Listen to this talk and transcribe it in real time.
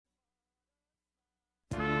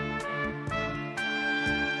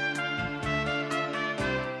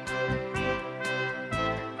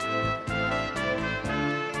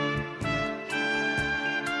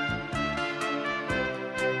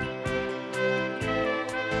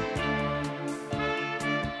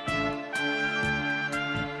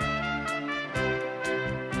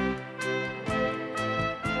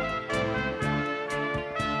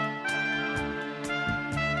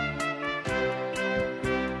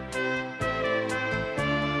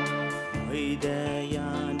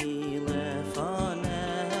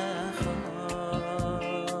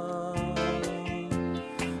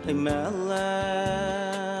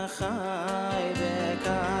melech chai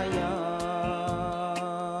v'kayam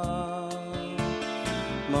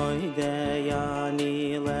moidei ani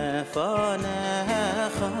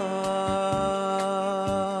lefanecha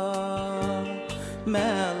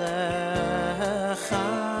melech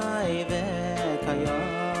chai v'kayam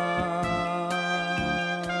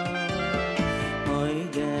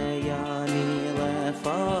moidei ani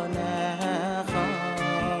lefanecha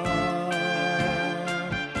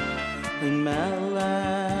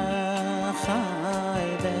melech chai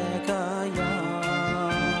v'kayam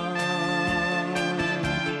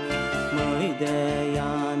moidei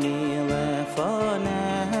ani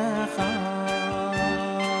lefanecha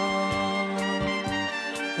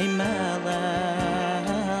melech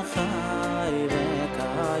chai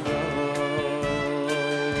v'kayam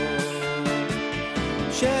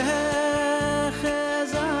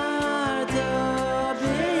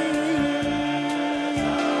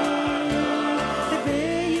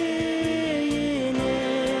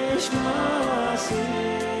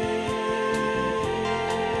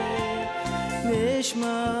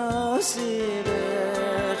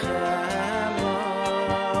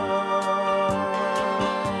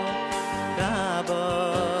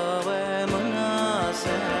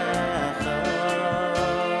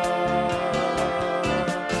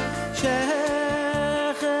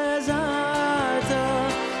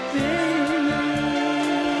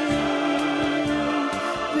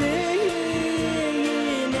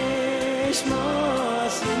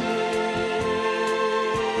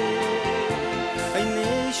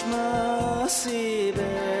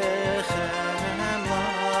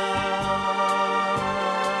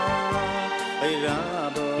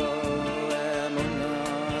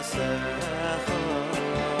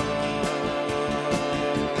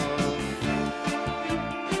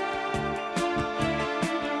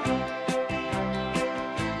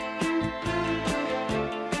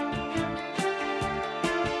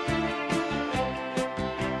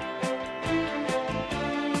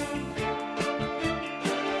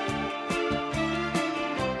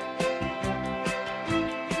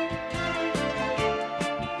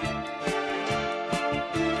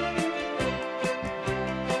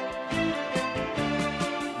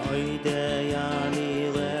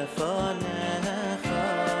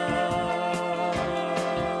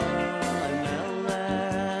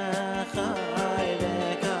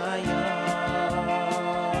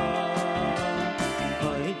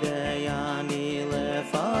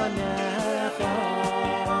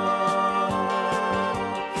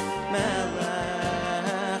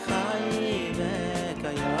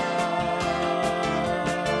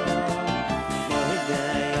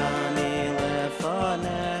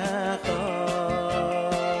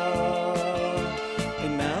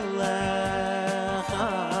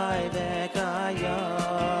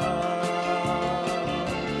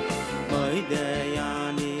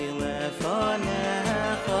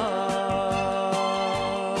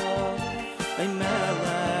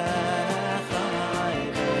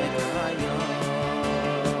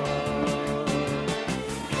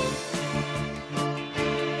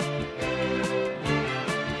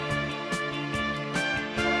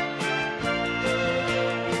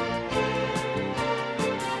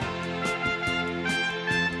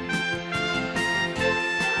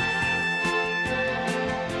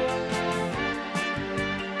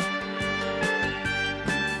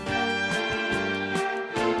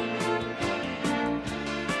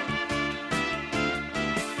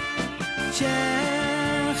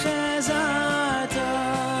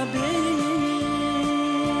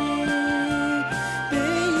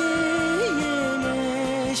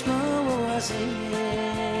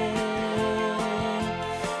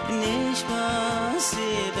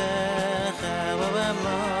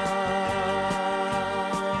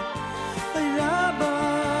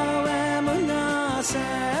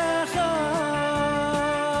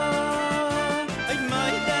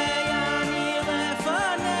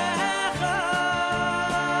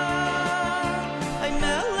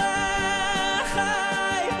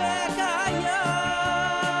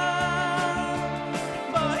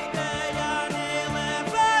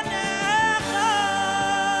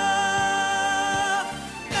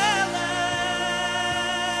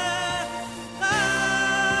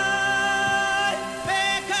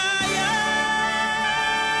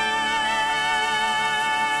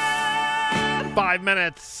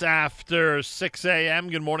Minutes after 6 a.m.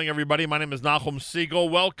 Good morning, everybody. My name is Nachum Siegel.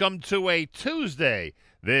 Welcome to a Tuesday.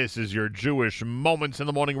 This is your Jewish Moments in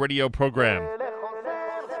the Morning radio program.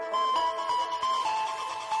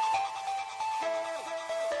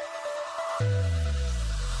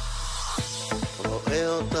 רואה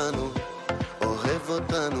אותנו, אוהב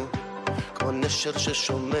אותנו, גשר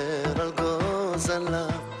ששומר על גוזליו,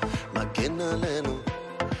 מגן עלינו,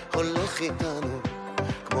 הולך איתנו,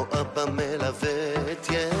 כמו אבא מלווה את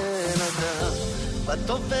ילדיו.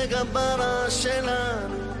 בטוב וגם ברע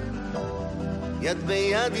שלנו, יד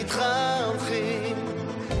ביד איתך הולכים,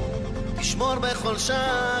 תשמור בכל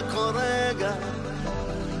שעה כל רגע,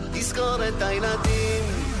 תזכור את הילדים.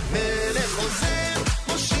 מלך עוזר,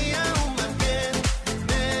 מושיע ומגן,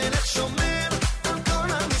 מלך שומר על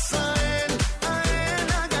כל עם ישראל, האל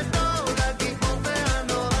הגדול, הגיבור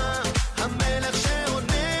והנורא, המלך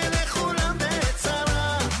שעונה לכולם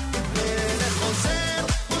בצרה. מלך עוזר,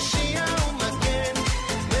 מושיע ומגן,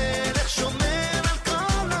 מלך שומר על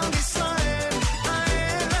כל עם ישראל,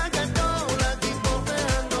 האל הגדול, הגיבור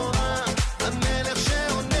והנורא, המלך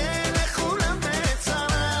שעונה לכולם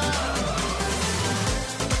בצרה.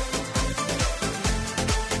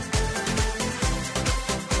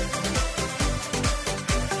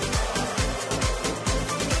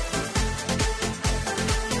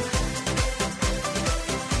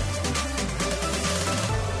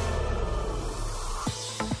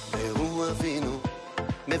 והוא אבינו,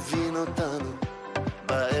 מבין אותנו,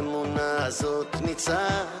 באמונה הזאת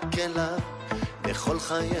נצעק אליו, בכל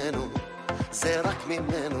חיינו, זה רק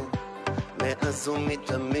ממנו, מאז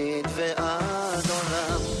ומתמיד ועד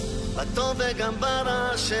עולם. בטוב וגם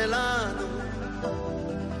ברע שלנו,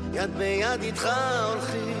 יד ביד איתך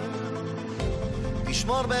הולכים,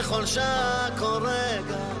 תשמור בכל שעה כל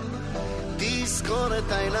רגע, תזכור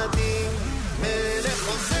את הילדים. מלך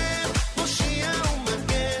עוזר, מושיע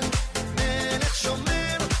ומגן, מלך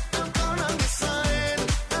שומר על כל עם ישראל,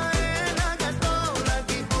 האל הגדול,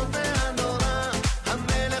 הגיבור והנורא,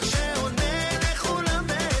 המלך שעונה לכולם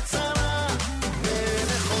בצרה.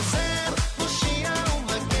 מלך עוזר, מושיע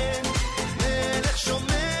ומגן, מלך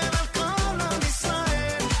שומר על כל עם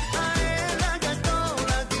ישראל, האל הגדול,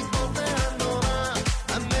 הגיבור והנורא,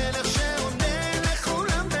 המלך שעונה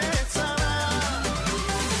לכולם בצרה.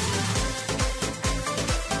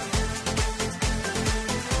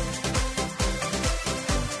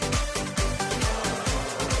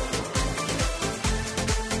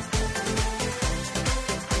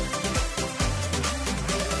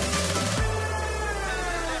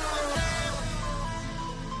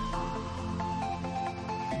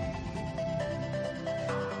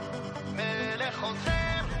 מלך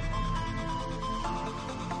עוזר,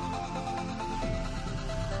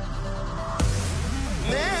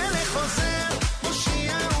 מלך עוזר,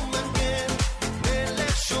 מושיע ומגן,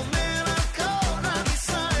 מלך שומר על כל עם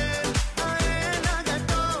ישראל, האל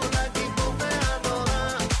הגדול, הגיבור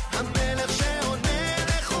והנורא, המלך שעונה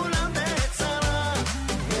לכולם בצרה.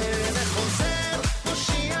 מלך עוזר,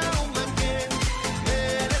 מושיע ומגן,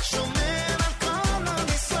 מלך שומר על כל עם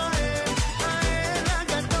ישראל, האל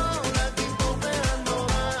הגדול, הגיבור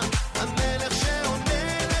והנורא, המלך שעונה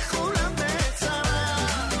לכולם בצרה.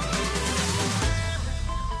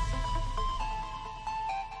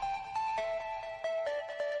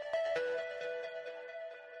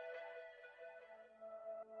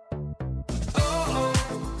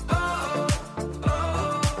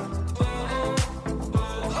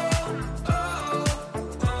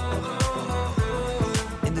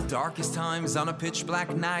 In the darkest times on a pitch black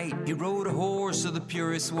night, he rode a horse of the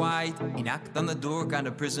purest white. He knocked on the door, kind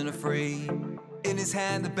of prisoner free. In his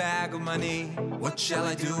hand a bag of money. What shall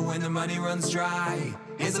I do when the money runs dry?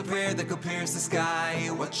 Here's a prayer that could pierce the sky.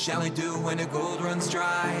 What shall I do when the gold runs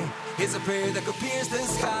dry? Here's a prayer that could pierce the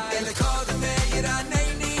sky.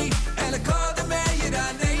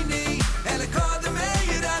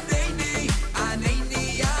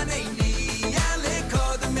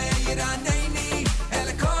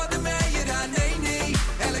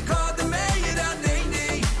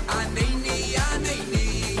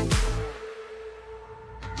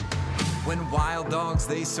 When wild dogs,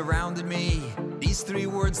 they surrounded me, these three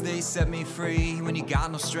words, they set me free. When you got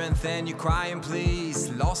no strength and you're crying please,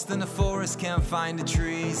 lost in the forest, can't find the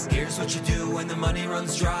trees. Here's what you do when the money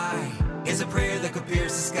runs dry. Here's a prayer that could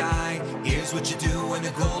pierce the sky. Here's what you do when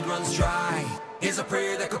the gold runs dry. Here's a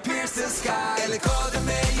prayer that could pierce the sky.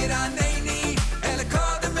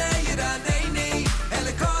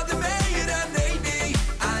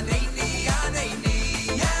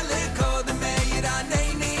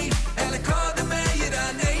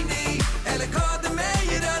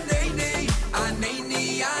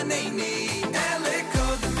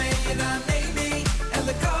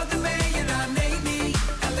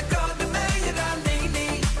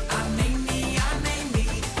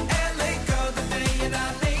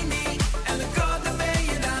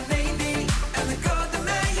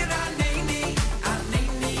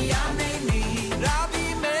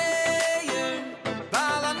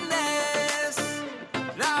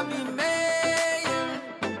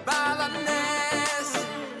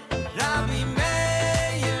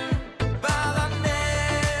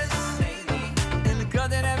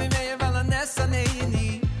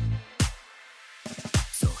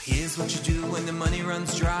 what you do when the money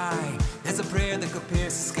runs dry. There's a prayer that could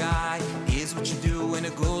pierce the sky. Here's what you do when the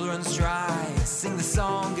gold runs dry. Sing the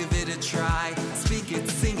song, give it a try. Speak it,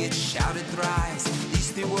 sing it, shout it thrice. These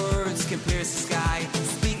three words can pierce the sky.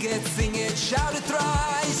 Speak it, sing it, shout it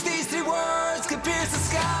thrice. These three words can pierce the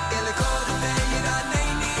sky.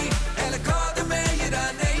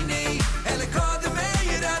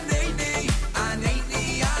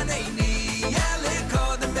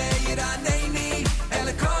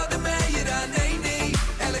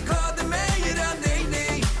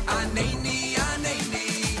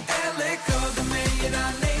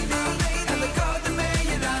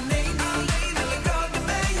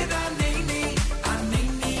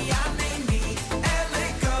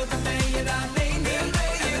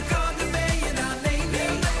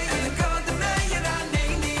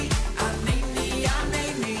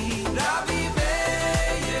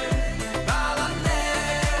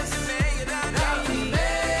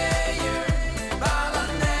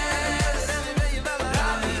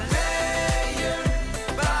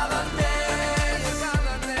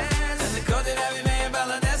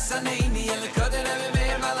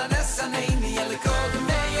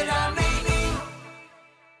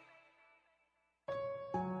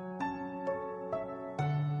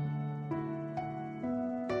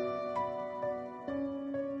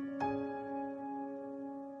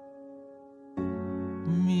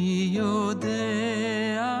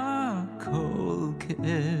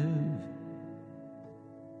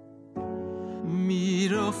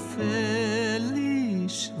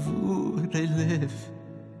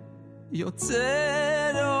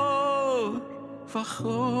 יוצר אור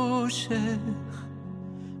וחושך,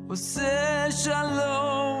 עושה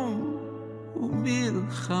שלום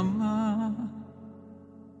ומלחמה.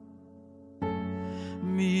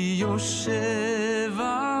 מי יושב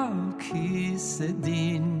על כיסא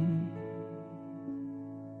דין,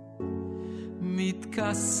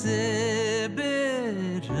 מתכסה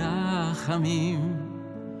ברחמים,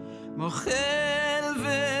 מוחל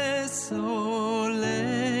וסולח,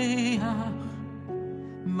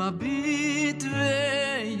 מביט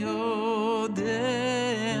ויודע,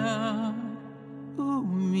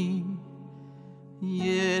 ומי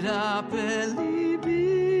ירפא ליבי,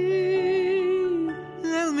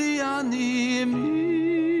 אל מי אני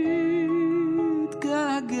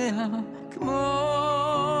מתגעגע,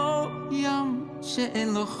 כמו ים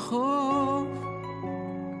שאין לו חוף.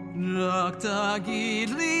 רק תגיד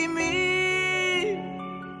לי מי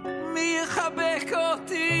יחבק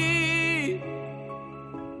אותי,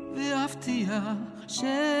 ואבטיח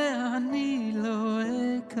שאני לא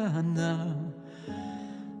אכנע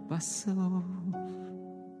בסוף.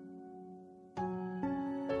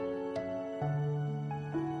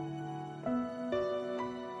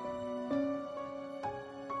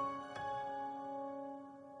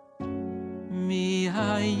 מי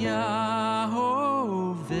היה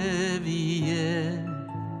הווה ויהיה,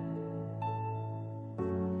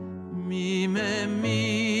 מי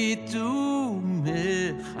ממית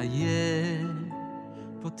ומחיה,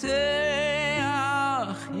 פותח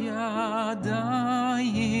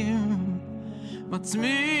ידיים,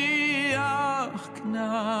 מצמיח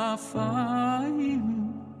כנפיים,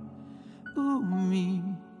 ומי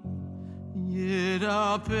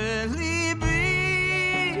ירפא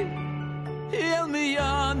ליבי, אל מי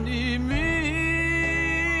אני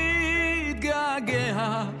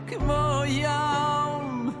מתגעגע, כמו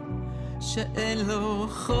ים שאין לו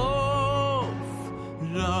חוף.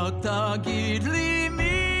 רק תגיד לי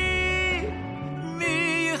מי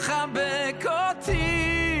יחבק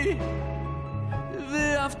אותי,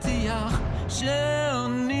 ואבטיח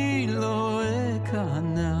שאני לא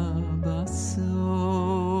אכנע בסוף.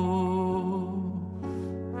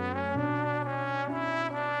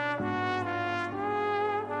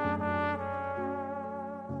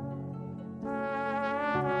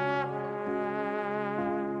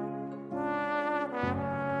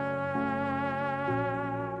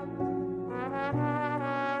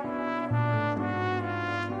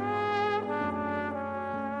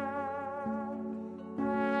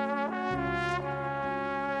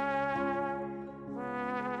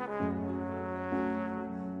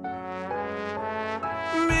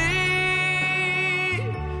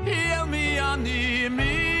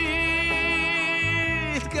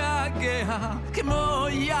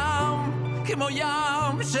 כמו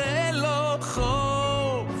ים שלא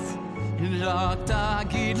חוף. רק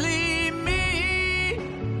תגיד לי מי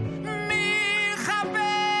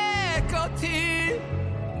יחבק אותי,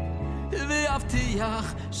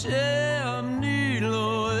 ואבטיח שאני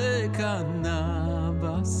לא אכנע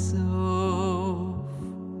בסוף,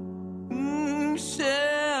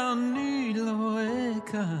 שאני לא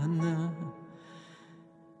אכנע קטנה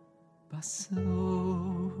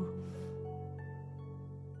בסוף.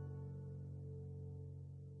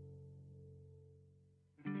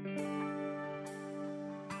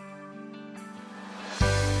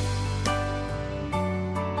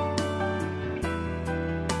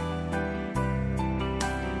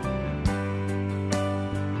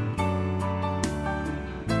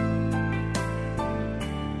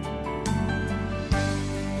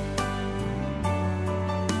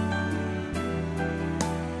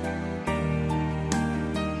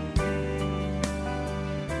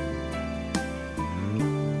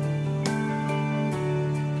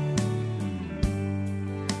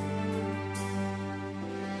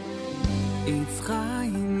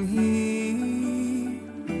 חיים היא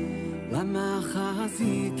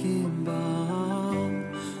למחזיקים בה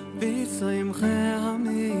בשמחה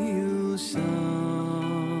המיושר.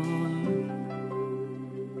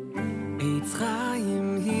 עץ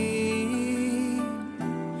חיים היא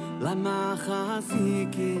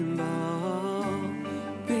למחזיקים בה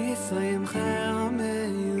בשמחה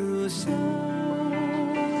המיושר.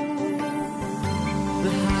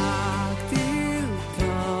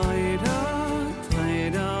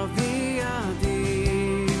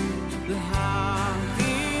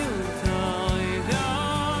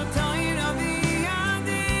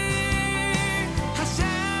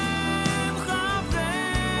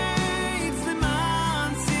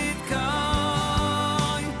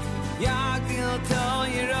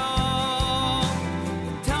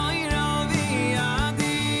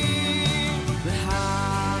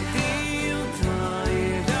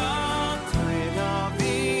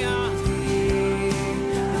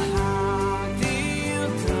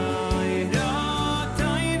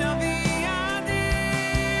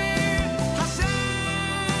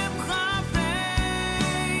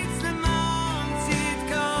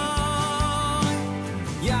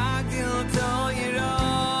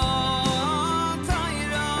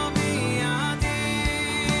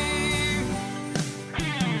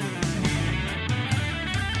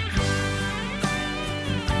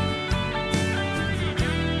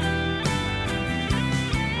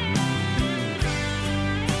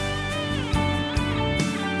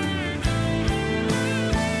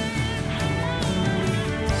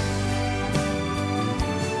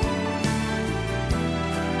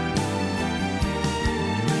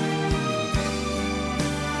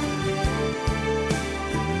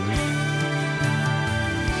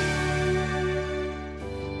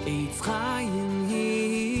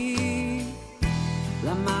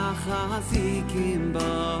 מחזיקים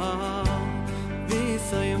בה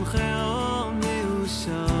בשמחה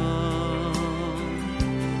מאושר.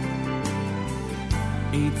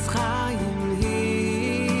 עץ חיים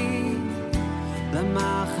היא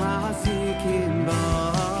למחזיקים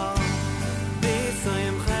בה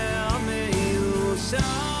בשמחה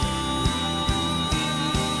מאושר.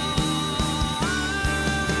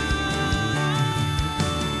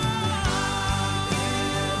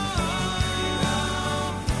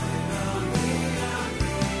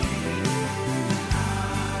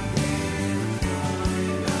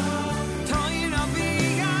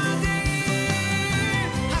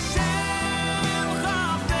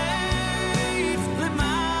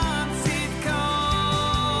 למען צדקו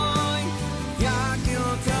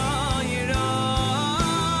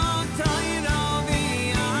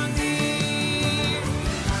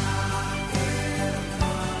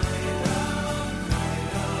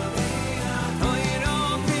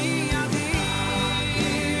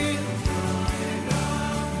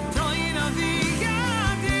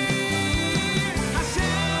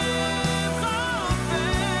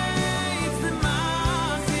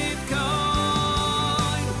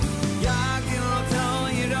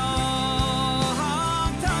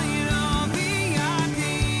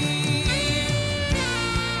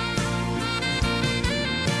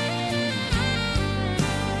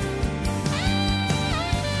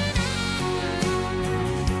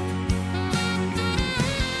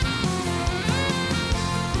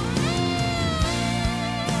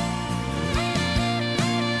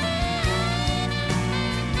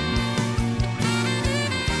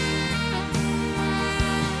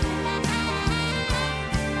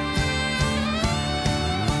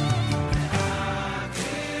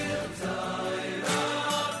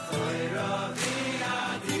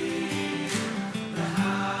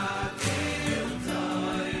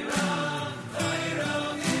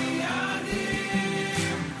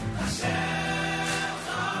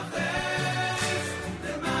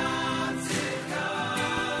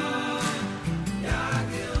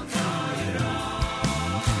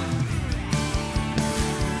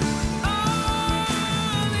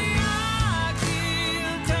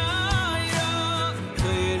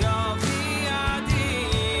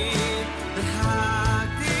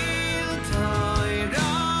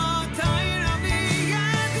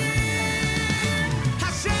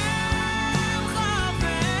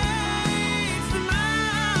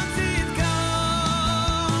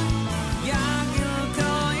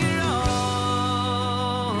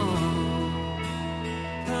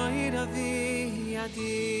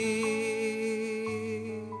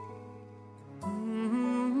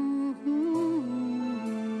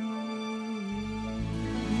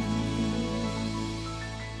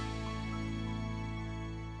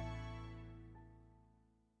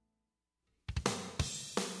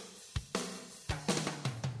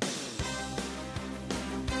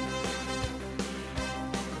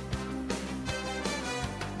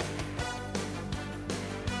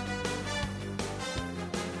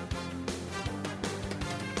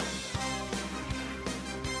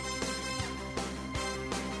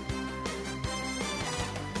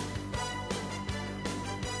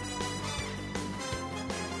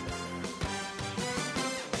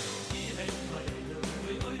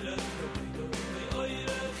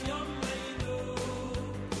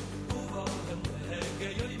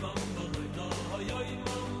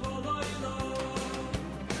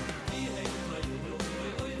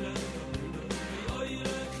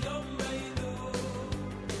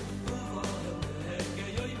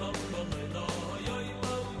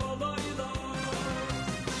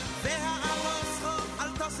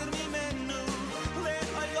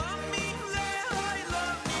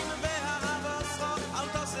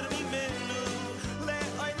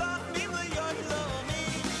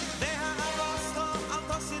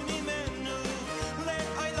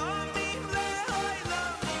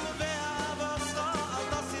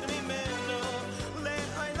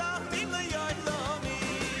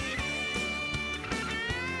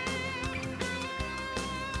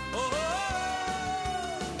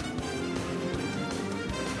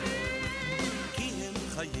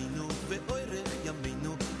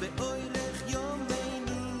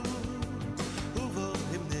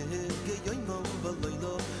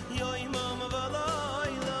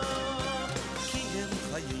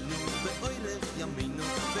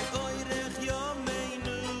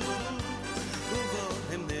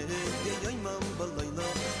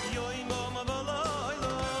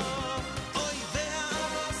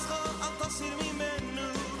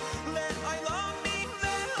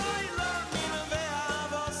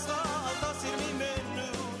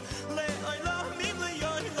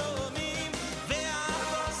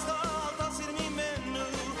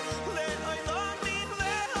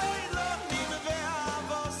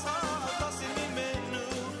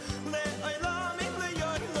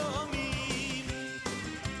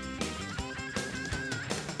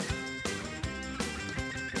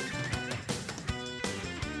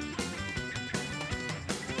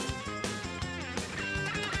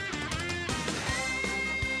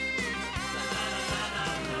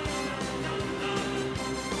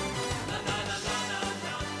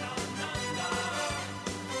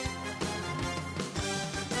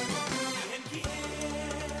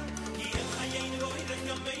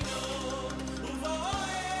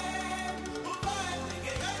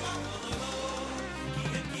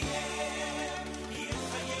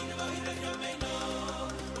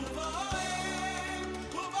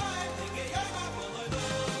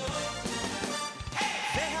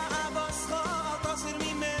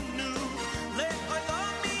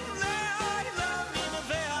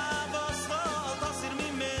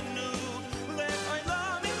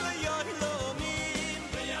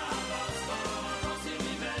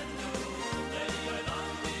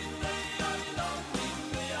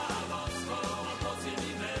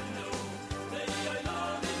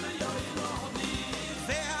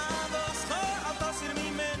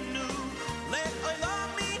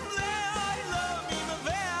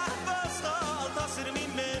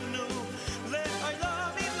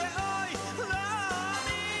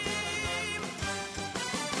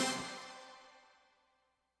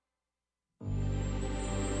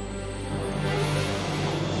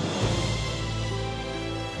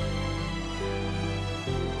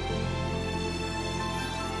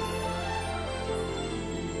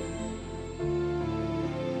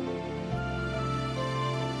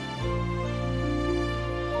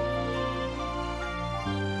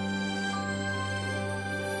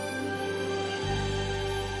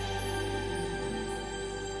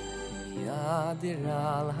Yadir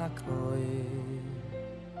al hakoy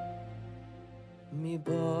Mi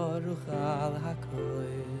baruch al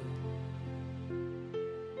hakoy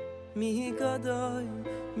Mi gadoy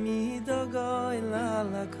Mi dogoy al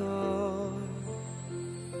hakoy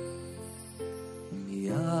Mi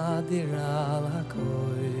yadir al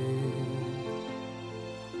hakoy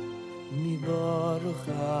Mi baruch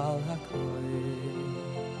al hakoy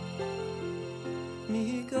Mi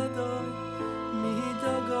gadoy Mi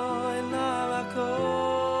dogoy al hakoy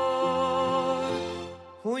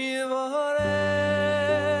Hu yivoreh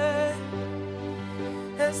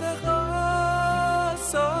Es a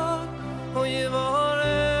chasson Hu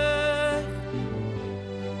yivoreh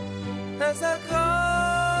Es a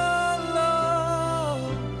kalo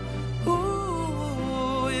Hu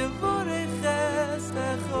yivoreh Es a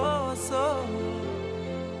chasson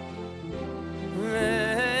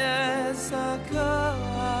Es a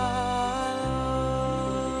kalo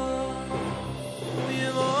Hu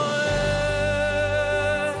yivoreh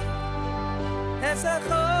Es a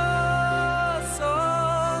chasson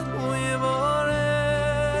Hu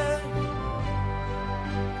yivoreh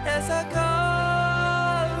Es a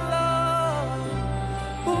kalo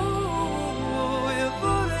Hu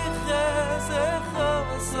yivoreh Es a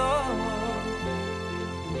chasson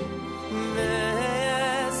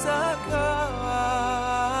Es a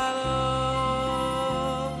kalo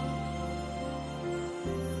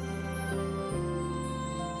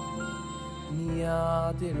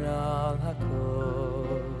Yadir al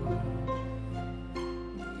hakoy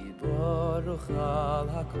Mi baruch al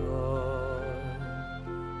hakoy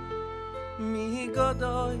Mi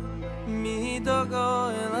gadoy Mi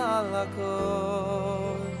dogoy al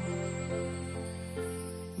hakoy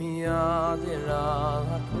Mi yadir al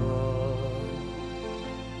hakoy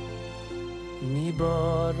Mi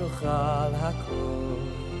baruch al hakoy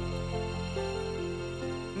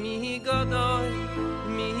Mi gadoy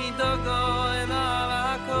Mi dogoy al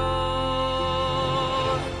hakoy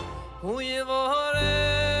Hu yivoreh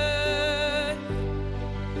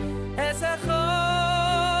Es a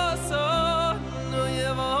chasson Hu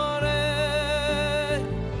yivoreh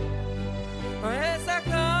Es a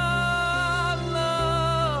kalo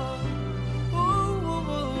Hu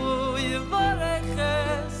yivoreh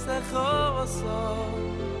Es a chasson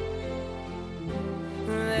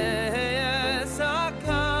Es a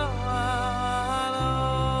kalo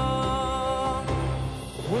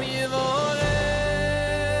Hu yivoreh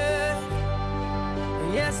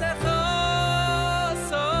Yes a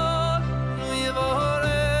chasson Hu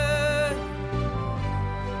yivoreh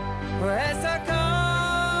Es a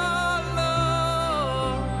kalo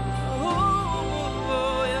Hu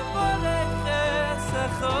yivoreh Es a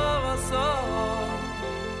chasson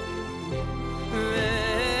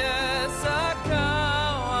Es a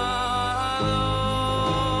kalo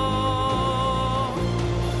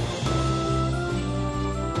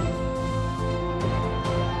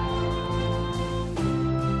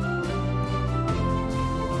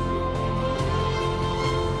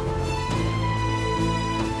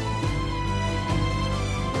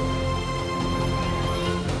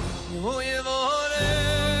Hu yivoreh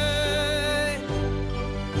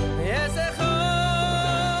Es a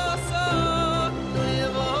chasson Hu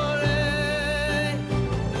yivoreh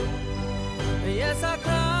Es a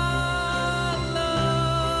kalo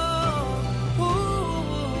Hu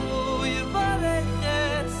yivoreh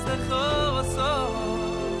Es a chasson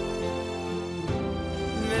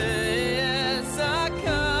Es a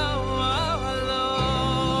kalo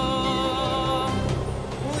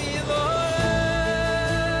Hu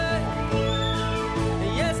yivoreh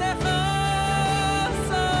Yes a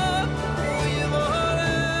chasson Hu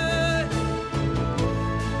yivoreh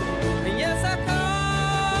Yes a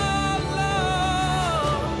kalo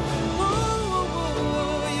Hu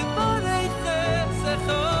yivoreh Es a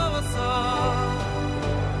chasson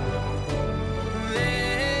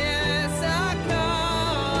Es a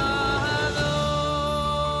kalo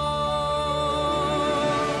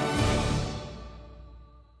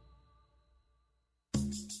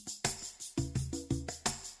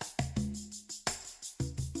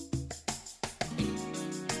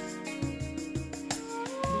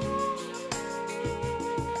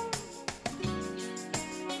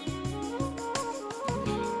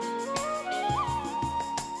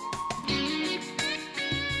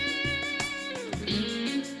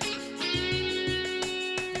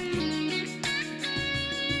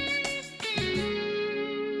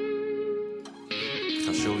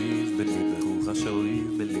חשויב בליבך חשויב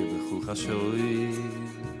בליבך חשויב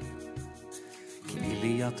כי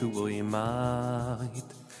לי יתו בוי מייט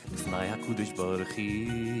לפני הקודש ברכי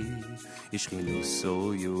ישכינו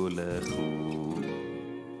סויו לכו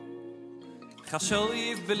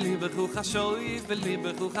Chashoiv belibechu chashoiv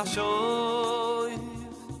belibechu chashoiv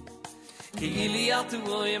Ki ili atu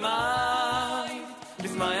oimai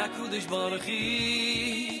Lifnai HaKudosh Baruch Hu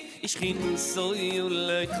Ishchinu soy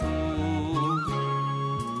ulechu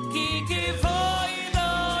Ki kivoido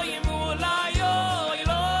yimulayo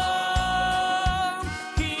ilom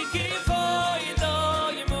Ki kivoido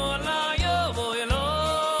yimulayo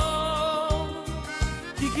ilom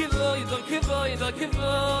Ki kivoido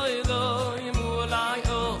kivoido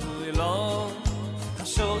yimulayo ilom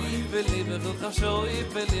Chashoiv belibechu chashoiv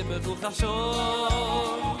belibechu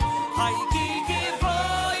chashoiv Hay ki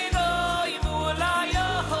kivoido yimulayo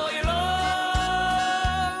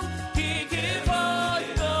ilom Ki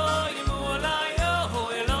kivoido yimulayo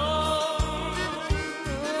ilom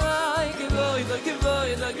Hay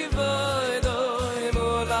kivoido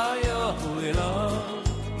yimulayo ilom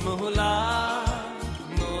Mulayo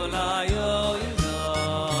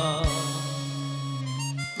ilom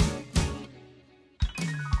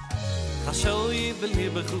Chashoiv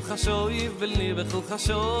belibechu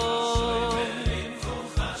chashoiv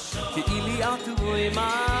Ki ili atu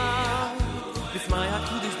oimai Lifnai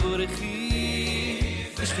HaKudosh Baruch Hu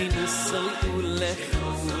Ishchinu soy ulechu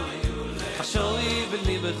Chashoiv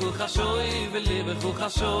belibechu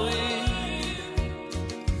chashoiv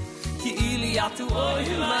Ki ili atu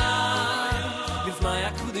oimai Lifnai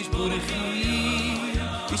HaKudosh Baruch Hu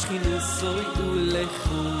Ishchinu soy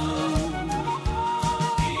ulechu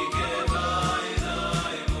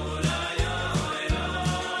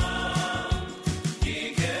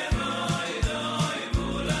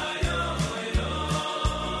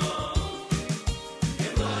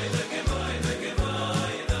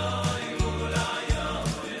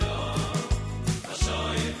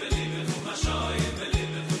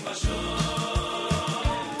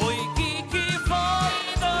Oy ki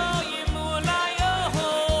kivoido yimulayo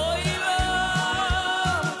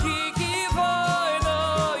ilom Ki kivoido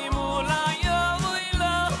yimulayo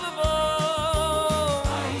ilom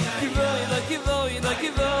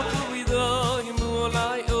Kivoido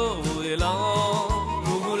yimulayo ilom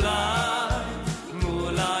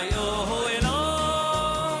Mulayo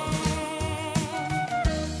ilom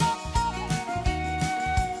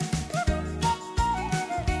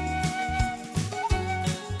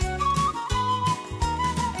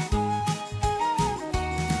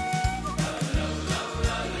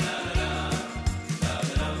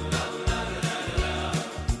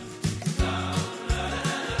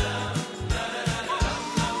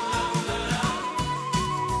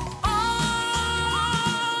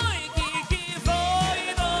Oy ki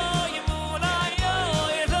kivoido yimulayo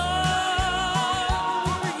ilom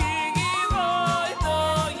Ki kivoido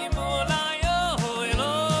yimulayo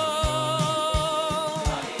ilom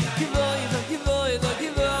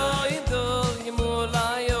Kivoido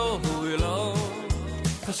yimulayo ilom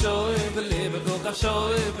Chashoiv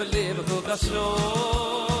belibechu chashoiv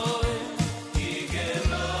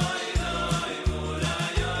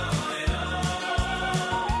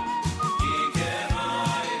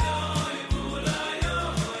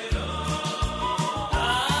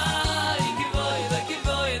Ay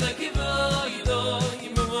kivoido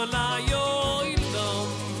yimulayo ilom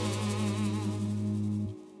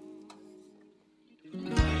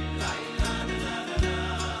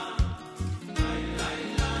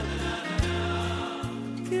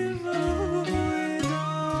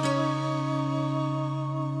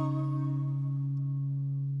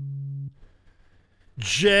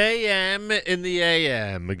JM in the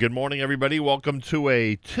AM. Good morning, everybody. Welcome to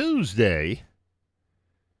a Tuesday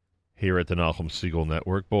here at the Nahum Siegel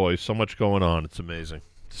Network. Boy, so much going on. It's amazing.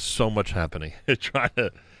 So much happening. trying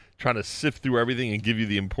to sift through everything and give you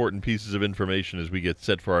the important pieces of information as we get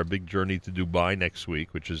set for our big journey to Dubai next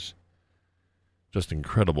week, which is just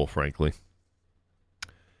incredible, frankly.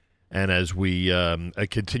 And as we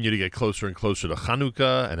continue to get closer and closer to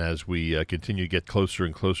Hanukkah, and as we continue to get closer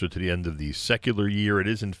and closer to the end of the secular year, it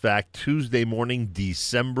is, in fact, Tuesday morning,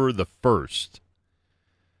 December the 1st.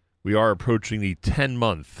 We are approaching the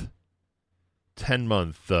 10-month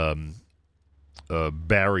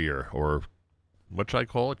barrier, or what should I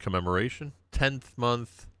call it? Commemoration? 10th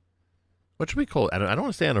month. What should we call it? I don't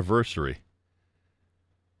want to say anniversary.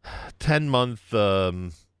 10-month...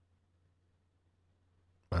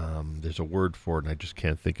 there's a word for it, and I just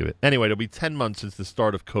can't think of it. Anyway, it'll be 10 months since the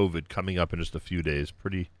start of COVID coming up in just a few days.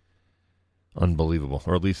 Pretty unbelievable,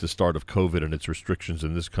 or at least the start of COVID and its restrictions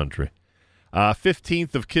in this country.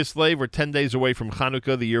 15th of Kislev, we're 10 days away from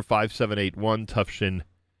Hanukkah, the year 5781, Tufshin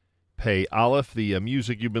Pei Aleph. The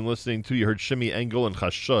music you've been listening to, you heard Shimi Engel and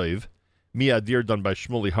Chashoiv. Mi Adir, done by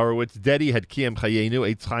Shmuley Horowitz. Dedi had Kiem Chayenu.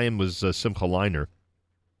 Eitz Chaim was Simcha Leiner.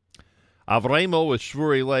 Avremo with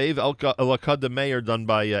Shvuri Lev, Elakad Meir done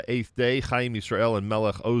by Eighth Day, Chaim Yisrael and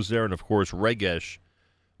Melech Ozer, and of course Regesh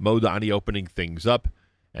Modani opening things up.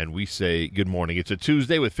 And we say good morning. It's a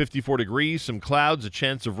Tuesday with 54 degrees, some clouds, a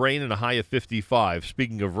chance of rain, and a high of 55.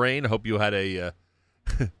 Speaking of rain, I hope you had a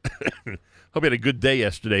hope you had a good day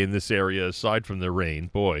yesterday in this area. Aside from the rain,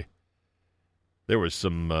 boy, there was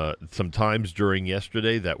some times during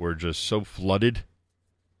yesterday that were just so flooded,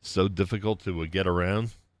 so difficult to get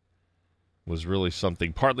around. Was really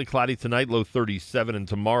something. Partly cloudy tonight, low 37, and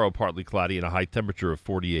tomorrow partly cloudy and a high temperature of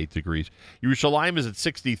 48 degrees. Yerushalayim is at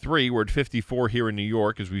 63. We're at 54 here in New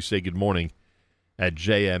York as we say good morning at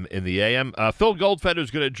JM in the AM. Phil Goldfeder is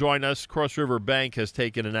going to join us. Cross River Bank has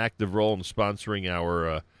taken an active role in sponsoring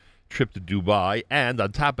our trip to Dubai, and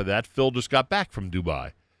on top of that, Phil just got back from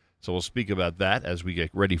Dubai. So we'll speak about that as we get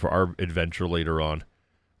ready for our adventure later on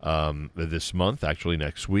this month, actually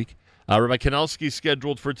next week. Rabbi Kanelsky is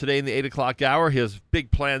scheduled for today in the 8 o'clock hour. He has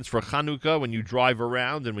big plans for Chanukah when you drive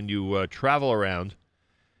around and when you travel around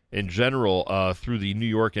in general through the New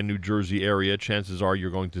York and New Jersey area. Chances are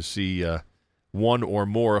you're going to see one or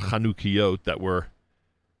more Chanukiot that were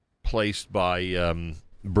placed by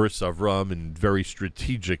Bris Avram in very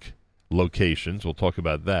strategic locations. We'll talk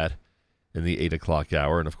about that in the 8 o'clock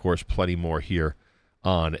hour. And, of course, plenty more here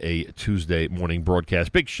on a Tuesday morning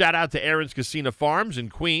broadcast. Big shout out to Aaron's Casino Farms in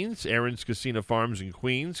Queens. Aaron's Casino Farms in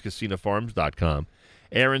Queens, casinofarms.com.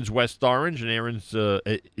 Aaron's West Orange and Aaron's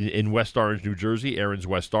in West Orange, New Jersey,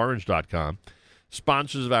 aaronswestorange.com.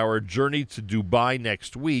 Sponsors of our journey to Dubai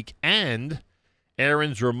next week. And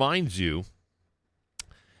Aaron's reminds you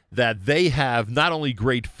that they have not only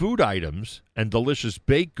great food items and delicious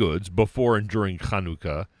baked goods before and during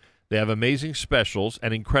Chanukah, they have amazing specials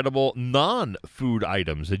and incredible non-food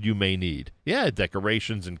items that you may need. Yeah,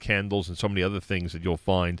 decorations and candles and so many other things that you'll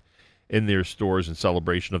find in their stores in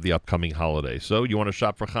celebration of the upcoming holiday. So you want to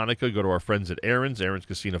shop for Hanukkah, go to our friends at Aaron's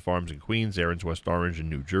Casino Farms in Queens, Aaron's West Orange in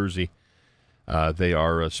New Jersey. They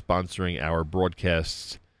are sponsoring our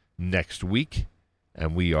broadcasts next week,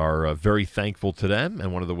 and we are very thankful to them.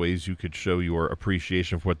 And one of the ways you could show your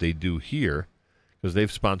appreciation for what they do here, because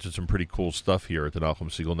they've sponsored some pretty cool stuff here at the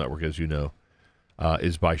Nachum Segal Network, as you know,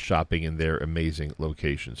 is by shopping in their amazing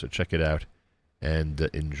location. So check it out and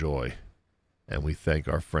enjoy. And we thank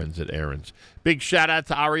our friends at Aaron's. Big shout-out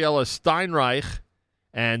to Ariella Steinreich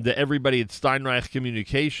and everybody at Steinreich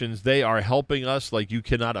Communications. They are helping us, like you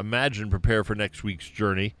cannot imagine, prepare for next week's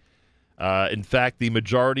journey. In fact, the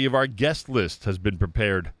majority of our guest list has been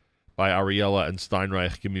prepared by Ariella and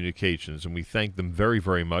Steinreich Communications, and we thank them very,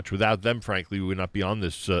 very much. Without them, frankly, we would not be on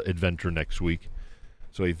this adventure next week.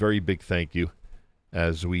 So a very big thank you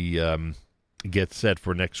as we get set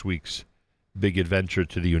for next week's big adventure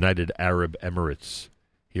to the United Arab Emirates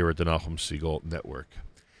here at the Nachum Segal Network.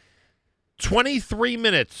 23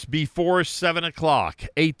 minutes before 7 o'clock,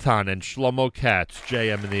 Eitan and Shlomo Katz,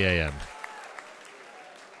 JM in the AM.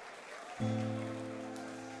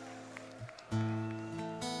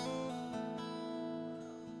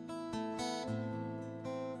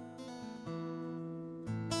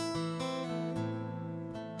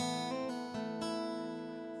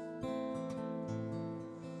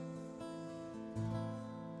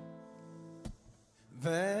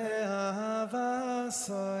 ואהבה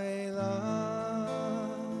סוילה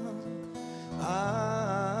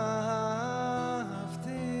אהבתיך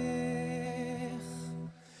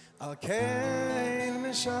על כן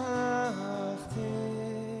משכתיך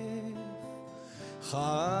חסד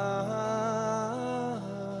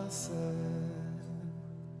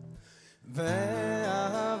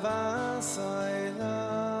ואהבה סוילה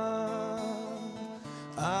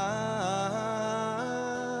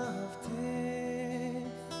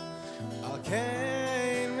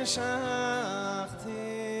משכתיך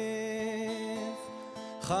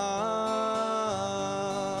חסד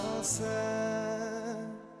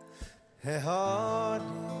ההודי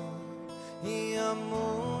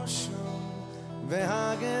ימושו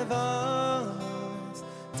והגבוס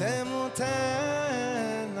תמותנה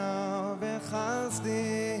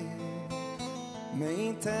בחסדי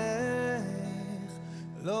מאיתך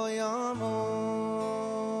לא ימות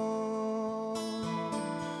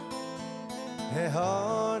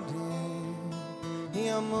ההודי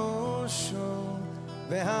ימושו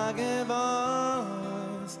והגבוס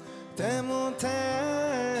תמותנה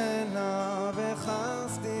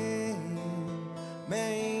בחסדי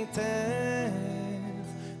מאיתך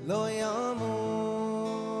לא ימוש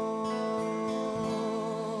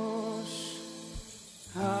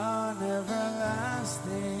an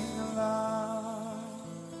everlasting love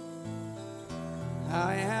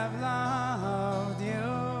I have loved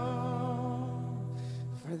you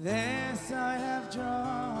for this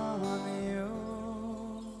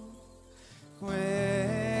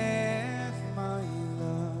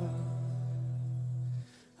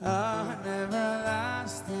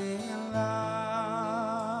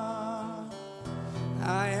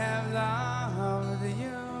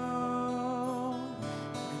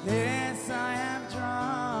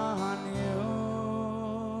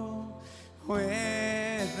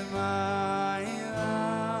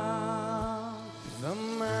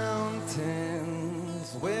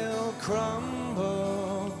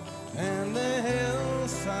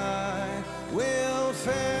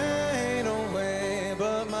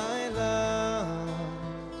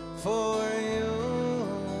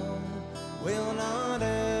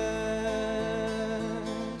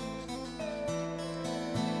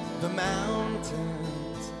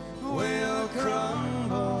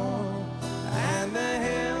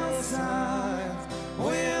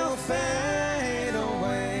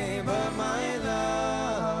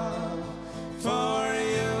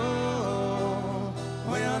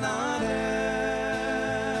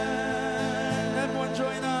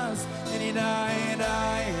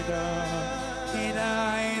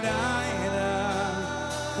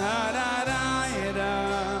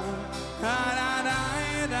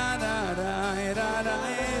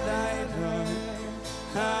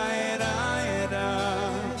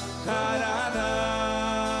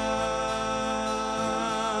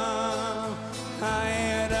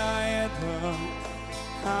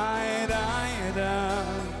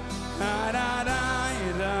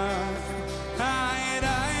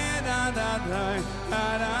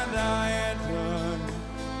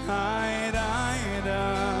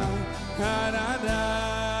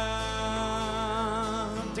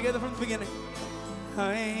Together from the beginning.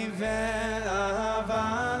 Hay ver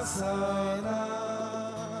avasora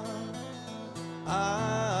ahti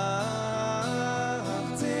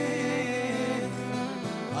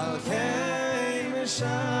al kei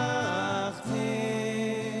mishachti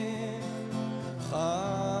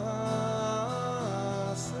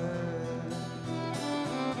chaser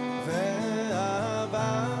ve'avasora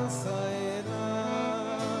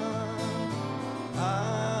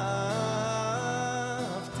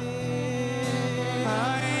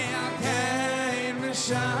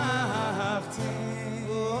Shafti,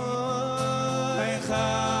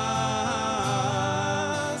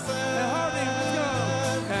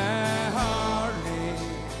 hey Harley,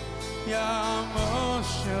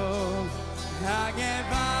 Yamosho,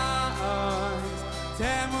 Hagevais,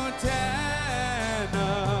 Temutena,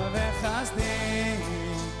 Vechasti,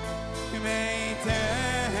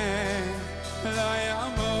 Meiten,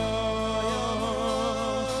 Layamo.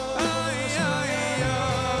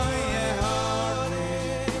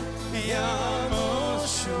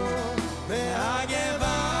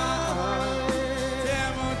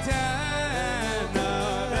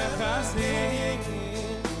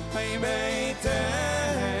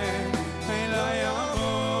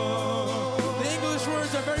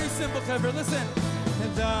 Listen,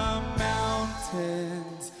 the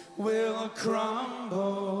mountains will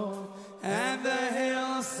crumble and the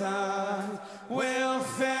hillside will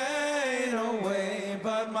fade away,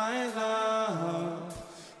 but my love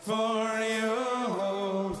for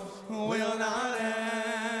you will not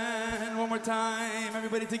end. One more time,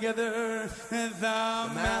 everybody together. The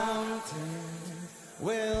mountains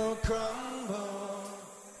will crumble.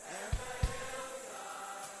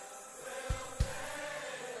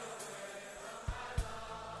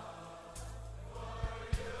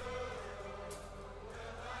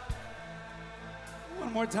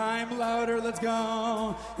 One more time, louder, let's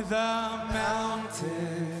go. The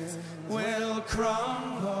mountains will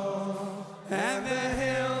crumble and the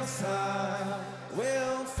hillside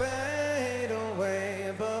will fade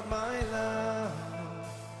away, but my love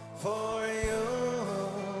for you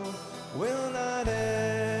will not end.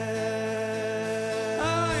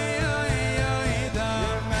 The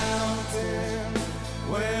mountains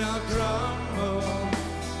will crumble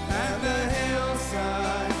and the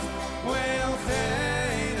hillside will fade.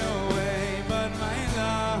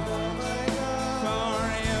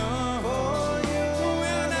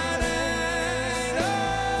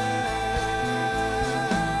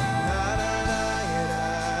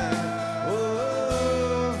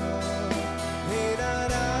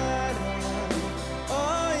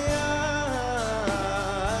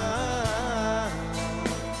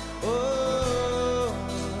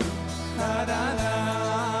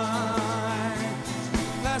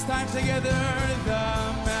 Together, the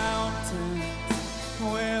mountains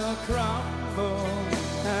will crumble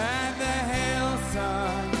and the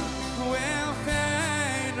hillside will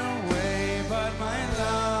fade away, but my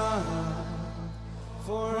love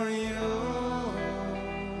for you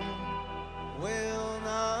will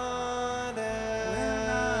not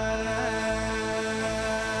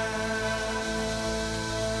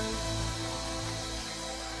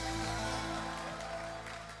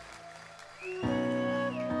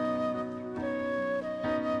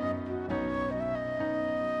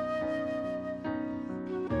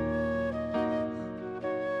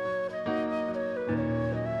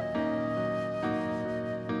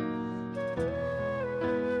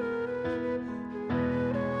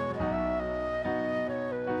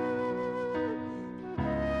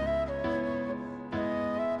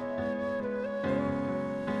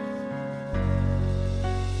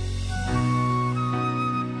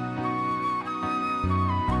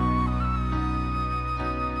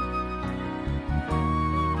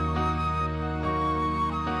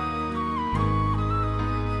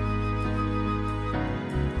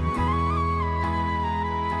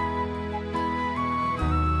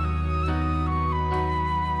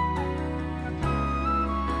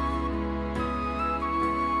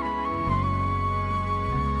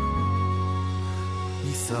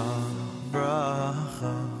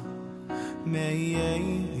bracha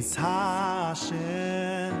me'ez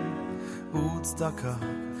Hashem u'tzedaka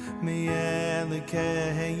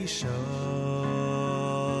me'elokei Yishai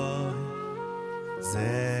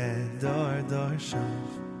זה דור דור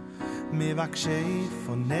שוב מבקשי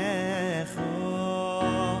פונך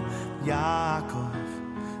יעקב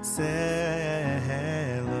סלו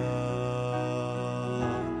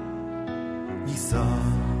יישא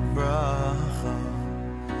ברכה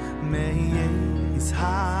מייס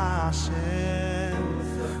השם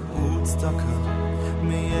וצדקה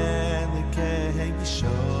מילקי שור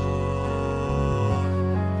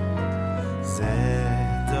זה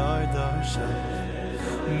דור דור שוב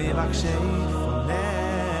מבקשי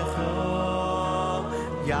פונך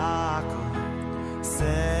יעקב סלו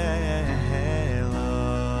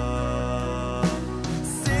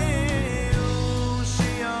שאו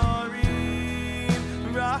שיורים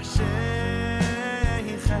ראשיכם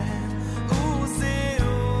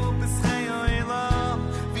וזהו פסחי עולם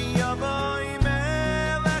ויבואי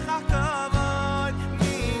מלך הכבוד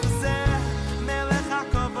מי זה מלך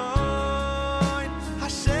הכבוד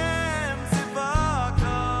השם צבאות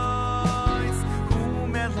הוא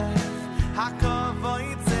מלך הכבוד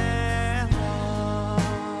צלו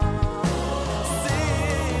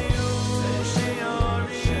זהו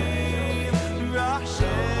שיורים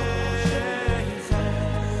ראשיכם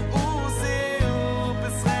וזהו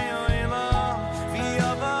פסחי עולם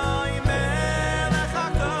ויבואי מלך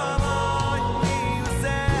הכבוד מי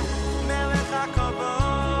זה מלך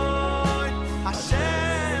הכבוד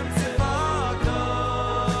השם צבאות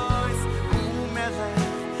הוא מלך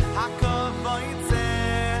הכבוד צלו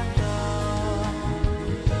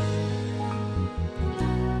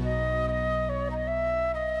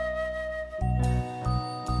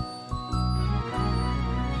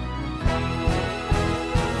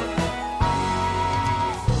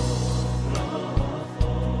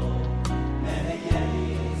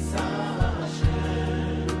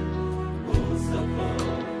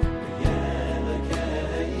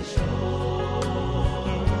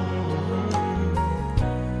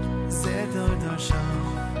זה דור דור שם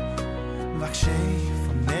מבקשי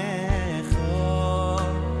פונך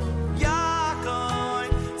יעקב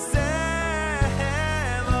סלו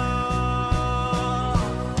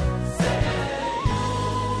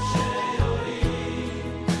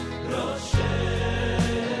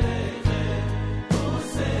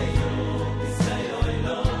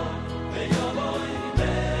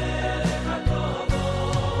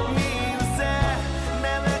מי זה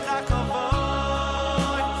מלך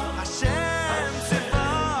הכבוד השם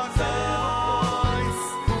צבאות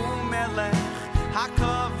הוא מלך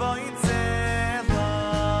הכבוד צלו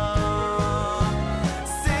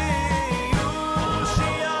שיעו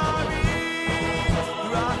שיורים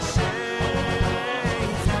ראשיכם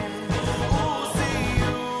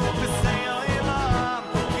וזהו פסחי עולם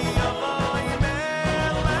ויבואי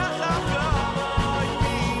מלך הכבוד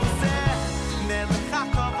מי זה מלך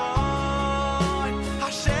הכבוד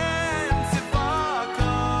השם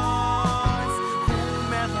צבאות הוא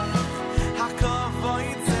מלך הכבוד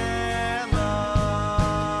צלו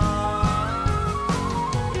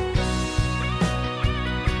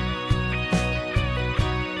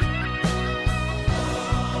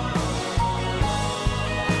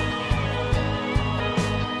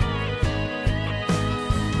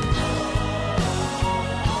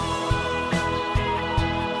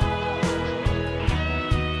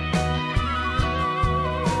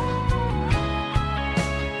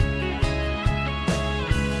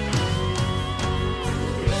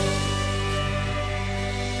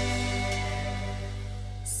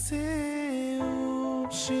שיעו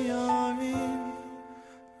שיורים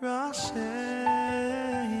ראשיכם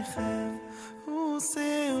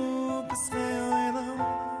וזהו פסחי עולם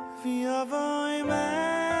ויבואי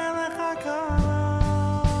מלך הכבוד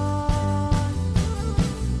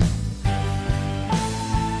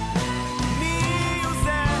מי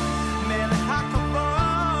זה מלך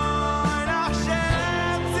הכבוד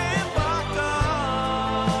השם צבאות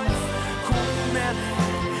הוא מלך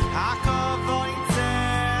הכבוד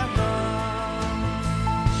צלו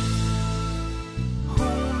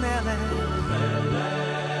הוא מלך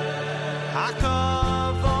הכבוד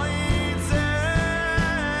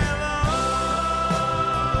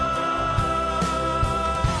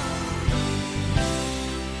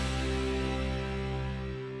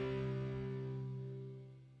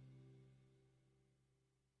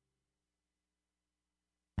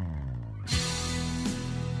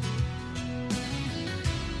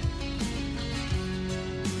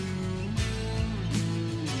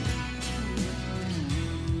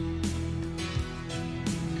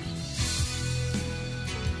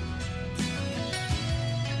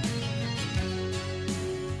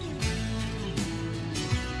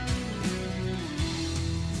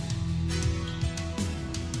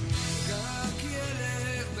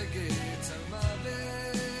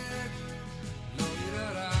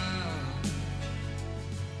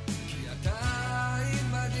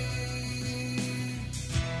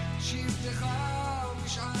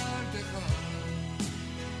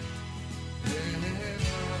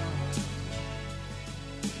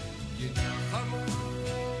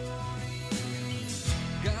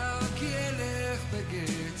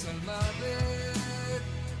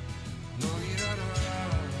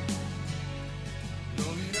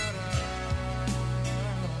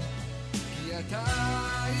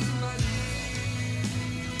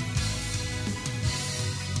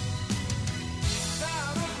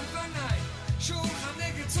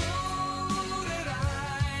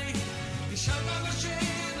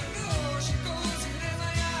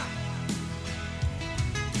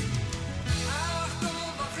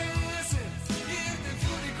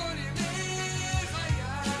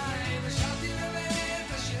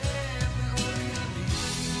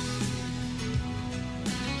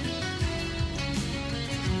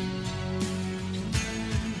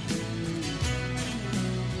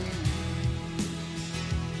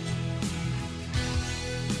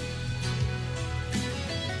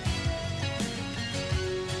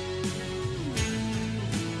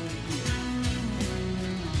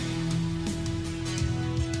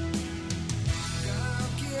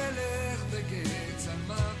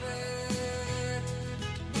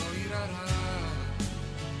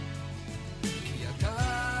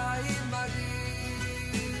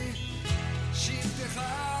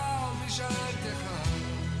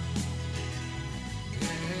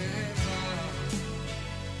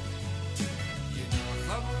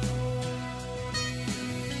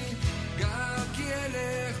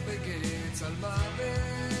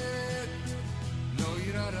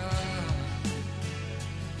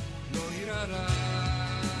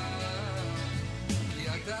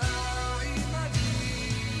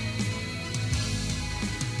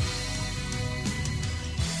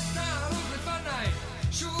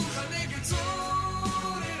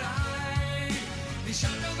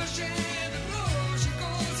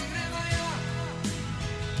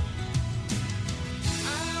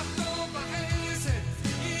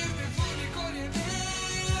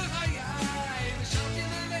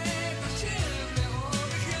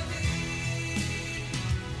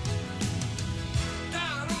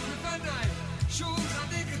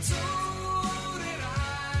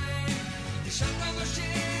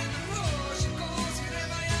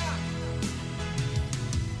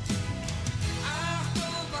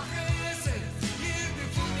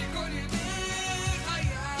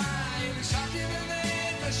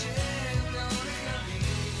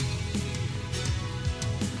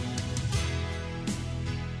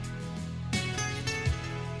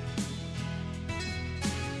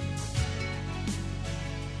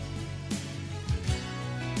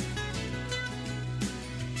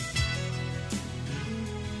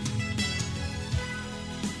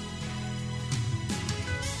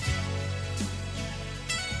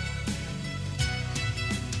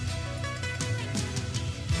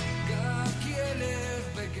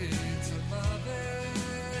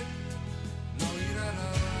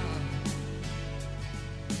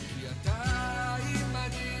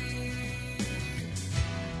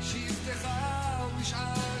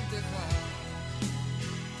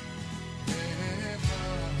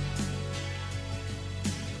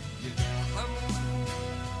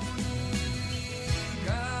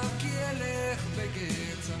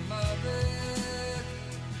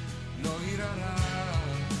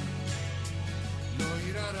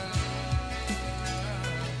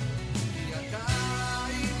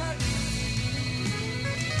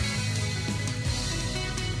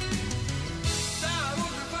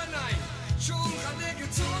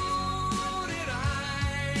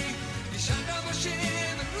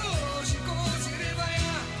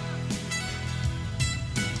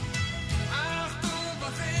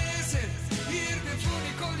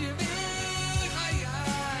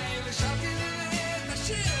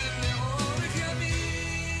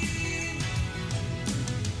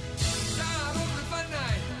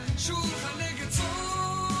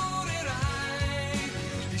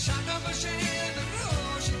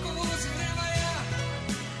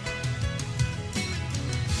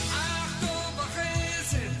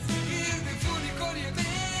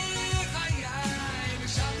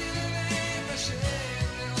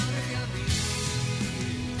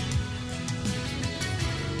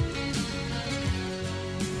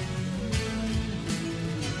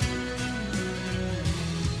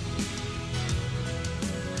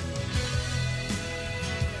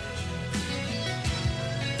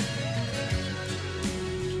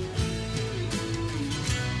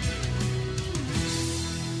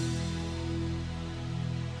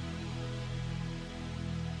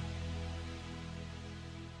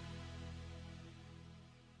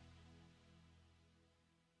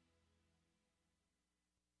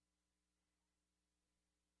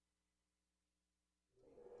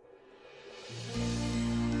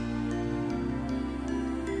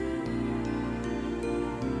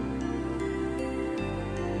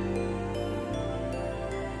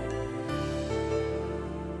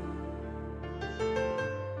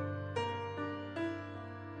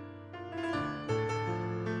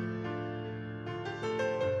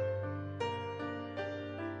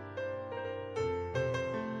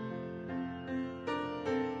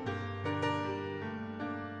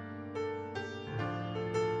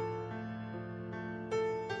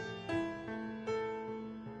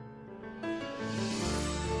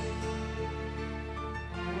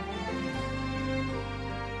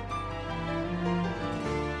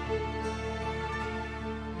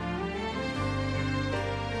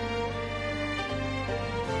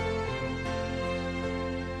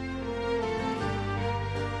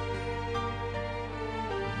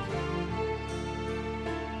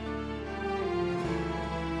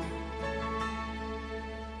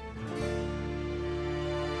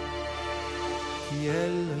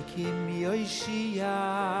Elokim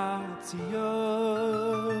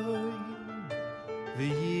Yoshiyatzion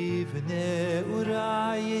V'yivne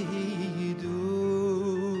urayidu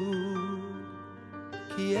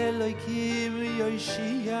Ki Elokim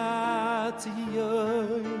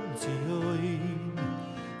Yoshiyatzion Tzion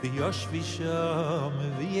V'yoshvi sham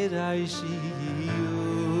v'yiraishiyu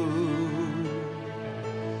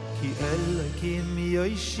Ki Elokim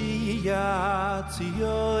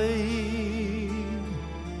Yoshiyatzion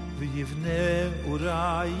V'yivne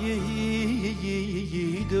urayidu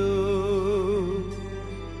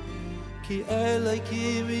Ki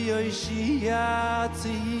Elokim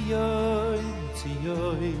Yoshiyatzion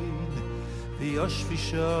Tzion V'yoshvi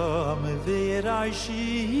sham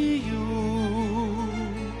v'yiraishiyu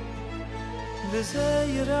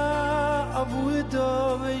V'zeyra avuda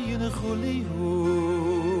v'yinchulihu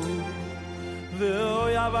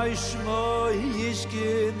V'oya v'yishmo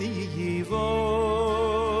yishkeni yivo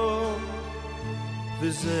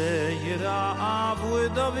V'zeyra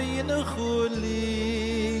avuda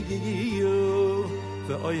v'yinchulihu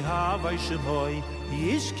V'oya v'yishmo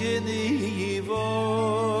yishkeni yivo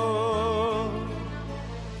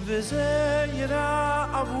V'zeyra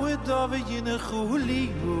avuda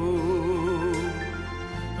v'yinchulihu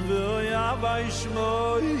V'oya v'yishmo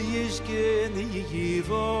yishkeni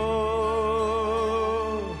yivo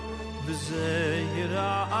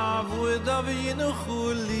V'zeyra avuda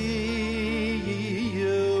v'yinchulihu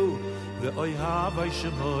V'oya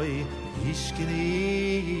v'yishmo yishkeni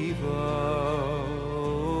yivo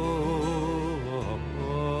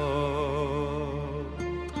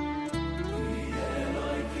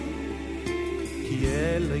Ki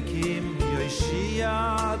Elokim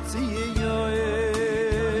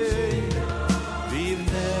Yoshiyatzion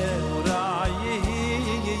V'yivne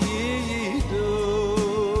urayidu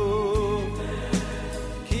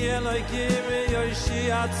Ki Elokim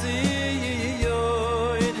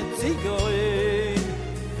Yoshiyatzion Tzion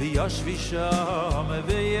V'yoshvi sham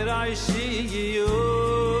v'yiraishiyu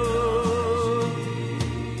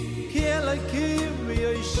Ki Elokim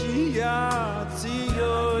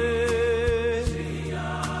Yoshiyatzion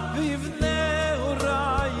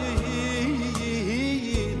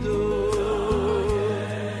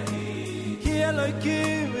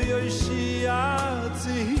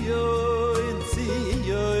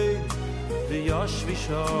Yoshvi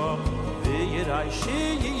sham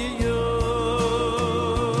v'yiraishiyu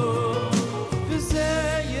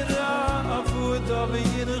V'zeyra avuda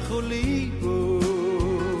v'yinchulihu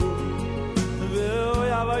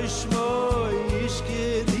V'oya v'yishmo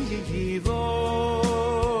yishkeni yivo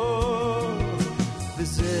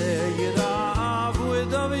V'zeyra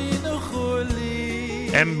avuda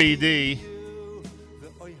v'yinchulihu MBD.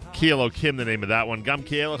 Kilo Kim, the name of that one. Gam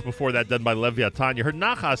Kielach, before that, done by Leviathan. You heard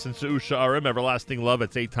Nachas and Seusha Arim, Everlasting Love.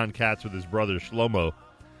 It's Eitan Katz with his brother Shlomo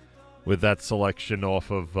with that selection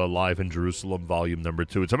off of Live in Jerusalem, volume number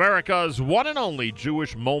 2. It's America's one and only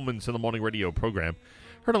Jewish Moments in the Morning radio program.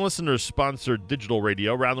 Heard on listeners-sponsored digital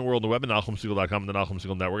radio around the world on the web at NachumSegal.com, the Nachum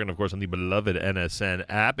Segal Network, and, of course, on the beloved NSN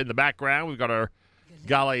app. In the background, we've got our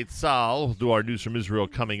Galei Tzal. We'll do our news from Israel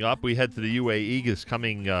coming up. We head to the UAE this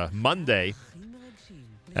coming Monday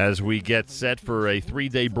as we get set for a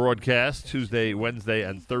 3-day broadcast, Tuesday, Wednesday,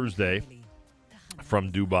 and Thursday from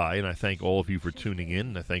Dubai. And I thank all of you for tuning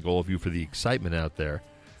in. I thank all of you for the excitement out there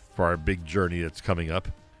for our big journey that's coming up.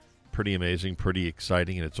 Pretty amazing, pretty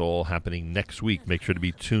exciting, and it's all happening next week. Make sure to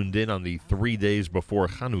be tuned in on the 3 days before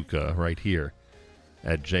Chanukah right here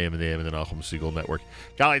at JM and AM and the Nachum Segal Network.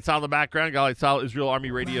 Galei Tzal in the background. Galei Tzal, Israel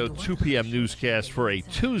Army Radio, 2 p.m. newscast for a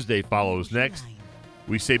Tuesday follows next.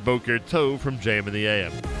 We say Boker Tov from JM and the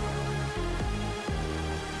AM.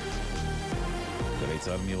 גלי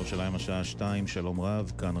צה"ל מירושלים השעה 2, שלום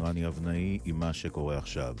רב, כאן רני אבנאי עם מה שקורה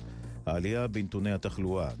עכשיו. העלייה בנתוני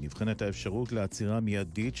התחלואה, נבחנת האפשרות לעצירה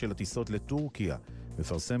מיידית של הטיסות לטורקיה,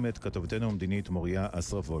 מפרסמת כתבתנו המדינית מוריה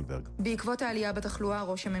אסרף וולברג. בעקבות העלייה בתחלואה,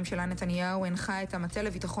 ראש הממשלה נתניהו הנחה את המטה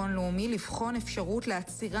לביטחון לאומי לבחון אפשרות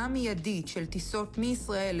לעצירה מיידית של טיסות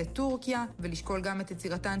מישראל לטורקיה, ולשקול גם את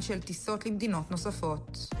יצירתן של טיסות למדינות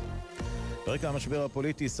נוספות. ברקע המשבר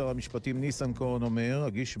הפוליטי, שר המשפטים ניסנקורן אומר,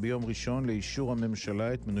 הגיש ביום ראשון לאישור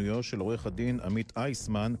הממשלה את מינויו של עורך הדין עמית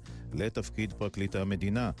אייסמן לתפקיד פרקליט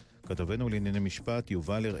המדינה. כתבנו לענייני משפט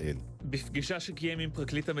יובל הראל. בפגישה שקיים עם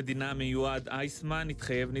פרקליט המדינה המיועד אייסמן,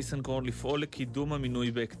 התחייב ניסנקורן לפעול לקידום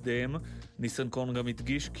המינוי בהקדם. ניסנקורן גם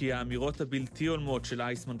הדגיש כי האמירות הבלתי הולמות של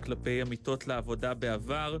אייסמן כלפי עמיתות לעבודה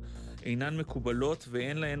בעבר אינן מקובלות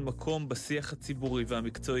ואין להן מקום בשיח הציבורי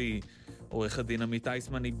והמקצועי. עורך הדין עמית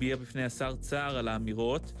אייסמן הביע בפני השר צער על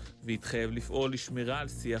האמירות והתחייב לפעול לשמירה על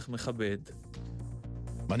שיח מכבד.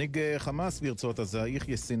 מנהיג חמאס ברצועת עזה,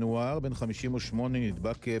 יחיא סינואר, בן 58,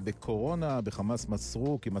 נדבק בקורונה. בחמאס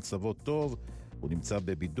מסרו כי מצבו טוב, הוא נמצא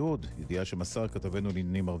בבידוד. ידיעה שמסר כתבנו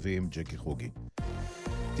לעניינים ערביים ג'קי חוגי.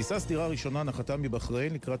 טיסה סדירה ראשונה נחתה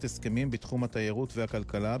מבחריין לקראת הסכמים בתחום התיירות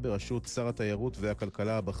והכלכלה בראשות שר התיירות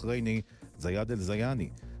והכלכלה הבחרייני זיאד אל-זיאני.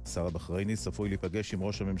 שר הבחרייני צפוי להיפגש עם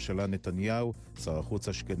ראש הממשלה נתניהו, שר החוץ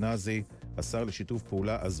אשכנזי, השר לשיתוף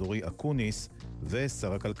פעולה אזורי אקוניס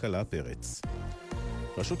ושר הכלכלה פרץ.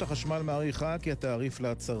 רשות החשמל מעריכה כי התעריף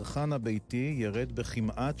לצרכן הביתי ירד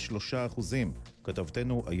בכמעט 3%.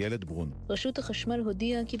 כתבתנו איילת ברון. רשות החשמל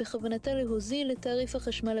הודיעה כי בכוונתה להוזיל את תעריף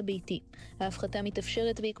החשמל הביתי. ההפחתה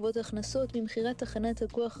מתאפשרת בעקבות הכנסות ממחירת תחנת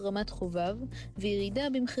הכוח רמת חובב וירידה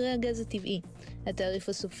במחירי הגז הטבעי. התעריף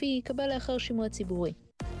הסופי ייקבע לאחר שימוע ציבורי.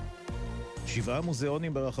 7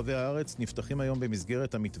 מוזיאונים ברחבי הארץ נפתחים היום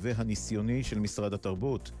במסגרת המתווה הניסיוני של משרד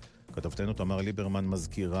התרבות. כתבתנו תמר ליברמן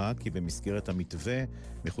מזכירה כי במסגרת המתווה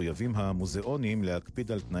מחויבים המוזיאונים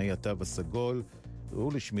להקפיד על תנאי התו הסגול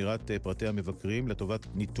ולשמירת פרטי המבקרים לטובת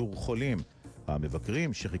ניטור חולים.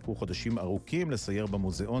 המבקרים שחיכו חודשים ארוכים לסייר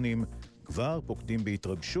במוזיאונים כבר פוקדים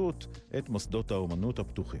בהתרגשות את מוסדות האומנות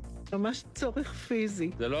הפתוחים. ממש צורך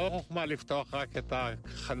פיזי. זה לא חוכמה לפתוח רק את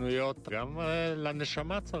החנויות, גם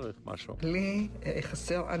לנשמה צריך משהו. לי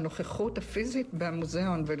חסר הנוכחות הפיזית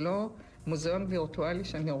במוזיאון ולא מוזיאון וירטואלי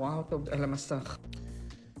שאני רואה אותו על המסך.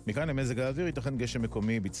 מכאן למזג האוויר, ייתכן גשם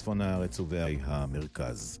מקומי בצפון הארץ ובאי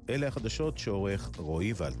המרכז. אלה החדשות שעורך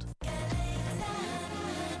רועי ולד.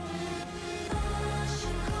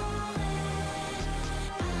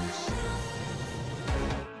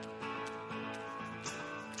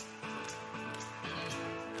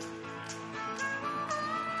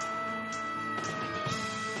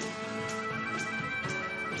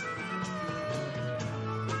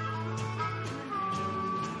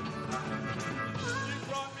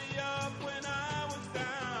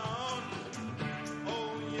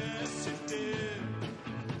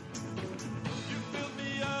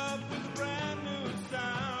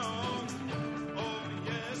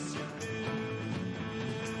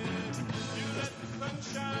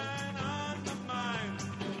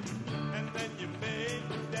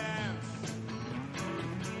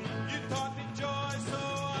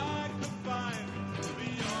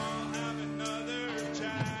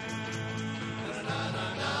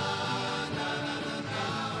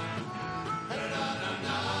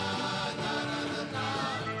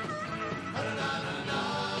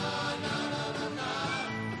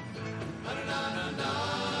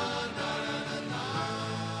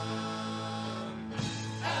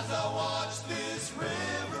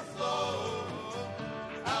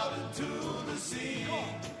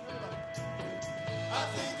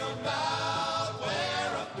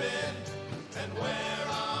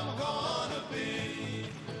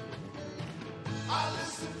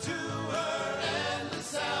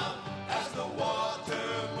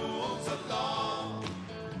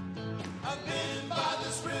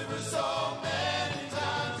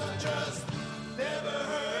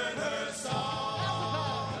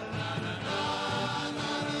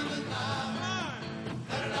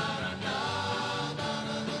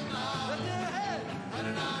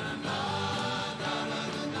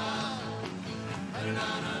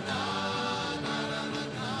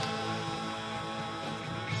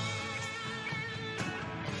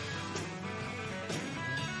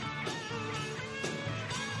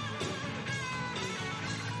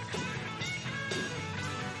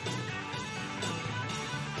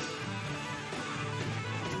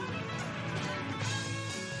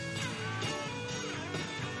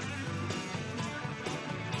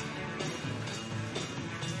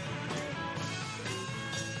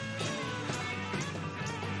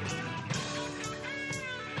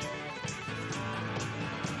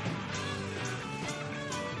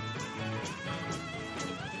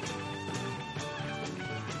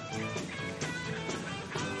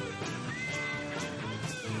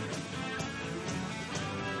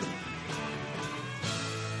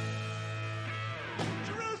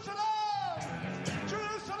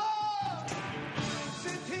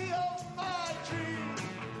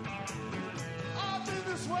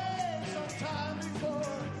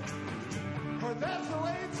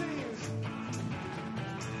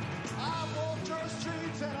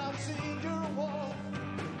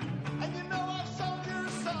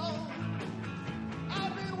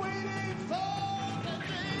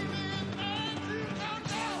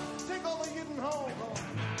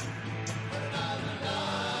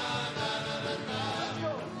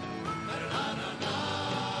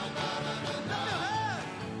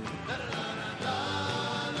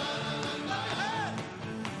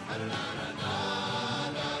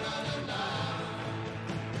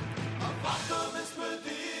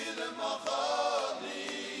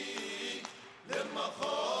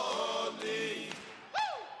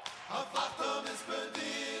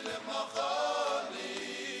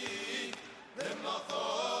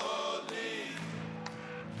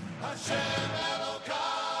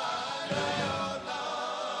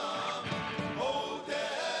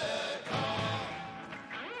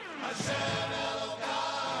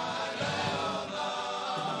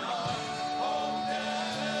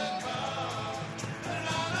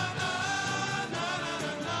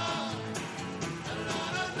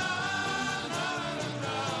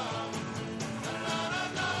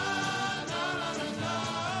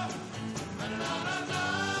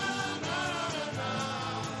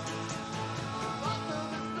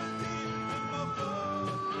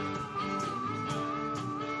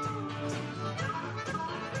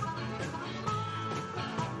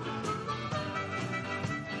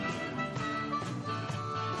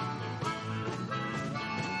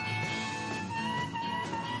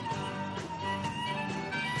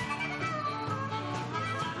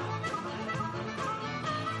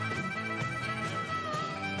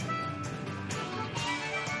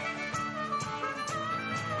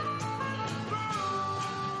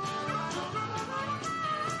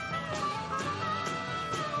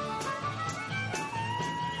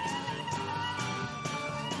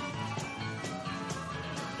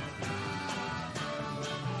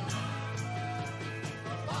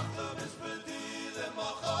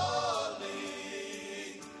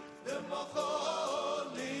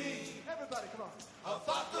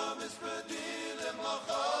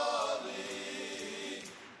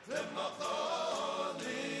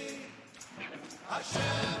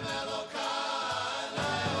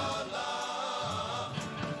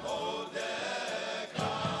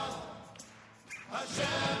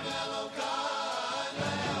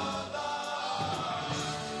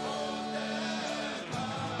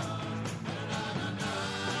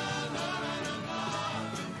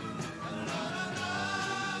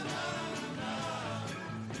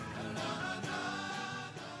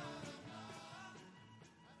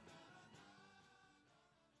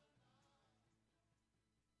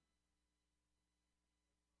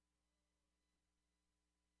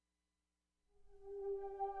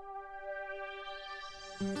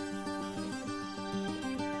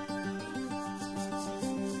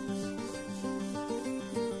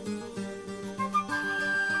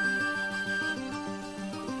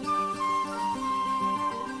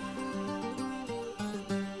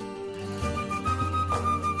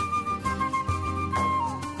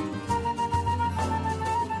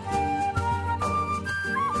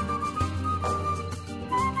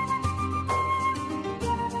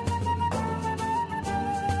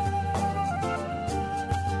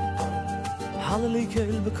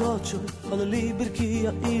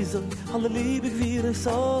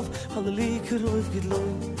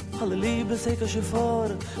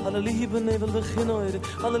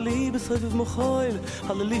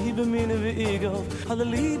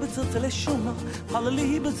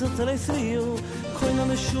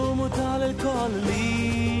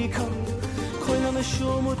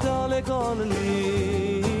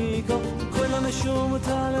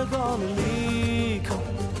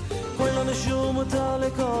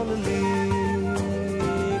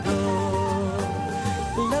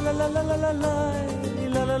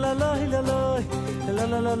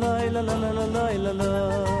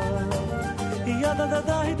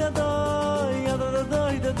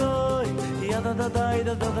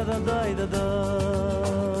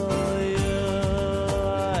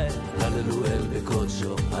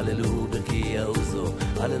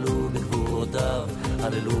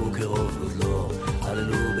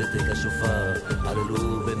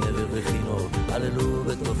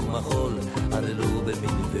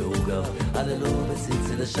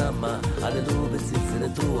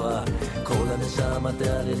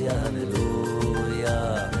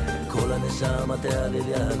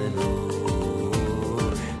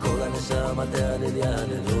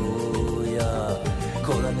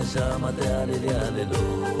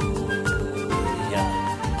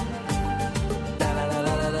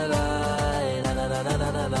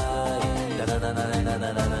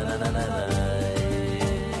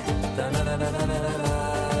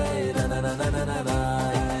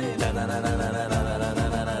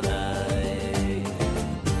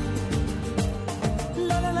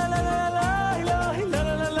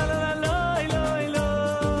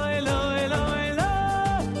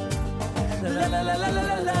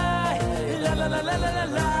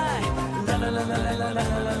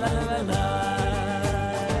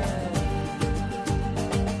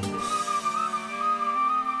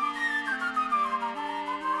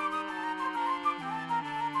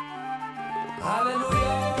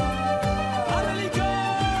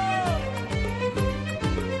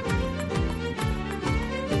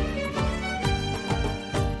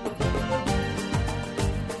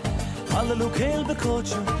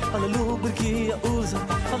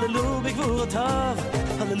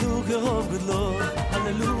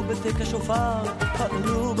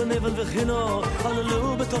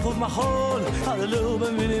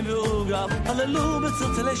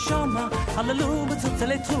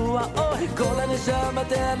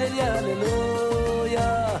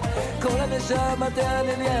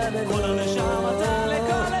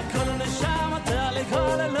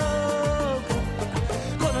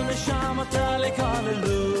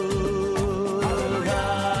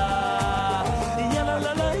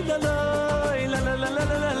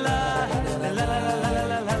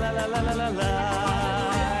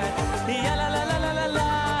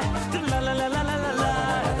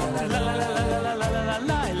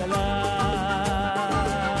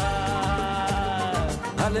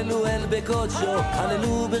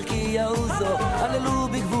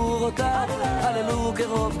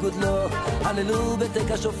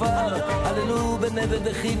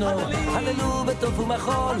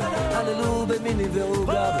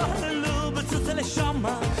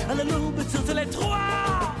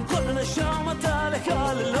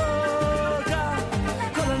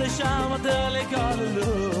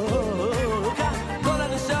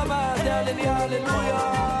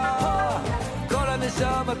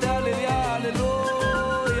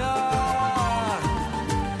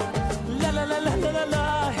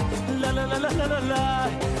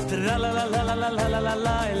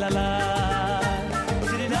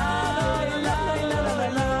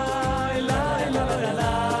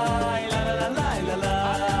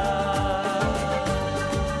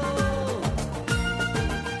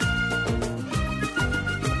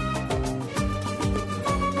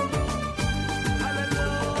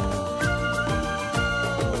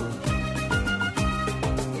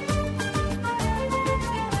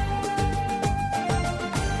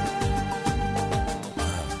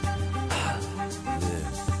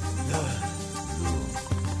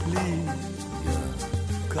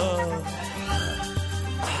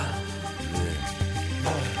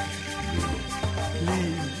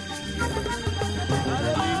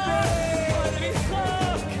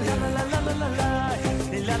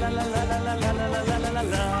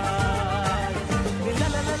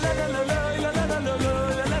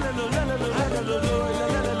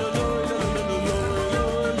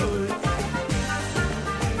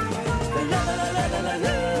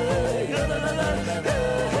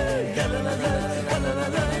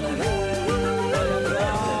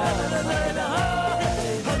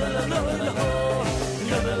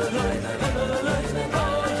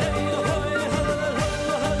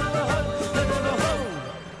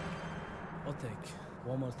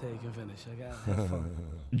 One more take and finish. I got have fun.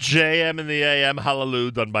 JM in the AM,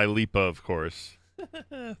 Hallelujah, done by Lipa, of course.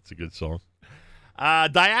 It's a good song.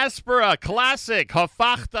 Diaspora Classic,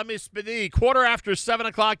 Hafachta Mispedi,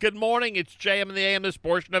 7:15. Good morning. It's JM in the AM, this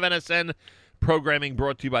portion of NSN programming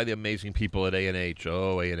brought to you by the amazing people at A&H.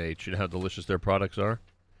 Oh, A&H. You know how delicious their products are?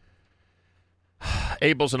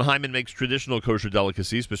 Abels and Hyman makes traditional kosher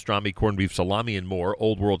delicacies, pastrami, corned beef, salami, and more.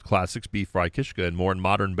 Old world classics, beef fry, kishka, and more. And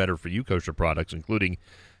modern, better-for-you kosher products, including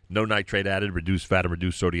no nitrate added, reduced fat, and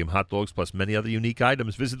reduced sodium hot dogs, plus many other unique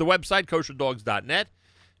items. Visit the website, kosherdogs.net.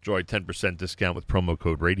 Enjoy a 10% discount with promo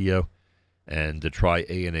code radio. And try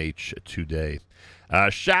A&H today.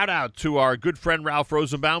 Shout out to our good friend Ralph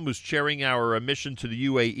Rosenbaum, who's chairing our mission to the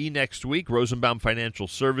UAE next week. Rosenbaum Financial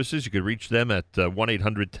Services. You can reach them at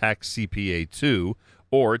 1-800-TAX-CPA2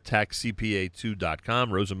 or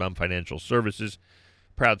taxcpa2.com. Rosenbaum Financial Services,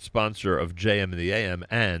 proud sponsor of JM in the AM.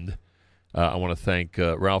 And I want to thank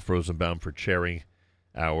Ralph Rosenbaum for chairing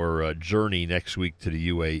our journey next week to the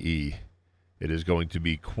UAE. It is going to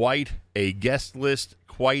be quite a guest list,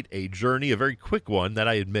 quite a journey, a very quick one, that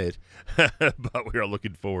I admit. But we are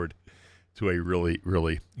looking forward to a really,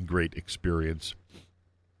 really great experience.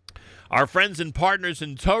 Our friends and partners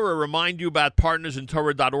in Torah remind you about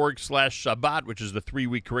partnersintorah.org/Shabbat, which is the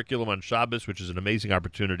 3-week curriculum on Shabbos, which is an amazing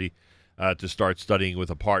opportunity to start studying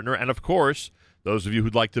with a partner. And, of course, those of you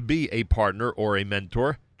who'd like to be a partner or a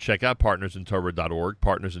mentor, check out partnersintorah.org,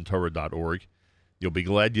 partnersintorah.org. You'll be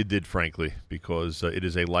glad you did, frankly, because it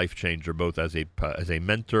is a life changer, both as a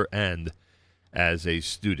mentor and as a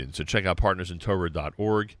student. So check out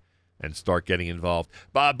partnersintorah.org and start getting involved.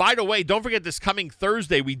 By the way, don't forget this coming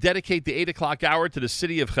Thursday, we dedicate the 8 o'clock hour to the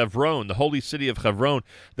city of Hebron, the holy city of Hebron.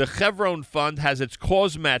 The Hebron Fund has its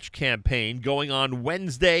Cause Match campaign going on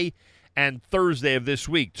Wednesday and Thursday of this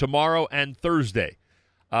week, tomorrow and Thursday.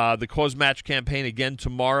 The Cause Match campaign again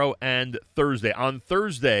tomorrow and Thursday. On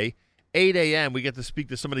Thursday, 8 a.m., we get to speak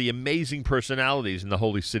to some of the amazing personalities in the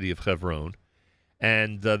holy city of Hebron.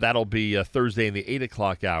 And that'll be Thursday in the 8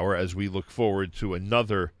 o'clock hour as we look forward to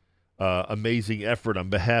another amazing effort on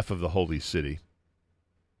behalf of the holy city.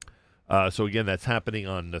 So, again, that's happening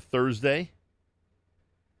on Thursday.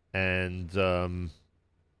 And,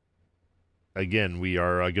 again, we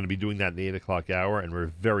are going to be doing that in the 8 o'clock hour, and we're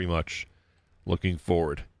very much looking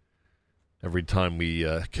forward. Every time we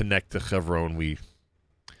connect to Hebron, we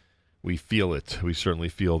feel it. We certainly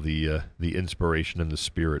feel the inspiration and the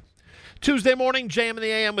spirit. Tuesday morning, JM in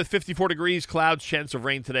the AM with 54 degrees, clouds, chance of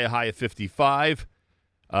rain today, high of 55.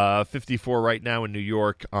 54 right now in New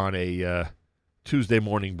York on a Tuesday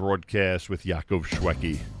morning broadcast with Yaakov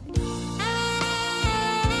Shweki.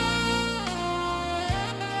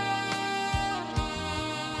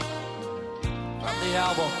 From the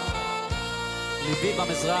album, Libi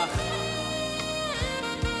B'Mizrach.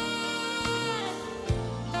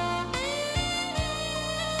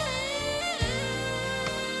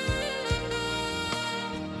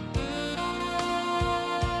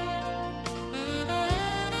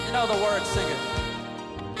 You know the words, sing it.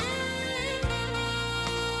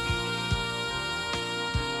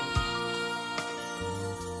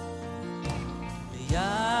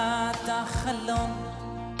 ליד החלון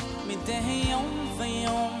מדי יום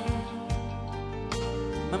ויום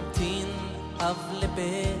ממתין אב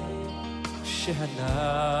לבן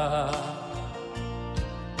שעלה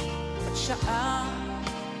בת שעה,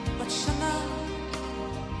 בת שנה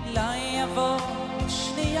לה יבוא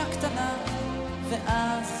שנייה קטנה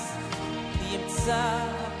ואז ימצא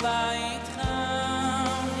בית חם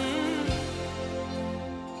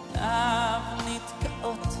אב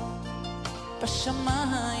נתקעות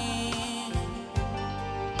בשמיים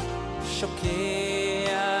שוקע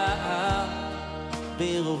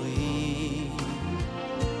ברורי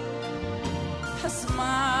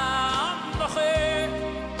הזמן בוחר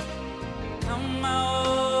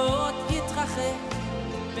המעות יתרחק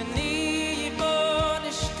בני בוא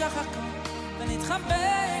נשכח הכל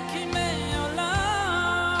ונתחבק עם העולם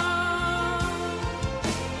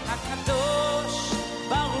הקדוש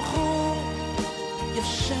ברוך הוא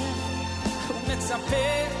יושב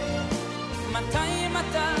ומצפה מתי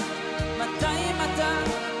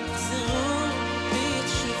תחזרו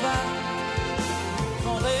בתשובה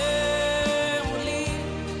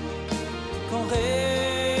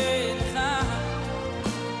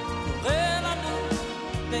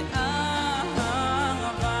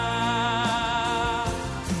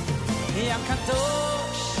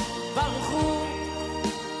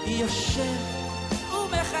יושב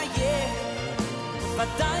ומחייב,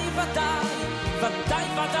 ודאי ודאי, ודאי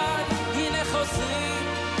ודאי, הנה חוזרים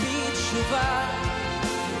בתשובה.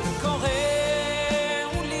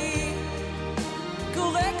 קוראו לי,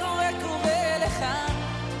 קורא לך,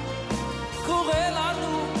 קורא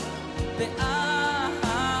לנו באהבה.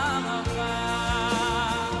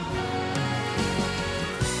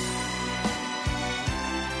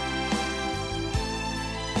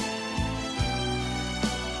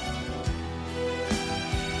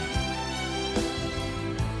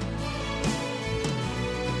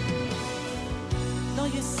 לא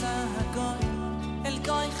יישא הגוי אל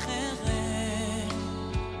גוי חרב,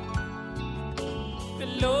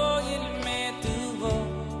 ולא ילמדו בו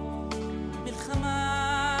מלחמה.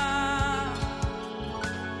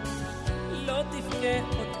 לא תבכה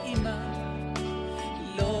עוד אמא,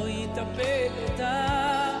 לא יטפל אותה,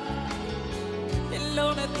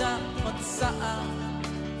 לא נדע עוד צער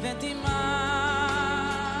ודמעה.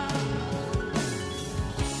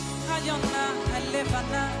 היונה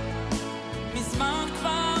הלבנה מזמן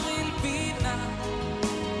כבר הלבינה,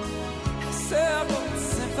 שערות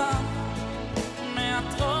צבע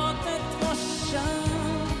מעטרות את ראשה.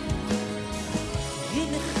 היא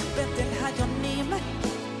נכבדת אל היונים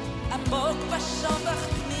עמוק בשובך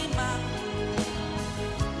פנימה,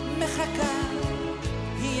 מחכה,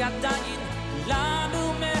 היא עדיין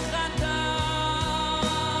לנו מחכה.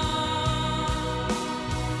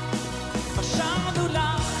 חשבנו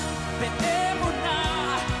לך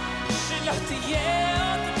באמונה שלא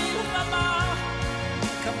תהיה עוד מלחמה,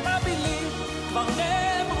 כמה מילים כבר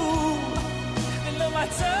נאמרו ולא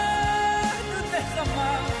מצאנו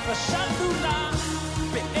נחמה. חשבנו לך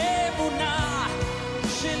באמונה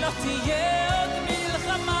שלא תהיה עוד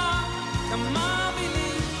מלחמה, כמה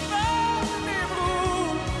מילים כבר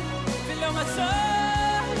נאמרו ולא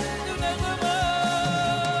מצאנו נחמה.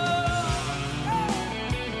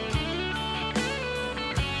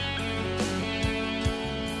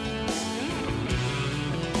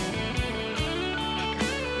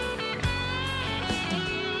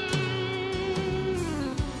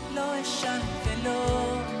 לא אשן ולא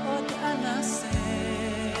עוד אנסה,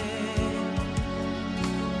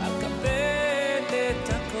 אקבל את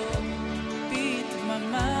הכל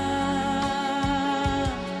בדממה.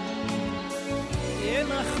 אין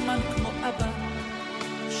רחמן כמו אבא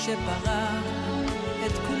שברא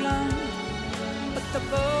את כולם,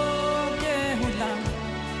 ותבוא גאולה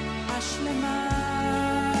השלמה.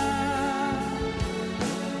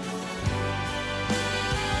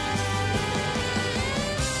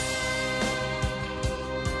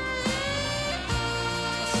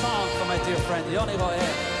 Song for my dear friend Yoni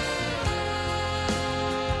Roel.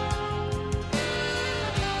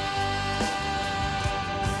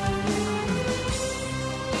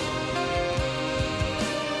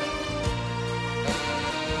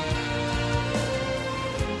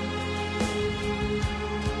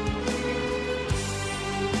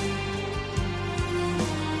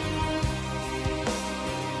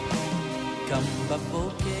 קם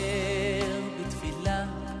בבוקר בתפילה,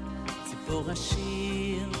 ציפור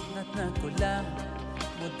השיר נתנה קולה,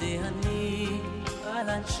 מודה אני על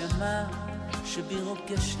הנשמה שבי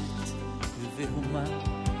רוגשת ובהומה.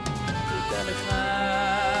 תודה לך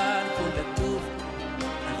על כל הטוב,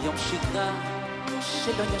 על יום שגרה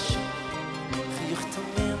שלא ישן, חיוך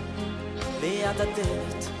תומר ליד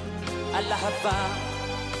הדלת, על אהבה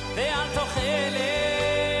ועל תוחלת.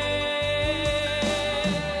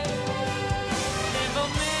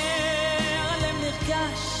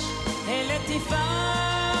 לטיפה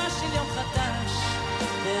של יום חדש,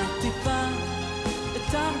 והטיפה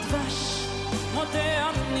בטעם דבש, מודה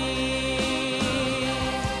אני.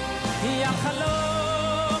 היא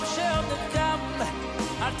החלום שעוד נרקם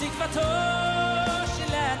על תקוותו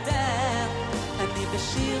של האדם. אני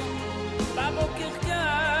בשיר בבוקר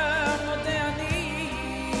גם מודה אני.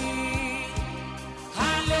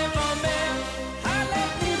 הלב אומר, הלב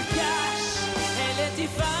נרגש,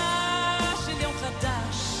 לטיפה של יום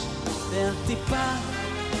חדש, והטיפה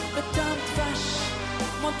בטעם דבש,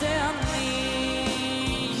 מודה אני.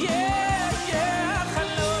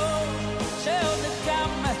 החלום שעוד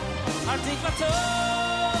נרקם על תקוותו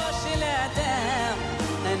של האדם.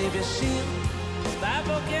 אני בשיר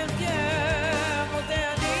בבוקר גם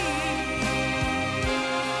מודה אני.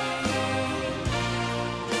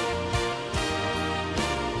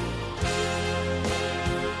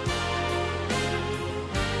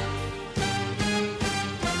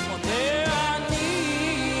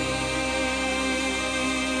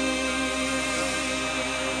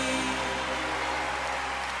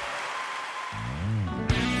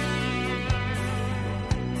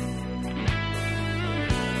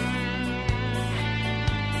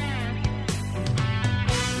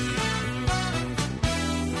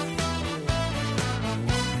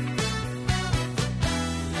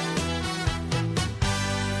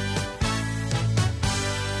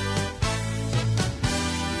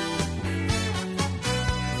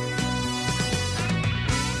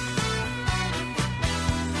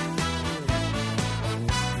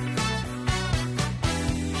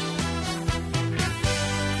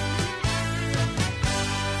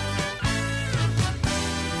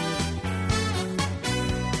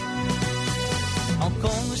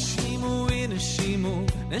 neshimu,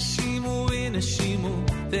 neshimu, neshimu,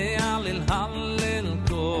 te'alel halel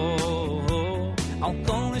kol. Al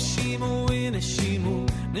kol neshimu, neshimu,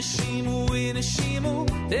 neshimu, neshimu,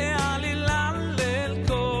 te'alel halel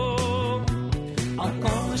kol. Al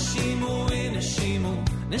kol neshimu, neshimu,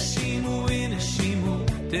 neshimu, neshimu,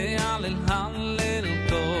 te'alel halel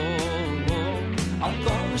kol. Al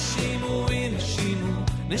kol neshimu, neshimu,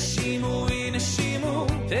 neshimu, neshimu,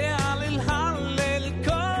 te'alel halel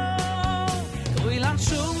kol. Koilan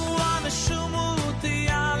shumu, aneshumu,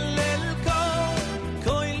 te'alel kol.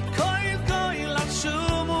 Koilan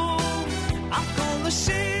shumu, al kol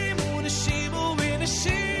neshimu, neshimu,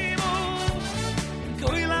 neshimu.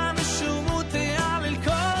 Koilan shumu, te'alel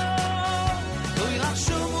kol. Koilan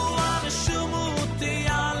shumu, aneshumu,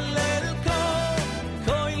 te'alel kol.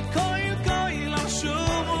 Koilan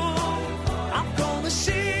shumu, al kol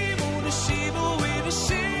neshimu, neshimu,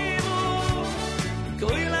 neshimu.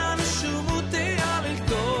 Koilan shumu, te'alel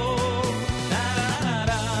kol.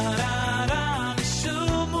 Ta-ra-ra-ra-ra,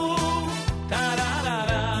 neshumu.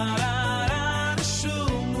 Ta-ra-ra-ra-ra,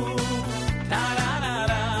 neshumu.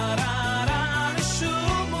 Ta-ra-ra-ra-ra,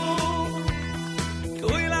 neshumu.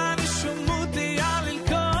 Koilan shumu, te'alel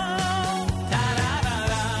kol.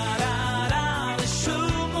 Ta-ra-ra-ra-ra,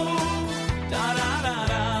 neshumu.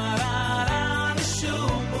 Ta-ra-ra-ra-ra,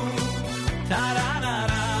 neshumu.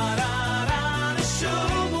 Ta-ra-ra-ra-ra,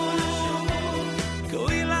 neshumu.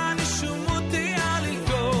 Koilan shumu, te'alel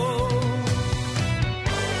kol.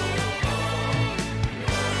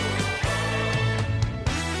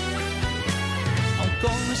 Al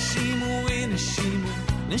kol neshimu, neshimu,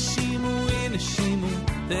 neshimu, neshimu,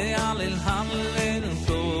 te'alel halel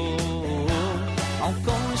kol. Al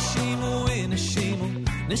kol neshimu, neshimu,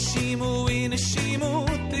 neshimu, neshimu,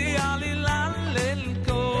 te'alel halel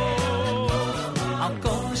kol. Al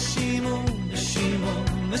kol neshimu, neshimu,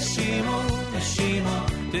 neshimu, neshimu,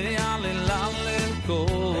 te'alel halel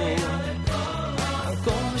kol. Al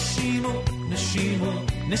kol neshimu, neshimu,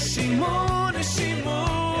 neshimu, neshimu.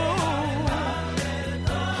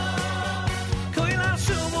 Koilan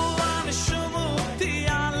shumu, aneshumu,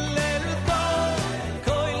 te'alel kol.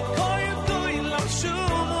 Koilan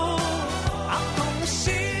shumu, al kol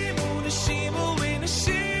neshimu, neshimu,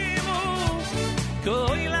 neshimu.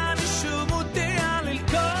 Koilan shumu, te'alel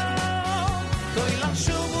kol. Koilan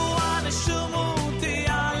shumu, aneshumu,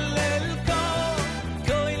 te'alel kol.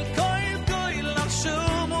 Koilan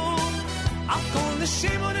shumu, al kol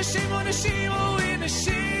neshimu, neshimu, neshimu,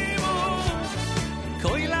 neshimu.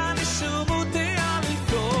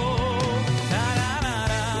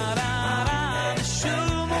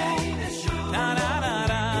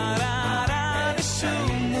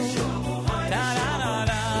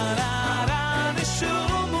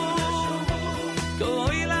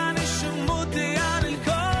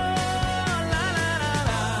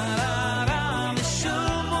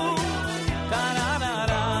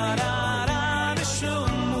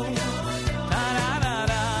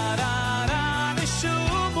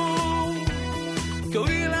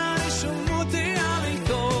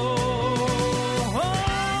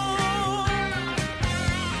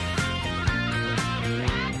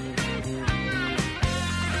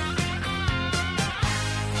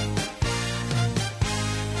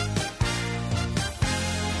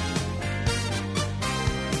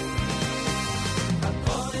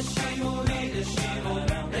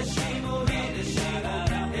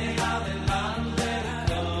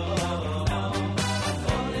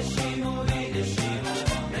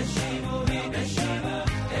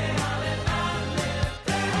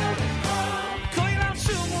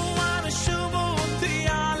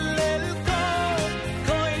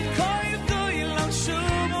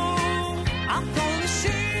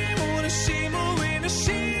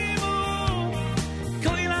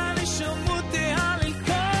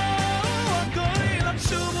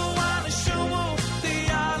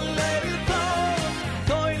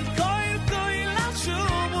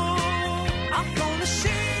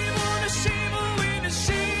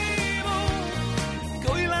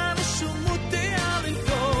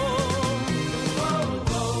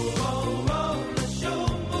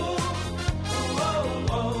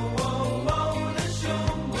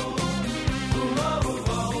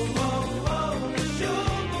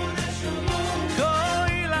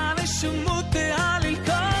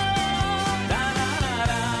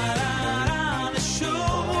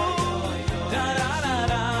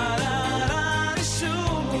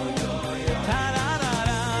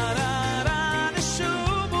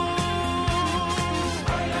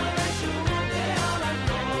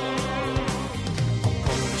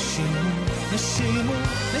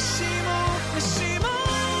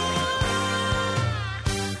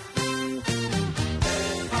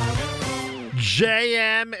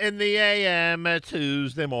 JM in the AM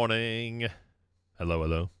Tuesday morning.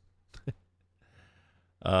 Hello.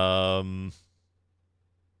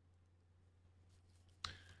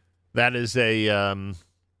 That is a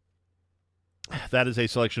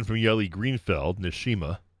selection from Yoli Greenfeld,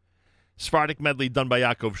 Nishima. Sephardic medley done by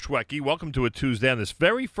Yaakov Shweki. Welcome to a Tuesday on this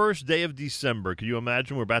very first day of December. Can you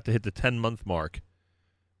imagine we're about to hit the 10-month mark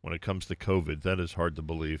when it comes to COVID? That is hard to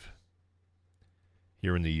believe.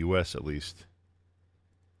 Here in the U.S., at least.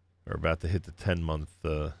 We're about to hit the 10-month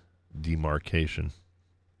demarcation.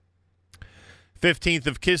 15th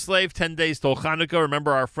of Kislev, 10 days till Hanukkah.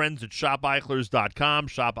 Remember our friends at shopeichlers.com,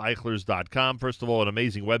 shopeichlers.com. First of all, an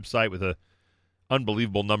amazing website with an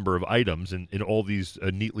unbelievable number of items in all these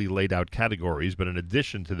neatly laid out categories. But in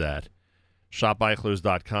addition to that,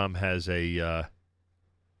 shopeichlers.com has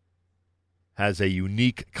a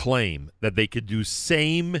unique claim that they could do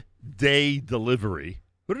same-day delivery.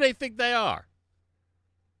 Who do they think they are?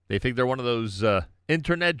 They think they're one of those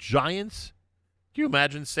internet giants? Can you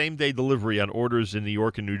imagine same-day delivery on orders in New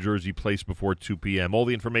York and New Jersey placed before 2 p.m.? All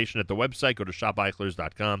the information at the website. Go to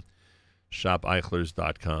shopeichlers.com,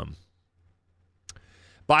 shopeichlers.com.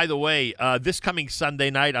 By the way, this coming Sunday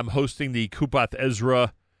night, I'm hosting the Kupath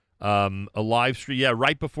Ezra a live stream. Yeah,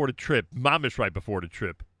 right before the trip. Mamish right before the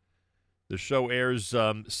trip. The show airs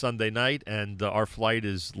Sunday night, and our flight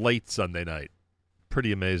is late Sunday night.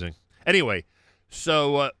 Pretty amazing. Anyway,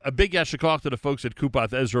 so a big yashikach to the folks at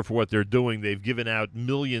Kupath Ezra for what they're doing. They've given out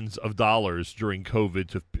millions of dollars during COVID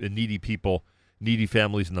to needy people, needy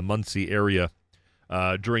families in the Muncie area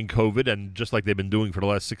during COVID, and just like they've been doing for the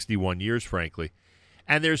last 61 years, frankly.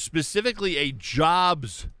 And there's specifically a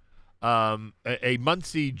jobs, a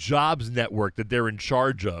Muncie jobs network that they're in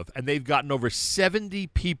charge of, and they've gotten over 70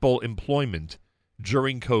 people employment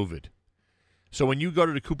during COVID. So when you go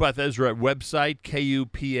to the Kupath Ezra website,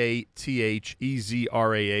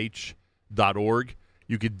 KUPATHEZRAH.org,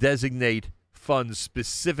 you could designate funds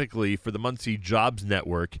specifically for the Muncie Jobs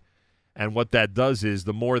Network. And what that does is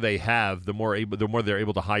the more they have, the more they're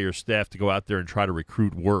able to hire staff to go out there and try to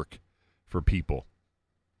recruit work for people.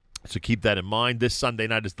 So keep that in mind. This Sunday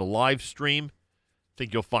night is the live stream. I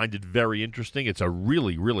think you'll find it very interesting. It's a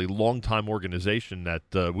really, really long-time organization that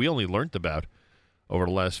we only learned about over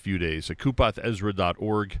the last few days. So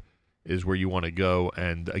KupathEzra.org is where you want to go.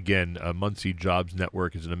 And again, Muncie Jobs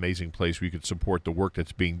Network is an amazing place where you can support the work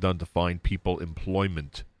that's being done to find people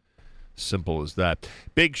employment. Simple as that.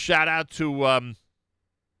 Big shout out to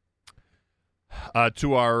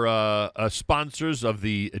our sponsors of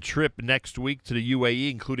the trip next week to the UAE,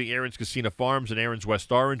 including Aaron's Casino Farms and Aaron's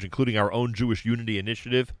West Orange, including our own Jewish Unity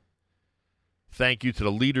Initiative. Thank you to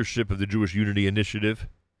the leadership of the Jewish Unity Initiative,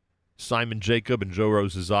 Simon Jacob and Joe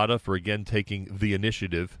Rosazada, for again taking the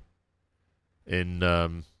initiative in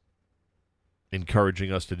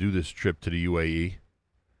encouraging us to do this trip to the UAE. I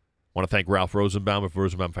want to thank Ralph Rosenbaum of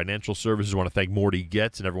Rosenbaum Financial Services. I want to thank Morty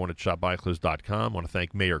Getz and everyone at shopbuyclothes.com. I want to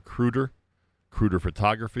thank Mayor Kruder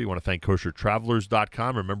Photography. I want to thank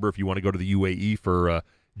koshertravelers.com. Remember, if you want to go to the UAE for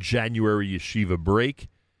January Yeshiva break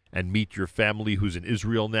and meet your family who's in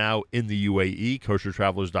Israel now in the UAE,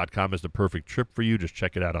 koshertravelers.com is the perfect trip for you. Just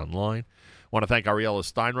check it out online. I want to thank Ariella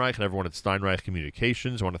Steinreich and everyone at Steinreich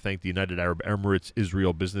Communications. I want to thank the United Arab Emirates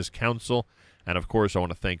Israel Business Council. And, of course, I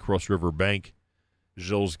want to thank Cross River Bank,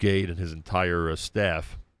 Jules Gade, and his entire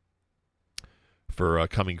staff for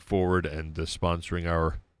coming forward and sponsoring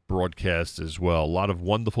our broadcasts as well. A lot of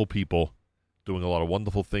wonderful people doing a lot of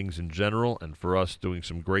wonderful things in general, and for us doing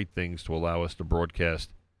some great things to allow us to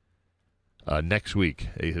broadcast next week,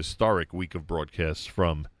 a historic week of broadcasts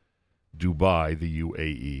from Dubai, the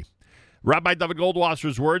UAE. Rabbi David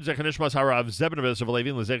Goldwasser's words, Zechanishmas Harav Zebnevus of Alevi,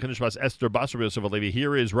 and Zechanishmas Esther Basarbios of Alevi.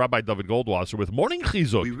 Here is Rabbi David Goldwasser with Morning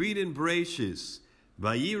Chizuk. We read in Bereshis,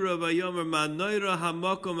 Vayira Vayomer Manoira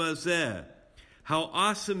Hamakom Azeh. How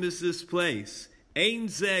awesome is this place? Ein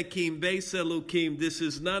Zekim Beis Elokim. This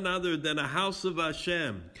is none other than a house of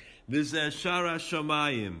Hashem. V'zeh Shara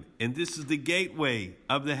Shamayim. And this is the gateway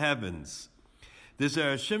of the heavens. This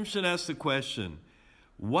Shimshon asked the question,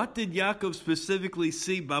 what did Yaakov specifically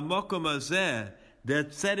see B'makom Hazeh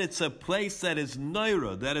that said it's a place that is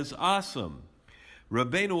noira, that is awesome?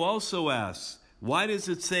 Rabbeinu also asks, why does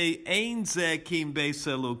it say Ein Zekim Beis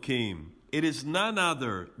Elokim? It is none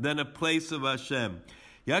other than a place of Hashem.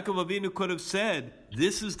 Yaakov Avinu could have said,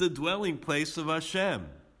 this is the dwelling place of Hashem.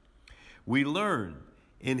 We learn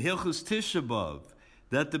in Hilchos Tisha B'Av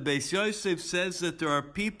that the Beis Yosef says that there are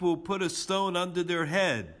people who put a stone under their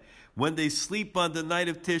head when they sleep on the night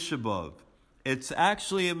of Tisha B'Av. It's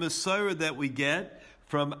actually a Masorah that we get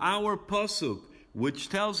from our Pasuk, which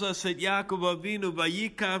tells us that Yaakov Avinu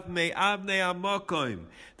vayikav me'avnei hamakom,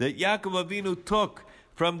 that Yaakov Avinu took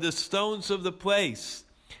from the stones of the place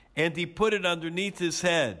and he put it underneath his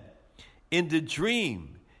head. In the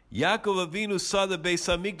dream, Yaakov Avinu saw the Beis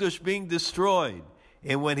Hamikdash being destroyed,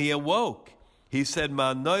 and when he awoke, he said,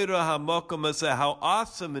 "Ma'noira hamakom hazeh," how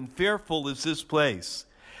awesome and fearful is this place.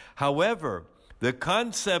 However, the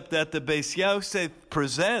concept that the Beis Yosef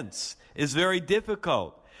presents is very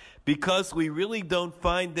difficult, because we really don't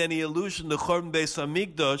find any allusion to Chorban Beis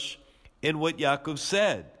Hamikdash in what Yaakov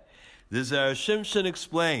said. The Zera Shimshon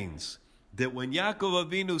explains that when Yaakov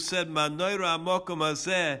Avinu said, "Ma'noira hamakom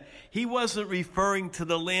hazeh," he wasn't referring to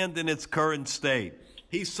the land in its current state.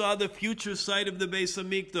 He saw the future site of the Beis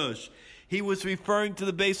Hamikdash. He was referring to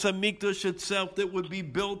the Beis Hamikdash itself that would be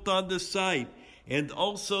built on the site. And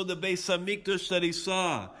also the Beis Hamikdash that he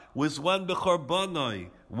saw was one b'chorbanoi,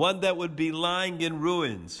 one that would be lying in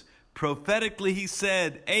ruins. Prophetically he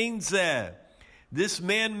said, Ein zeh, this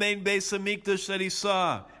man-made Beis Hamikdash that he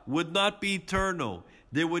saw would not be eternal.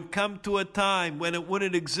 There would come to a time when it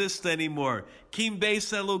wouldn't exist anymore. Kim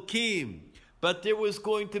Beis Elokim. But there was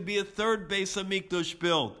going to be a third Beis Hamikdash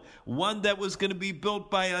built, one that was going to be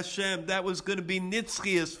built by Hashem, that was going to be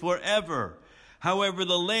Nitzchias forever. However,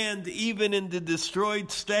 the land, even in the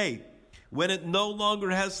destroyed state, when it no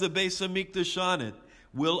longer has the Beis Hamikdash on it,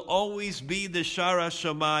 will always be the Shara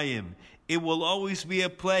Shamayim. It will always be a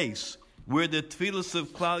place where the Tfilos of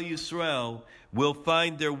Klal Yisrael will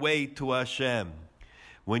find their way to Hashem.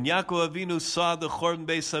 When Yaakov Avinu saw the Chorban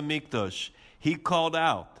Beis Hamikdash, he called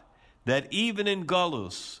out that even in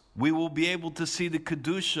Galus, we will be able to see the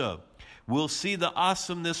Kedusha, we'll see the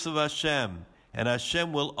awesomeness of Hashem, and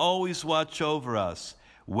Hashem will always watch over us,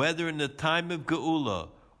 whether in the time of Geula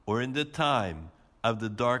or in the time of the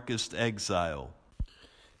darkest exile.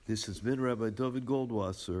 This has been Rabbi David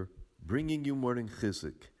Goldwasser, bringing you Morning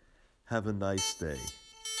Chizuk. Have a nice day.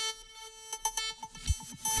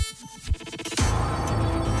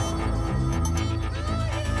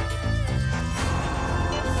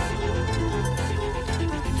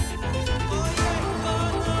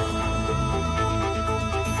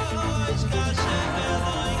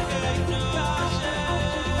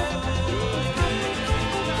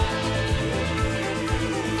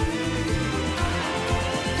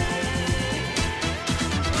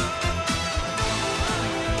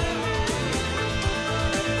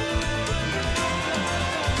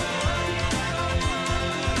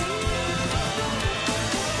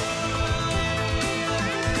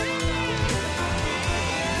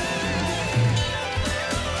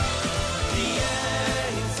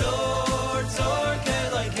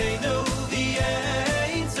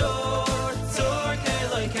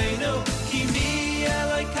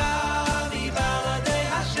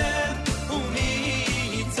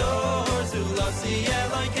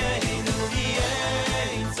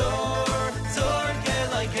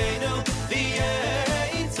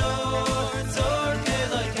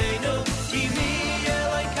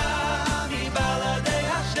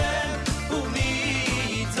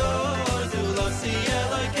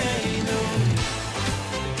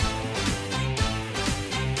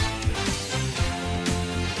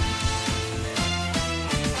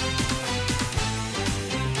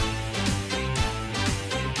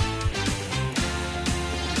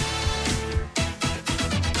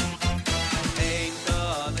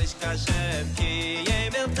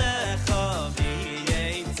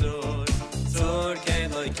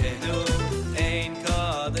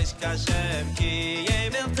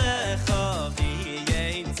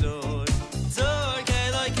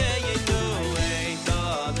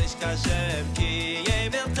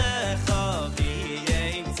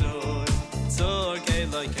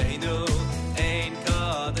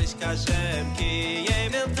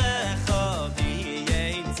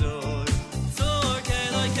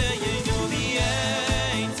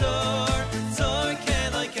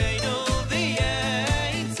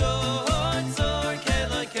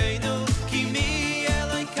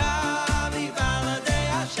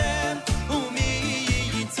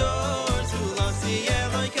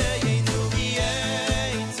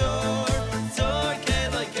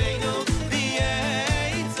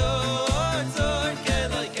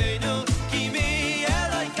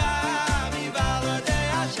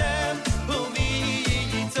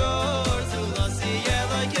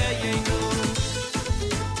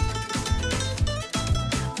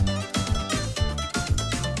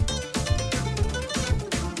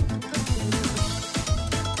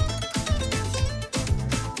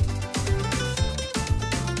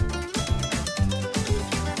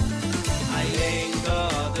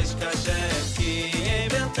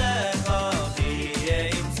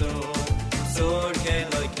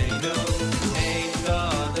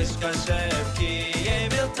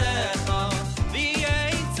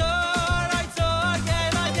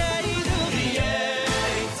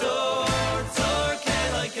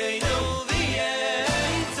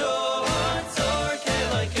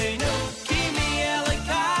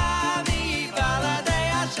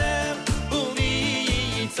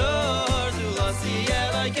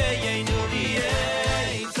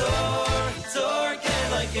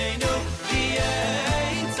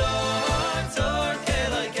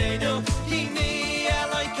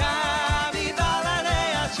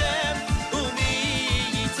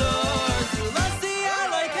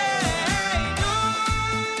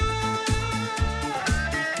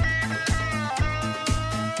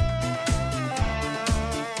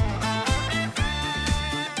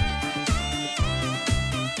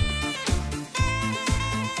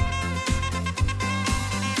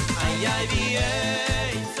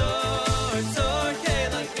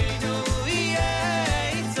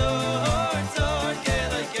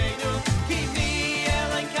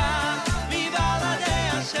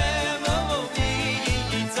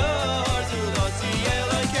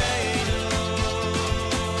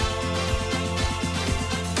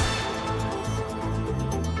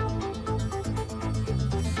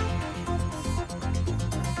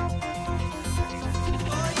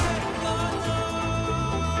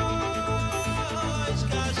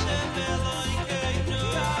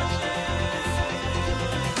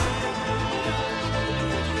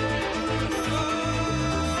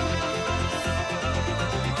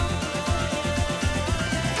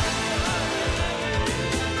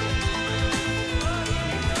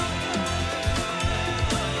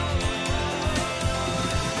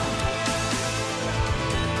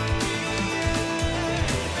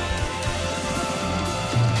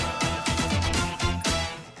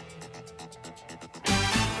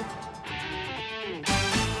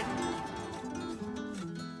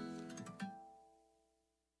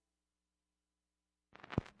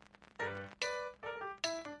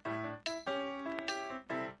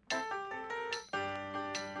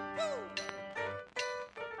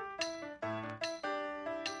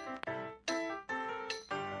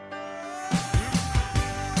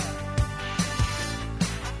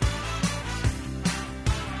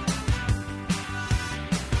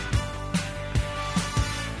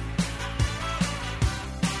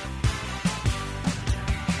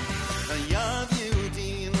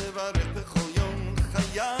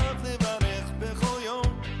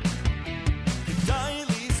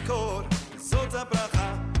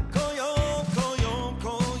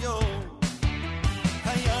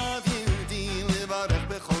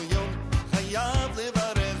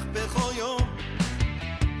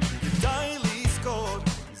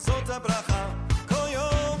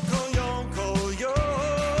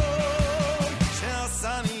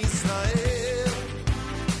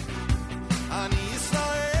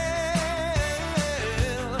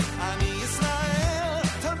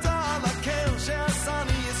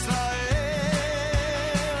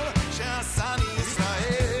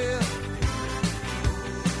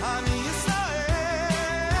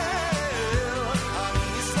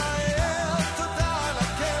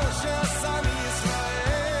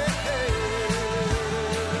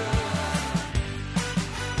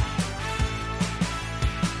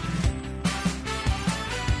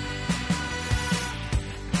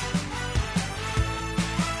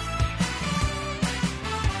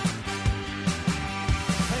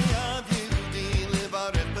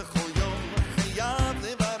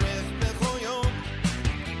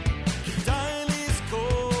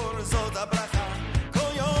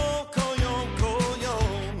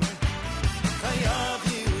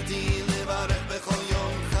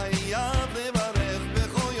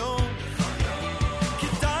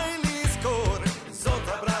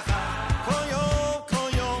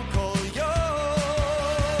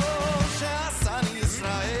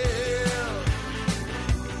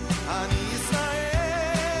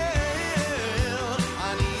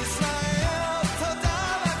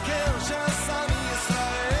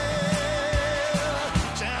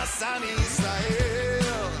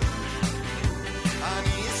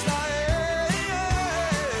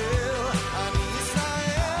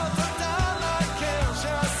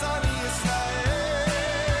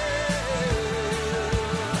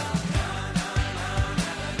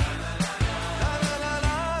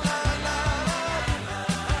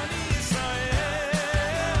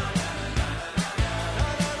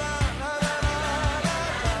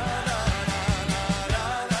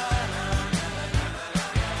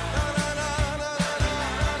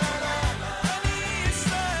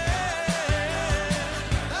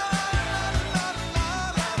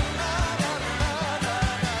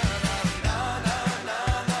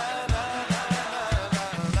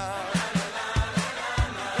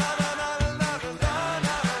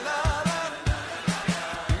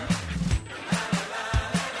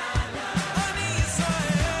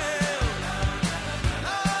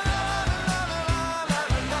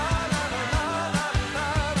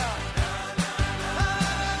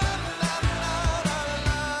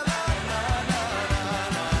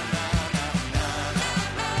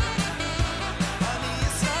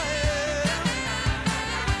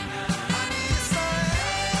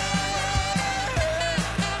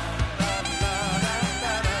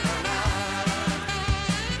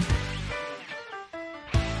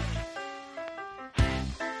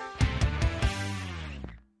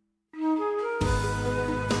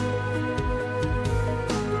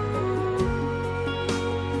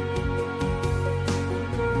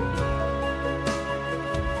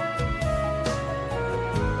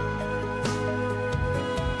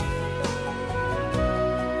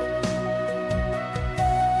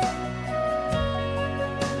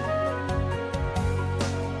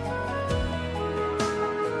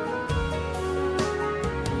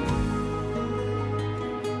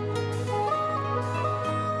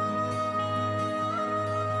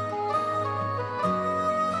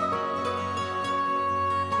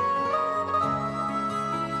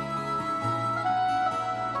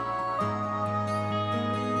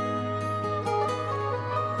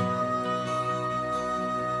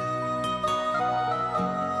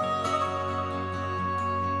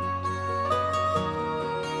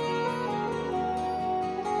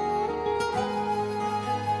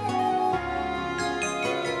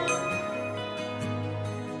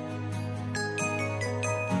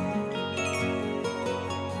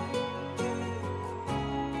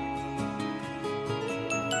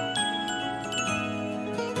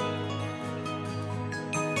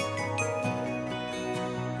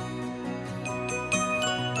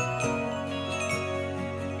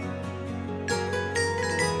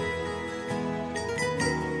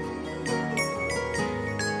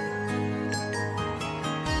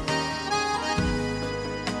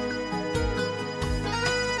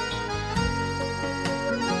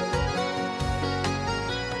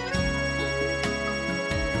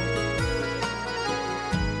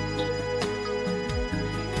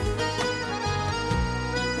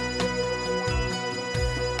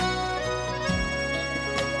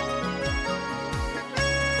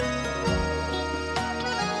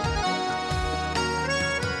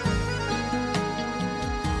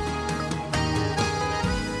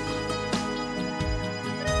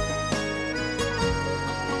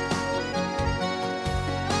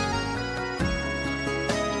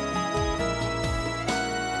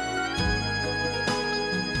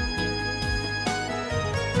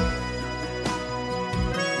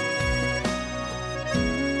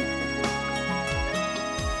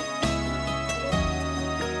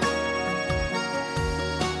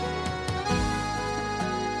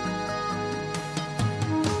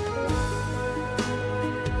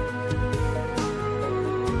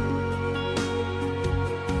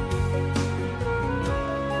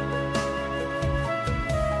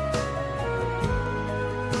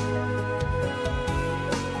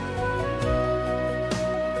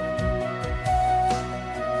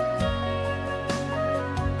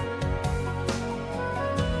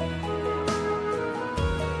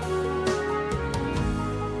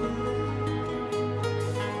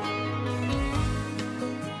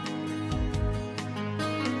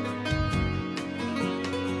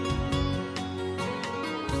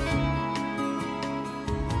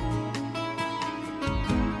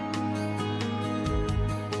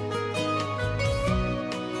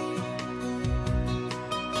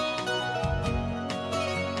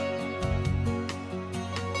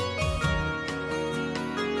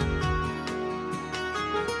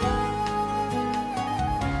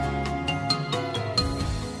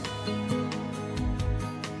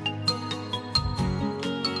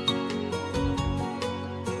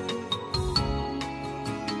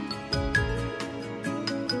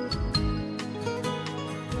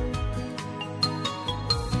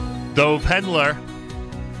 Dov Hendler.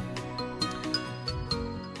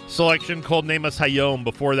 Selection called Nemas Hayom.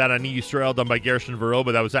 Before that, Ani Yisrael, done by Gershon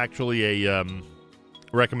Veroba. That was actually a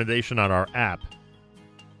recommendation on our app.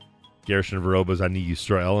 Gershon Veroba's Ani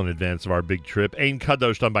Yisrael in advance of our big trip. Ein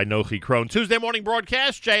Kadosh, done by Nochi Krohn. Tuesday morning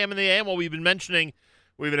broadcast, JM in the AM. Well, we've been mentioning,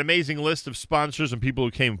 we have an amazing list of sponsors and people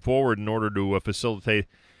who came forward in order to facilitate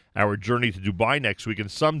our journey to Dubai next week,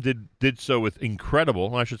 and some did so with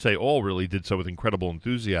incredible, I should say all really did so with incredible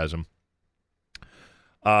enthusiasm.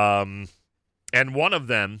 And one of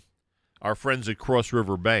them, our friends at Cross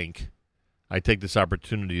River Bank. I take this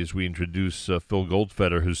opportunity as we introduce Phil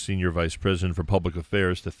Goldfeder, who's Senior Vice President for Public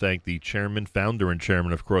Affairs, to thank the chairman, founder, and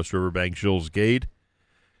chairman of Cross River Bank, Jules Gade,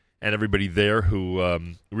 and everybody there who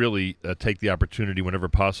really take the opportunity whenever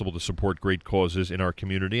possible to support great causes in our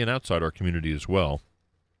community and outside our community as well.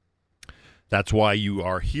 That's why you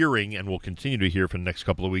are hearing, and will continue to hear for the next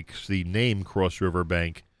couple of weeks, the name Cross River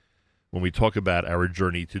Bank when we talk about our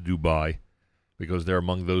journey to Dubai, because they're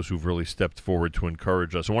among those who've really stepped forward to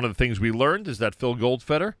encourage us. And one of the things we learned is that Phil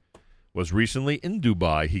Goldfeder was recently in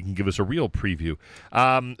Dubai. He can give us a real preview.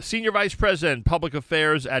 Senior Vice President, Public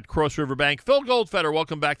Affairs at Cross River Bank, Phil Goldfeder,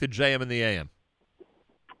 welcome back to JM in the AM.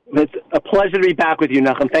 It's a pleasure to be back with you,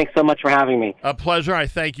 Nachum. Thanks so much for having me. A pleasure. I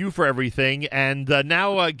thank you for everything. And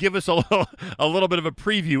now give us a little bit of a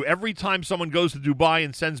preview. Every time someone goes to Dubai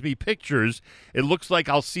and sends me pictures, it looks like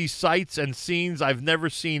I'll see sights and scenes I've never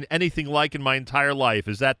seen anything like in my entire life.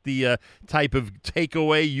 Is that the type of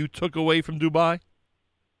takeaway you took away from Dubai?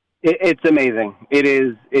 It's amazing. It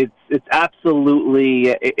is. It's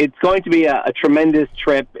absolutely. It's going to be a tremendous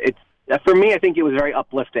trip. It's for me. I think it was very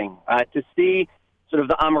uplifting to see sort of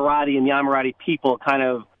the Emirati and the Emirati people kind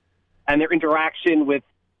of, and their interaction with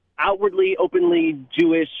outwardly, openly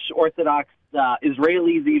Jewish, Orthodox,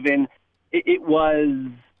 Israelis even. It was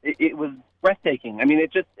breathtaking. I mean,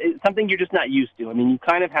 it's something you're just not used to. I mean, you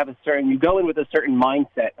kind of have you go in with a certain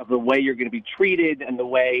mindset of the way you're going to be treated and the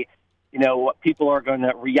way, what people are going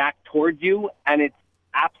to react towards you, and it's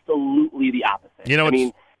absolutely the opposite. I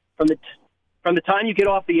mean, from the time you get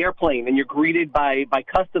off the airplane and you're greeted by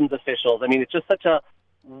customs officials, I mean, it's just such a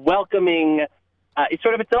welcoming. You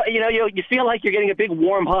feel like you're getting a big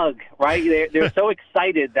warm hug, right? They're so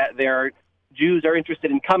excited that their Jews are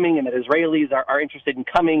interested in coming and that Israelis are interested in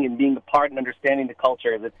coming and being a part and understanding the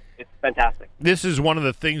culture. It's fantastic. This is one of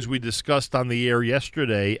the things we discussed on the air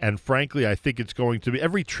yesterday, and frankly, I think it's going to be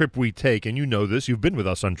every trip we take, and you know this, you've been with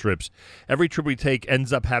us on trips, every trip we take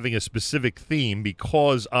ends up having a specific theme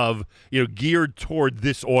because of, geared toward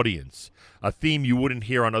this audience, a theme you wouldn't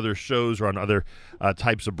hear on other shows or on other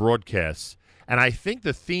types of broadcasts. And I think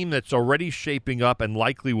the theme that's already shaping up and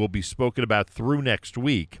likely will be spoken about through next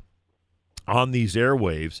week on these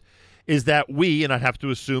airwaves is that and I'd have to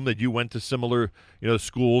assume that you went to similar,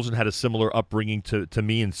 schools and had a similar upbringing to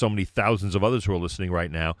me and so many thousands of others who are listening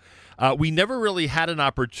right now. We never really had an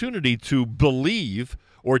opportunity to believe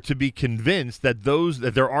or to be convinced that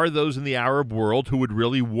there are those in the Arab world who would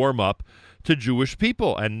really warm up to Jewish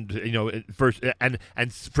people, and for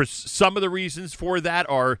some of the reasons for that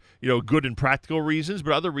are good and practical reasons,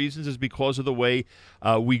 but other reasons is because of the way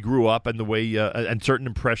we grew up and the way and certain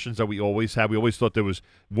impressions that we always have. We always thought there was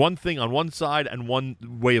one thing on one side and one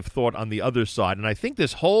way of thought on the other side, and I think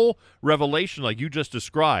this whole revelation, like you just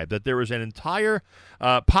described, that there is an entire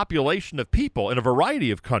population of people in a variety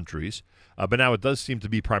of countries. But now it does seem to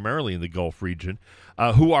be primarily in the Gulf region,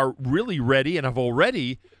 who are really ready and have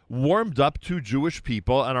already warmed up to Jewish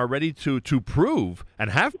people and are ready to prove and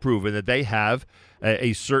have proven that they have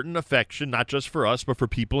a certain affection, not just for us, but for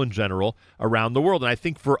people in general around the world. And I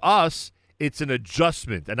think for us, it's an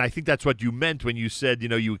adjustment. And I think that's what you meant when you said,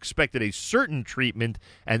 you expected a certain treatment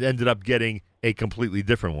and ended up getting a completely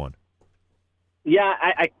different one. Yeah,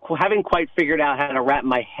 I haven't quite figured out how to wrap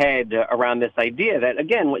my head around this idea that,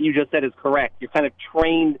 again, what you just said is correct. You're kind of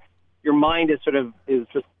trained, your mind is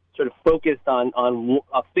just focused on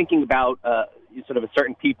thinking about sort of a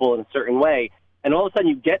certain people in a certain way. And all of a sudden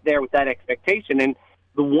you get there with that expectation. And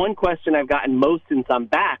the one question I've gotten most since I'm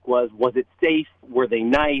back was it safe? Were they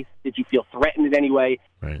nice? Did you feel threatened in any way?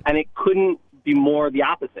 Right. And it couldn't be more the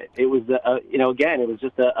opposite. It was, again, it was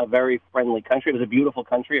just a very friendly country. It was a beautiful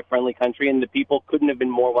country, a friendly country, and the people couldn't have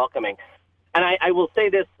been more welcoming. And I will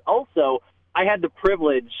say this also, I had the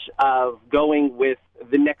privilege of going with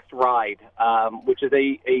the Next Ride, which is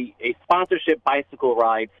a sponsorship bicycle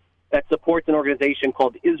ride that supports an organization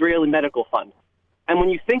called the Israeli Medical Fund. And when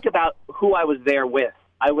you think about who I was there with,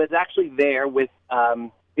 I was actually there with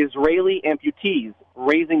Israeli amputees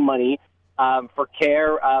raising money for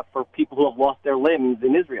care for people who have lost their limbs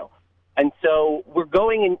in Israel. And so we're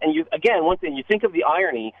going, and you, again, one thing, you think of the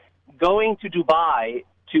irony, going to Dubai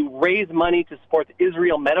to raise money to support the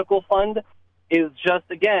Israel Medical Fund is just,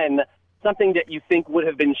 again, something that you think would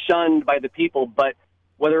have been shunned by the people, but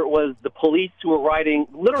whether it was the police who were riding,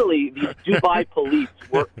 literally the Dubai police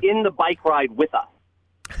were in the bike ride with us.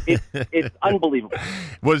 It's unbelievable.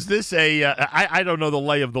 Was this I don't know the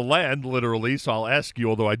lay of the land, literally, so I'll ask you,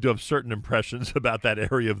 although I do have certain impressions about that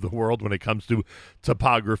area of the world when it comes to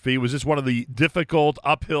topography. Was this one of the difficult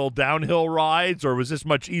uphill, downhill rides, or was this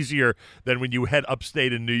much easier than when you head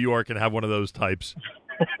upstate in New York and have one of those types?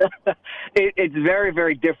 It's very,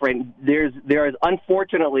 very different. There is,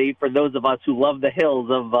 unfortunately, for those of us who love the hills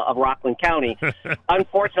of Rockland County,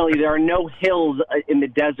 unfortunately, there are no hills in the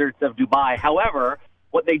deserts of Dubai. However,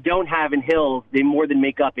 what they don't have in hills, they more than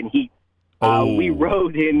make up in heat. We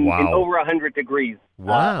rode in over 100 degrees,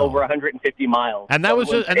 over 150 miles. And that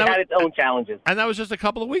was it had its own challenges. And that was just a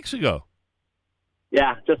couple of weeks ago.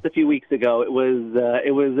 Yeah, just a few weeks ago. It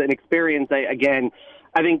was an experience.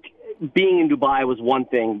 I think being in Dubai was one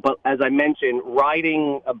thing, but as I mentioned,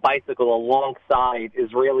 riding a bicycle alongside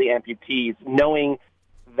Israeli amputees, knowing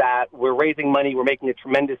that we're raising money, we're making a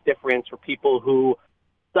tremendous difference for people who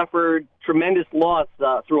suffered tremendous loss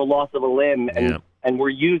through a loss of a limb, and we're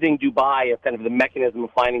using Dubai as kind of the mechanism of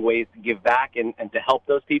finding ways to give back and to help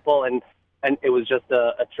those people, and it was just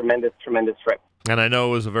a tremendous, tremendous trip. And I know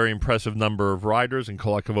it was a very impressive number of riders, and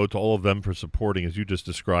kol hakavod to all of them for supporting, as you just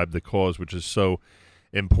described, the cause, which is so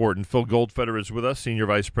important. Phil Goldfeder is with us, Senior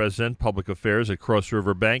Vice President, Public Affairs at Cross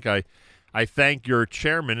River Bank. I thank your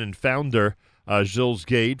chairman and founder, Gilles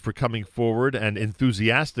Gade, for coming forward and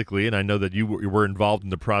enthusiastically, and I know that you were involved in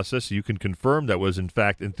the process, so you can confirm that was in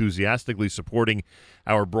fact enthusiastically supporting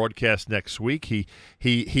our broadcast next week.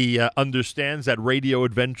 He understands that radio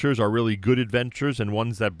adventures are really good adventures and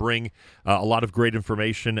ones that bring a lot of great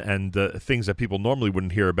information and things that people normally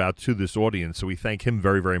wouldn't hear about to this audience. So we thank him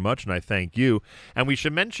very, very much, and I thank you. And we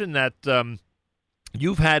should mention that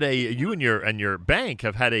you and your bank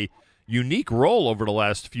have had a unique role over the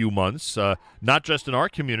last few months, not just in our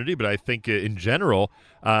community, but I think in general,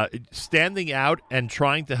 standing out and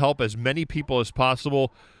trying to help as many people as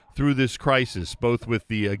possible through this crisis, both with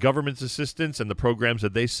the government's assistance and the programs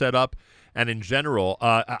that they set up, and in general.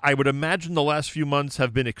 I would imagine the last few months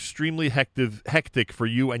have been extremely hectic for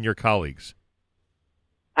you and your colleagues.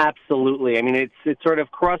 Absolutely. I mean, it's sort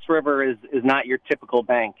of Cross River is not your typical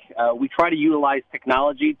bank. We try to utilize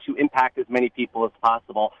technology to impact as many people as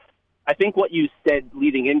possible. I think what you said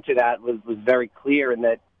leading into that was very clear, in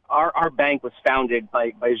that our bank was founded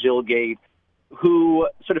by Gilles Gade, who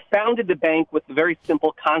sort of founded the bank with the very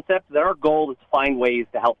simple concept that our goal is to find ways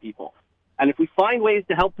to help people. And if we find ways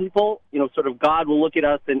to help people, sort of God will look at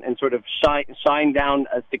us and sort of shine down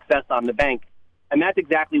a success on the bank. And that's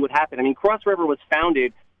exactly what happened. I mean, Cross River was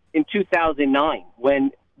founded in 2009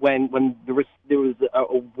 when there was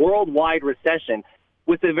a worldwide recession,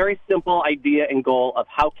 with a very simple idea and goal of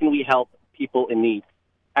how can we help people in need.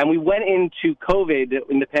 And we went into COVID,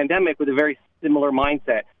 in the pandemic, with a very similar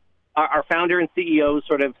mindset. Our founder and CEO,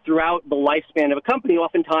 sort of throughout the lifespan of a company,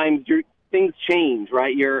 oftentimes things change,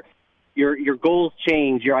 right? Your goals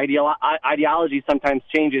change, your ideology sometimes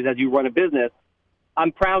changes as you run a business.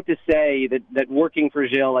 I'm proud to say that working for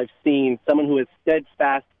Gilles, I've seen someone who has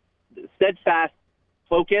steadfast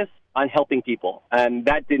focus on helping people. And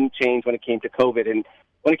that didn't change when it came to COVID. And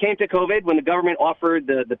when it came to COVID, when the government offered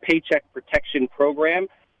the Paycheck Protection Program,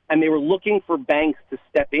 and they were looking for banks to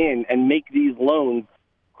step in and make these loans,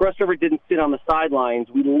 Cross River didn't sit on the sidelines.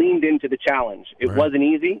 We leaned into the challenge. It wasn't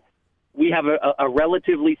easy. We have a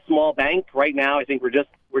relatively small bank right now. I think we're just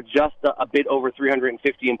a bit over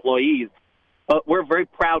 350 employees. But we're very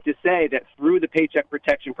proud to say that through the Paycheck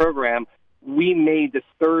Protection Program, we made the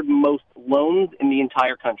third most loans in the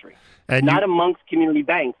entire country, and not amongst community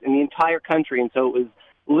banks, in the entire country. And so it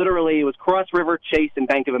was Cross River, Chase, and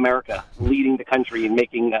Bank of America leading the country in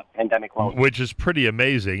making pandemic loans. Which is pretty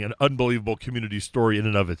amazing, an unbelievable community story in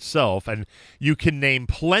and of itself. And you can name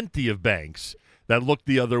plenty of banks that looked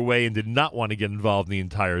the other way and did not want to get involved in the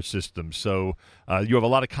entire system. So you have a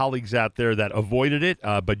lot of colleagues out there that avoided it,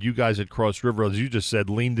 but you guys at Cross River, as you just said,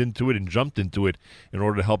 leaned into it and jumped into it in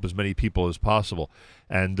order to help as many people as possible.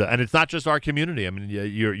 And it's not just our community. I mean,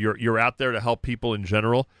 you're out there to help people in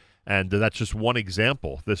general, and that's just one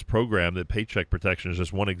example. This program, the Paycheck Protection, is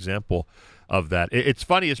just one example of that. It's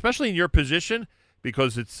funny, especially in your position,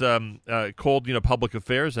 because it's called, public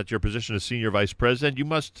affairs, at your position as Senior Vice President. You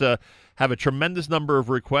must have a tremendous number of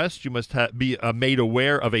requests. You must be made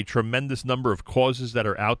aware of a tremendous number of causes that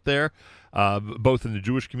are out there, both in the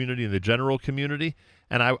Jewish community and the general community.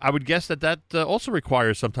 And I would guess that also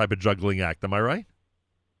requires some type of juggling act. Am I right?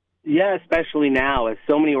 Yeah, especially now, as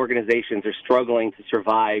so many organizations are struggling to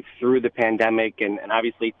survive through the pandemic, and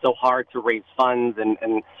obviously it's so hard to raise funds, and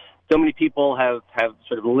so many people have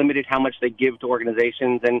sort of limited how much they give to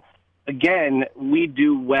organizations. And again, we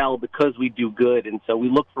do well because we do good, and so we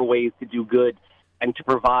look for ways to do good and to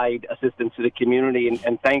provide assistance to the community,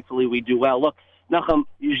 and thankfully we do well. Look, Nachum,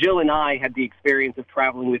 Gilles and I had the experience of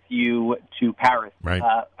traveling with you to Paris. Right.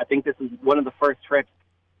 I think this is one of the first trips.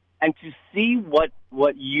 And to see what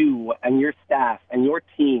you and your staff and your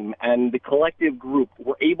team and the collective group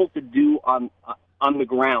were able to do on the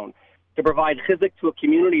ground to provide chizuk to a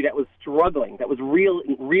community that was struggling, that was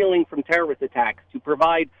reeling from terrorist attacks, to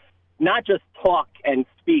provide not just talk and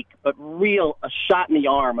speak, but a shot in the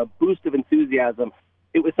arm, a boost of enthusiasm.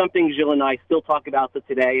 It was something Gilles and I still talk about to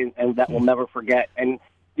today, and that we'll never forget. And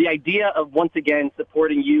the idea of, once again,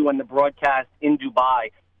 supporting you and the broadcast in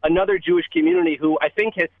Dubai, another Jewish community who I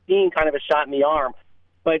think has seen kind of a shot in the arm.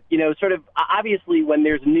 But, sort of obviously when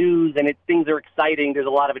there's news and things are exciting, there's a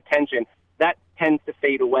lot of attention. That tends to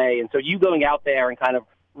fade away. And so you going out there and kind of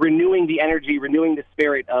renewing the energy, renewing the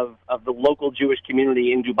spirit of the local Jewish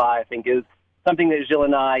community in Dubai, I think is something that Gilles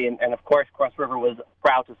and I, and of course Cross River, was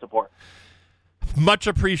proud to support. Much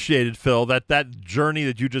appreciated, Phil. That journey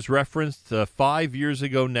that you just referenced 5 years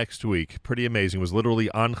ago next week, pretty amazing. It was literally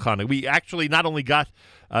on Hanukkah. We actually not only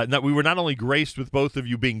we were not only graced with both of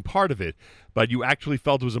you being part of it, but you actually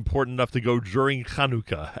felt it was important enough to go during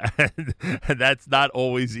Hanukkah, and that's not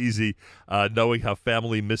always easy. Knowing how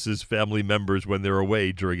family misses family members when they're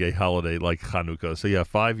away during a holiday like Hanukkah. So yeah,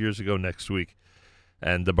 5 years ago next week.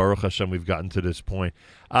 And Baruch Hashem, we've gotten to this point.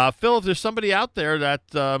 Phil, if there's somebody out there that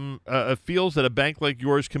feels that a bank like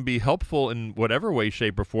yours can be helpful in whatever way,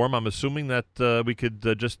 shape, or form, I'm assuming that we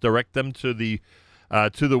could just direct them to the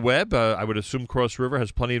web. I would assume Cross River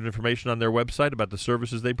has plenty of information on their website about the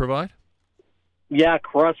services they provide. Yeah,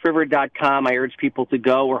 crossriver.com. I urge people to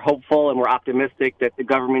go. We're hopeful and we're optimistic that the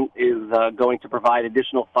government is going to provide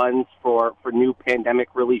additional funds for new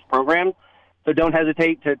pandemic relief programs. So don't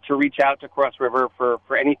hesitate to reach out to Cross River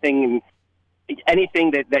for anything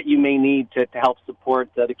that you may need to help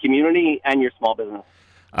support the community and your small business.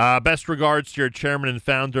 Best regards to your chairman and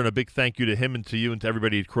founder, and a big thank you to him and to you and to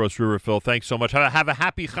everybody at Cross River, Phil. Thanks so much. Have a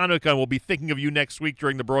happy Hanukkah, and we'll be thinking of you next week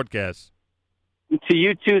during the broadcast. To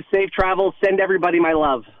you too, safe travels. Send everybody my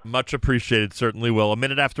love. Much appreciated, certainly will. A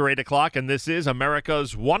minute after 8 o'clock, and this is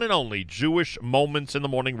America's one and only Jewish Moments in the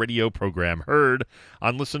Morning radio program, heard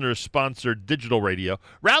on listeners-sponsored digital radio.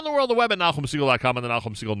 Around the world, the web at NachumSegal.com and the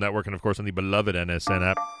Nachum Segal Network, and of course on the beloved NSN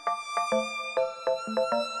app.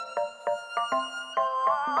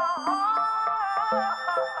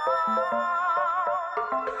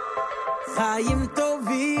 Chaim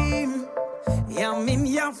tovim, yamim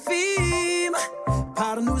yafim,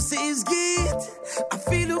 parnus is git,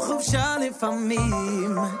 afilu chufsha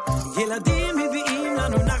לפעמים. ילדים מביאים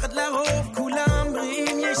לנו נחת לרוב, כולם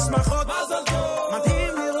בריאים, יש שמחות מזל טוב.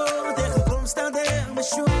 מדהים לראות איך הכל מסתדר,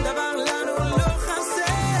 ושום דבר לנו לא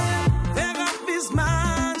חסר. ורק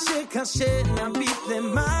בזמן שקשה נביט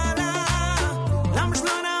למעלה, למה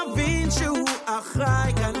שלא נבין שהוא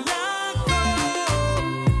אחראי כאן לכל?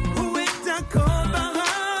 הוא את הכל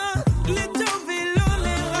ברא, לטוב ולא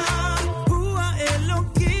לרע. הוא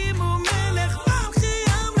האלוקים, הוא מלך מלכי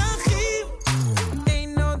המלכים.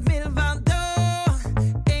 אין עוד מלבדו,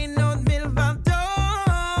 אין עוד מלבדו,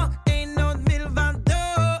 אין עוד מלבדו,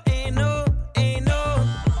 אין עוד, אין עוד.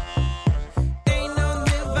 אין עוד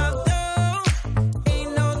מלבדו,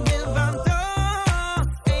 אין עוד מלבדו,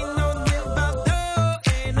 אין עוד מלבדו,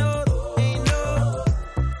 אין עוד, אין עוד.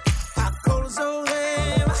 הכל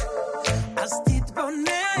זורם, אז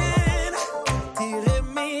תתבונן, תראה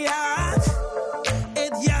מיד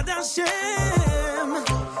את יד השם.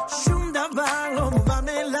 שום דבר לא מובן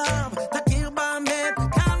מאליו, תכיר באמת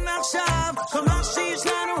כאן ועכשיו. כל מה שיש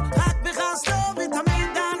לנו רק בחסדו,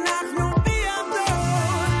 ותמיד אנחנו בידו.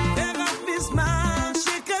 ורק בזמן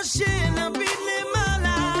שקשה נביט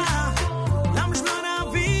למעלה, למה שלא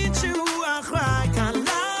נבין שהוא אחראי כאן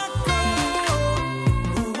לכל?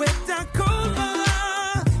 הוא את הכל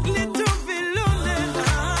ברא, לטוב ולא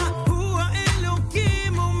לרע. הוא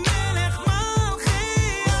האלוקים, הוא מלך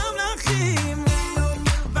מלכי המלכים. אין עוד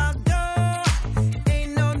מלבדו,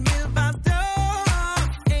 אין עוד מלבדו,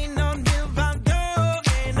 אין עוד מלבדו,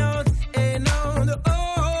 אין עוד, אין עוד. אין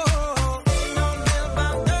עוד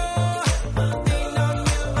מלבדו, אין עוד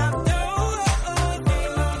מלבדו, אין עוד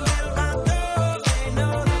מלבדו, אין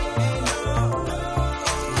עוד, אין עוד.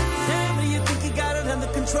 Family, you think you got it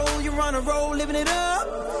under control, you're on a roll, living it up,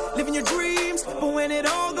 living your dreams. But when it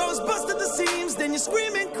all goes bust at the seams, then you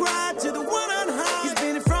scream and cry to the one on high. He's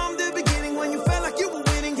been it from the beginning when you felt like you were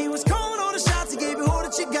winning. He was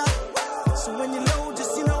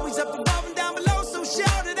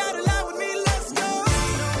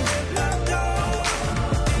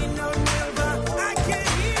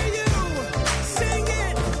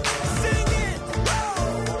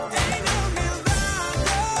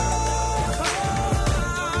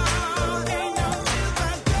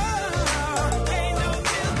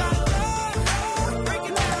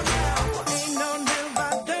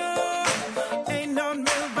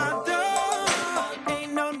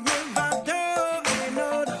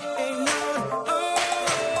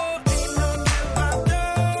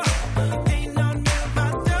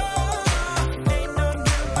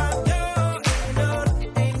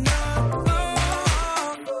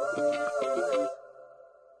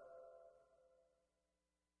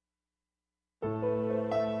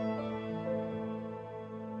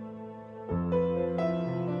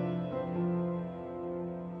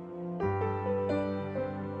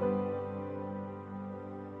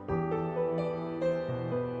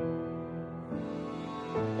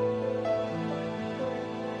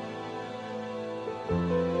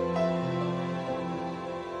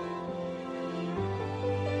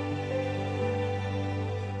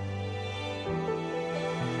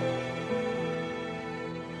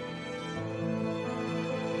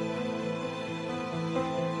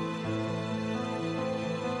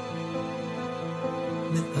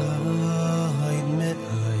מאויד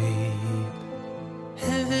מאויד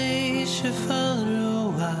הווי שפל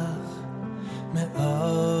רוח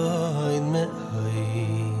מאויד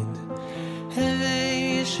מאויד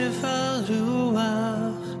הווי שפל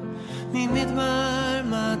רוח ממדבר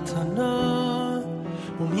מתנות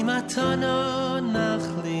וממתנות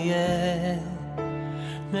נחליה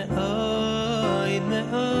מאויד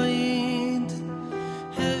מאויד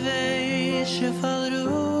הווי שפל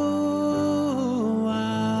רוח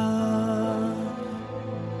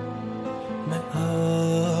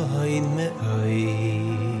מאויד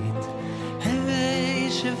מאויד הווי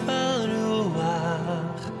שפל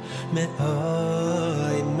רוח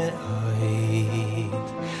מאויד מאויד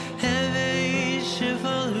הווי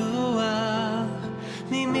שפל רוח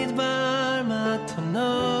ממדבר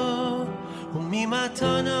מתנות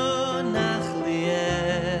וממתנות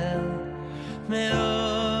נחליאל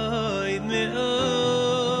מאויד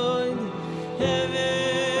מאויד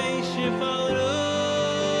הווי שפל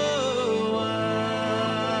רוח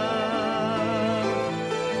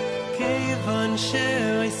כיוון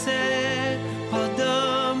שעושה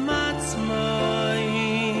אדם עצמאי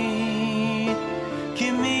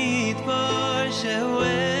כמדבר שהוא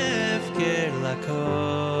הפקר לכל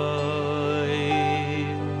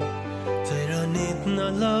תירנית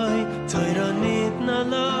נלוי תירנית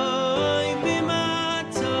נלוי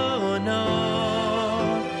במתונה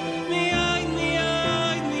מיין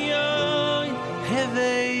מיין מיין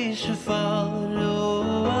הווי שפל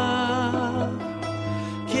רוח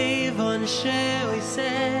כיוון שהוא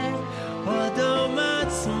עושה אדם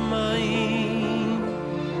עצמאי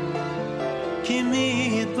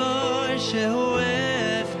כמדבר שהוא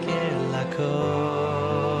הפקר לכל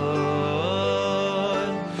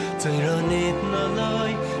תירנית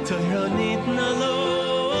נלוי תירנית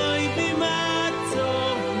נלוי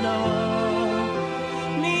במתונה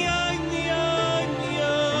מיין מיין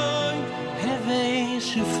מיין הווי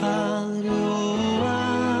שפל רוח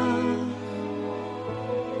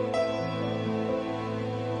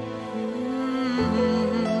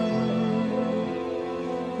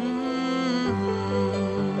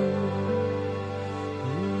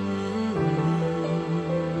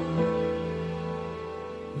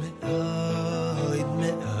מאויד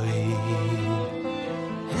מאויד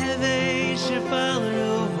הווי שפל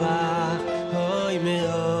רוח אוי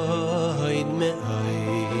מאויד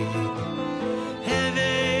מאויד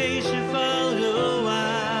הווי שפל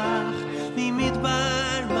רוח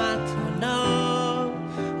ממדבר מתנות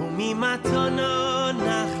וממתנות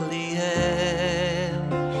נחליאל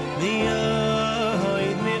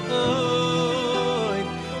מאויד מאויד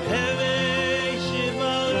הווי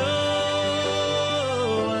שפל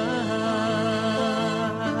רוח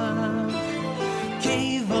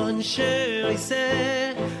כיוון שעושה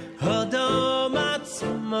אדם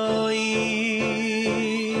עצמאי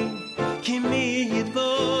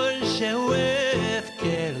כמדבר שהוא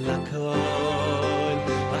הפקר לכל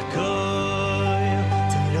לכל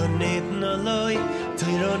תירנית נלוי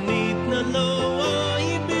תירנית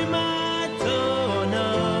נלוי במתונה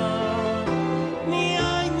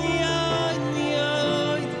מיין מיין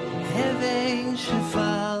מיין הווי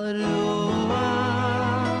שפל רוח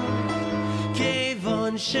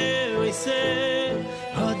כיוון שהוא עושה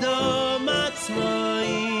אדם עצמאי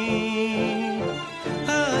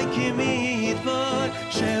אי כמדבר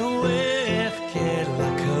שהוא הפקר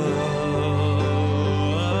לכל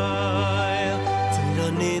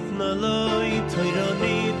תירנית נלוי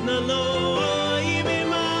תירנית נלוי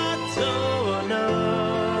במתונה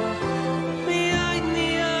מיין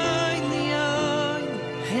מיין מיין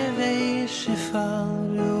הווי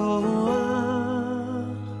שפל רוח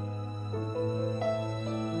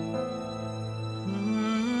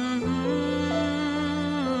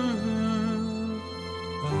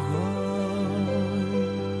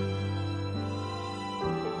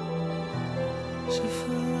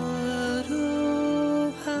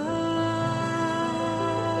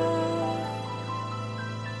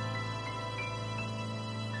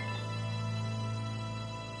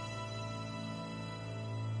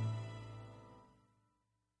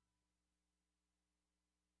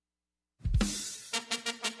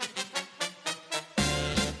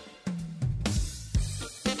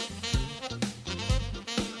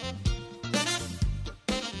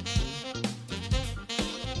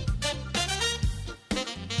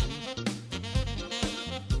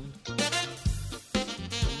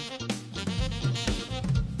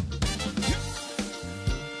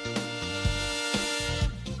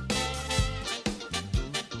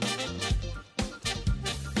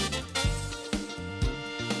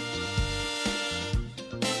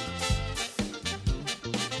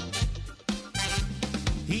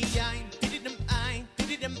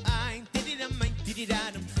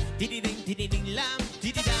diddy-ding, diddy-ding, lam,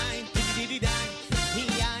 diddy-dine, diddy-diddy-dine,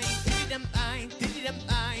 hi-yi, diddy-dum-I,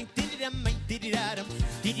 diddy-dum-I, diddy-dum-I, diddy-da-dum,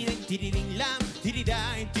 diddy-ding, diddy-ding, lam,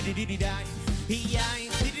 diddy-dine, diddy-diddy-dine, hi-yi,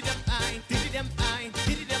 diddy-dum-I, diddy-dum-I,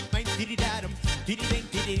 diddy-dum-I, diddy-da-dum, diddy-ding,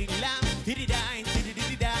 diddy-ding, lam, diddy-dine,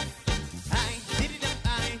 diddy-diddy-dine, I,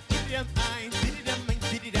 diddy-dum-I, diddy-dum-I, diddy-dum-I,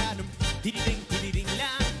 diddy-da-dum, diddy-ding, diddy-ding,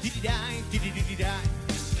 lam, diddy-dine, diddy-diddy-dine,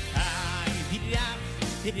 I, diddy-dum,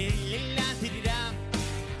 diddy-ding-la, diddy-dum,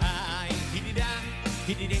 I, diddy-dum,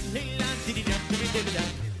 diddy-ding-la, diddy-dum,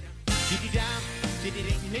 diddy-diddy-dum, diddy-dum,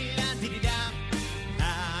 diddy-ding-la, diddy-dum,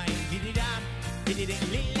 I, diddy-dum,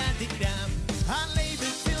 diddy-ding-la, diddy-dum,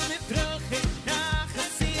 הלייבל פיל mit Brochen, nach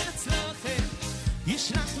Hasin Atzlochen,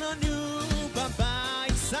 ישלח לנו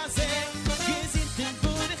בבייס הזה, גזינתם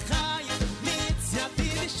בורי חיים, מצייתי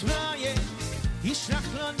לשמיים, ישלח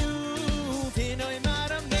לנו ונוי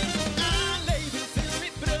מרמם, הלייבל פיל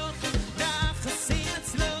mit Brochen, nach Hasin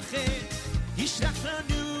Atzlochen, ישלח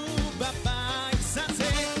לנו בבייס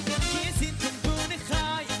הזה, גזינתם בורי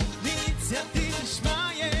חיים, מצייתי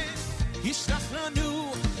לשמיים, ישלח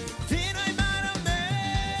לנו ונוי מרמם.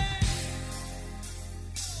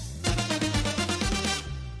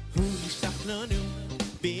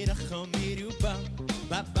 ברחם מרובה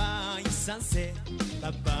בבייס הזה,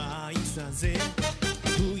 בבייס הזה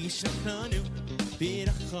הוא ישלח לנו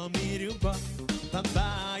ברחם מרובה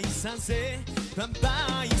בבייס הזה,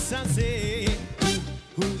 בבייס הזה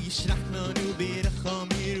הוא ישלח לנו ברחם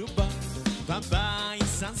מרובה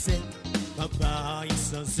בבייס הזה,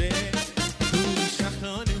 בבייס הזה הוא ישלח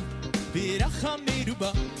לנו ברחם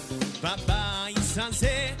מרובה בבייס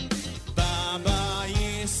הזה,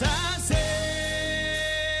 בבייס הזה.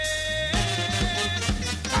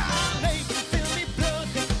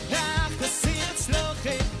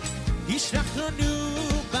 ישלח לנו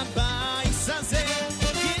בבייס הזה,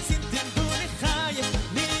 גזינתם בורי חיים,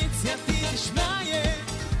 מצייתי לשמיים,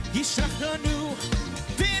 ישלח לנו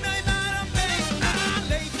ונוי מרמם,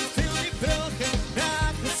 הלייבל פיל mit Brochen,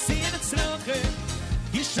 nach Hasin Atzlochen,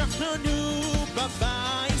 ישלח לנו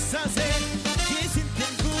בבייס הזה,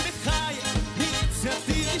 גזינתם בורי חיים,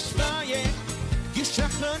 מצייתי לשמיים,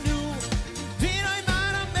 ישלח לנו ונוי מרמם.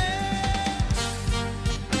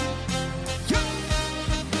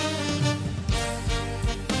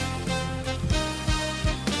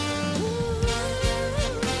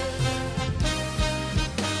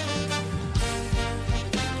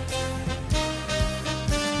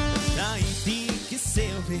 תהייתי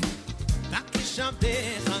כסעובד,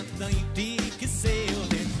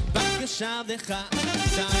 בקשבדך,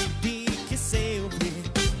 תהייתי כסעובד,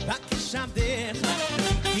 בקשבדך,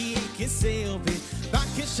 תהייתי כסעובד,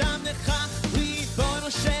 בקשבדך,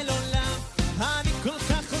 ריבונו של עולם, אני כל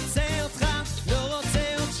כך רוצה אותך, לא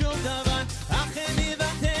רוצה עוד שום דבר, אחרי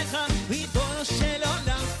מבטך, ריבונו של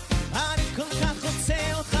עולם, אני כל כך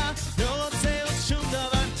רוצה אותך, לא רוצה עוד שום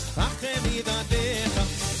דבר, אחרי מבטך.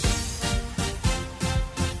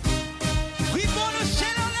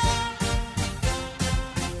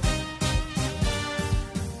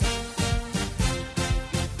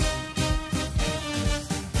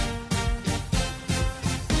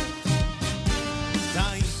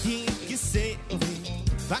 תהייתי כסעובד,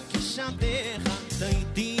 בקשבדך,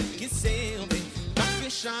 תהייתי כסעובד,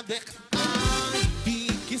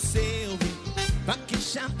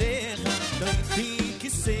 בקשבדך, תהייתי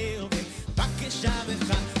כסעובד, בקשבדך,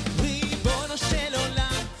 ריבונו של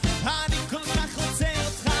עולם, אני כל כך רוצה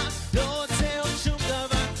אותך, לא רוצה עוד שום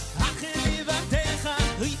דבר, אחרי מבטך,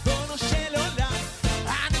 ריבונו של עולם,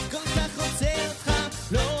 אני כל כך רוצה אותך,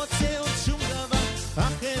 לא רוצה עוד שום דבר,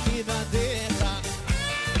 אחרי מבטך.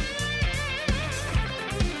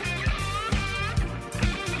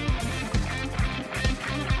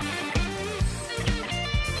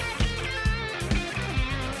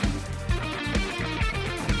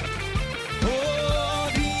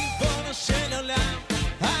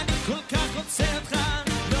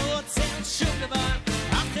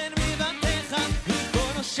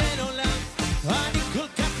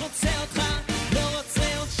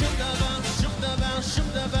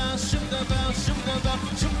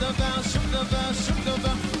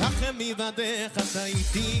 מבדך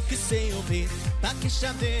תהייתי כסעובד,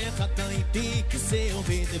 בקשבדך תהייתי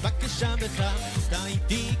כסעובד, בקשבדך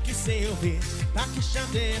תהייתי כסעובד,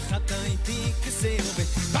 בקשבדך תהייתי כסעובד,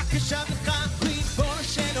 בקשבדך ריבונו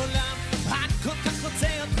של עולם, אני כל כך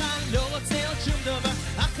רוצה אותך, לא רוצה עוד שום דבר,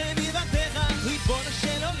 אחרי מבדך ריבונו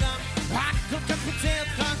של עולם, אני כל כך רוצה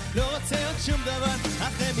אותך, לא רוצה עוד שום דבר,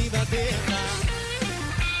 אחרי מבדך.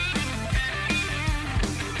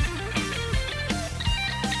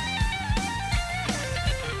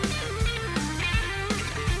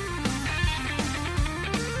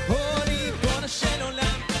 Oh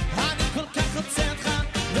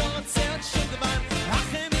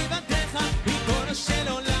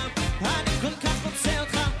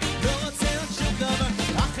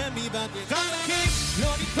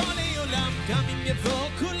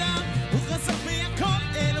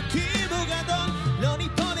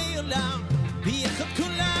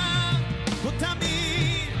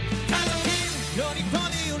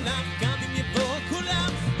לעולם, גם אם יבואו כולם,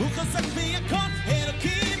 הוא חזק והכל,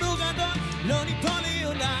 אלוקים הוא גדול, לא ניפול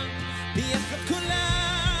לעולם, ביחד כולם.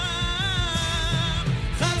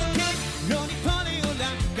 חזקים, לא ניפול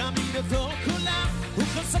לעולם, גם אם יבואו כולם, הוא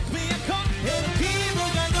חזק והכל, אלוקים הוא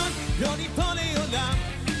גדול, לא ניפול לעולם,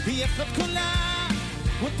 ביחד כולם.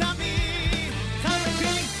 ותמיד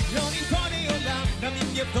חזקים, לא ניפול לעולם, גם אם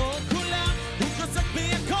יבואו כולם, הוא חזק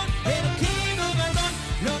והכל, אלוקים הוא גדול,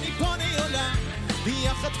 לא ניפול לעולם,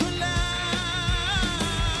 ביחד כולם.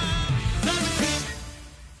 חזקים.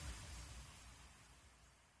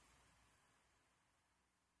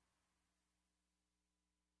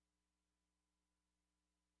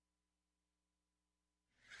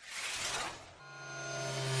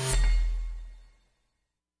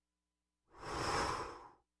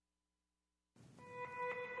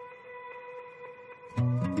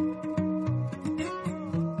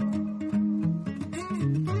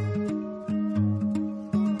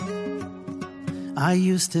 I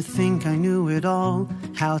used to think I knew it all,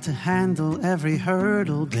 how to handle every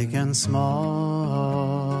hurdle, big and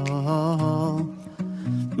small.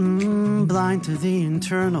 Blind to the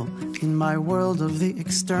internal, in my world of the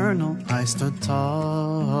external, I stood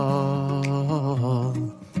tall.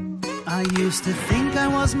 I used to think I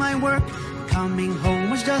was my work, coming home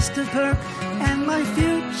was just a perk, and my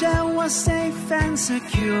future was safe and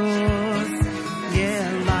secure. Yeah,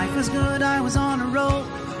 life was good, I was on a roll,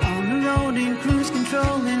 on the road in cruise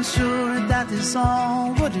control, ensured that this all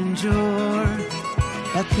would endure.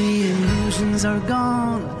 But the illusions are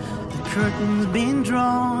gone, the curtain's been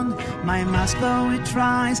drawn, my mask though it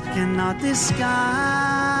tries cannot disguise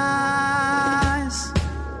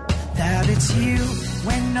that it's you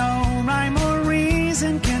when no rhyme or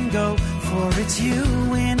reason can go. For it's you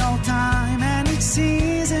in all time and each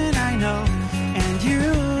season, I know, and you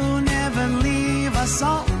never leave us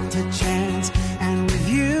all to chance. And with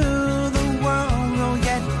you, the world will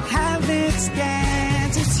yet have its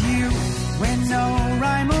dance. It's you when no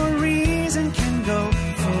rhyme or reason can go.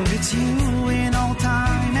 For it's you in all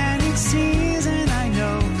time and each season, I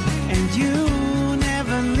know, and you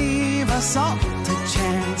never leave us all to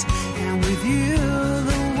chance. And with you,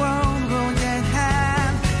 the world will yet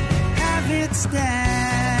have its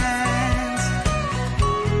dance.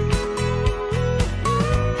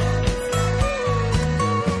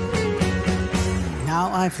 Now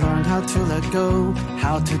I've learned how to let go,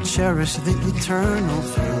 how to cherish the eternal,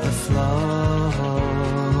 feel the flow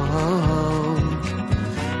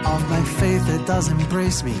of my faith that does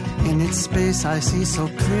embrace me. In its space I see so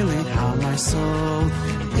clearly how my soul,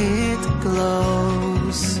 it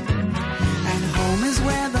glows. And home is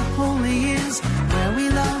where the holy is, where we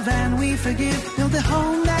love and we forgive. Build a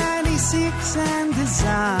home that he seeks and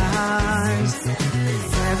desires.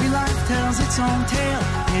 Every life tells its own tale,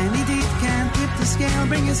 any deed can tip the scale.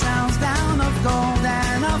 Bring his house down of gold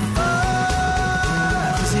and of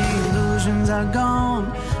fire. The illusions are gone,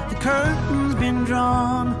 the curtain's been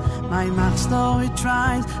drawn, my mask though it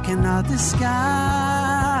tries cannot disguise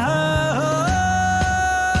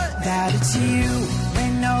that it's you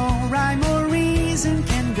when no rhyme or reason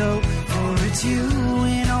can go. For it's you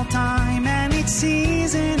in all time and each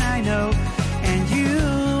season, I know, and you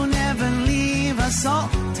never leave us all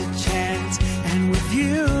to chance. And with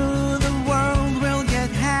you, the world will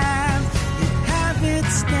yet have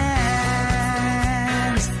its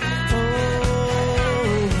dance.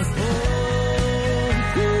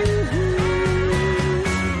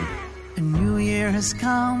 A new year has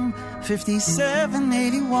come,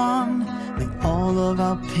 5781. May all of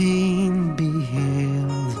our pain be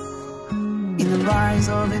healed. In the rise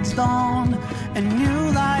of its dawn, a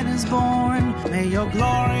new light is born. May your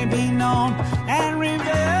glory be known and revealed.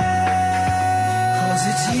 'Cause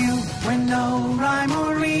it's you when no rhyme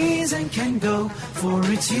or reason can go. For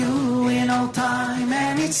it's you in all time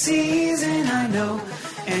and each season, I know,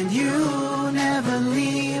 and you never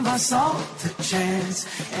leave us all to chance.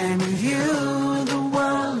 And with you, the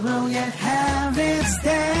world will yet have its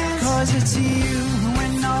dance. 'Cause it's you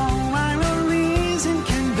when no rhyme or reason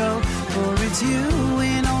can go. For it's you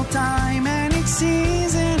in all time and each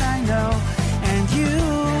season, I know, and you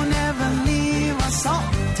never leave us all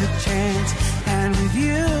to chance. And with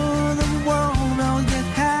you, the world will yet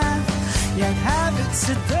have its dance. Yet have its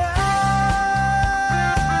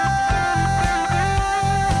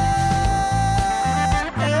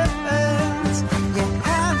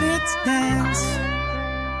dance.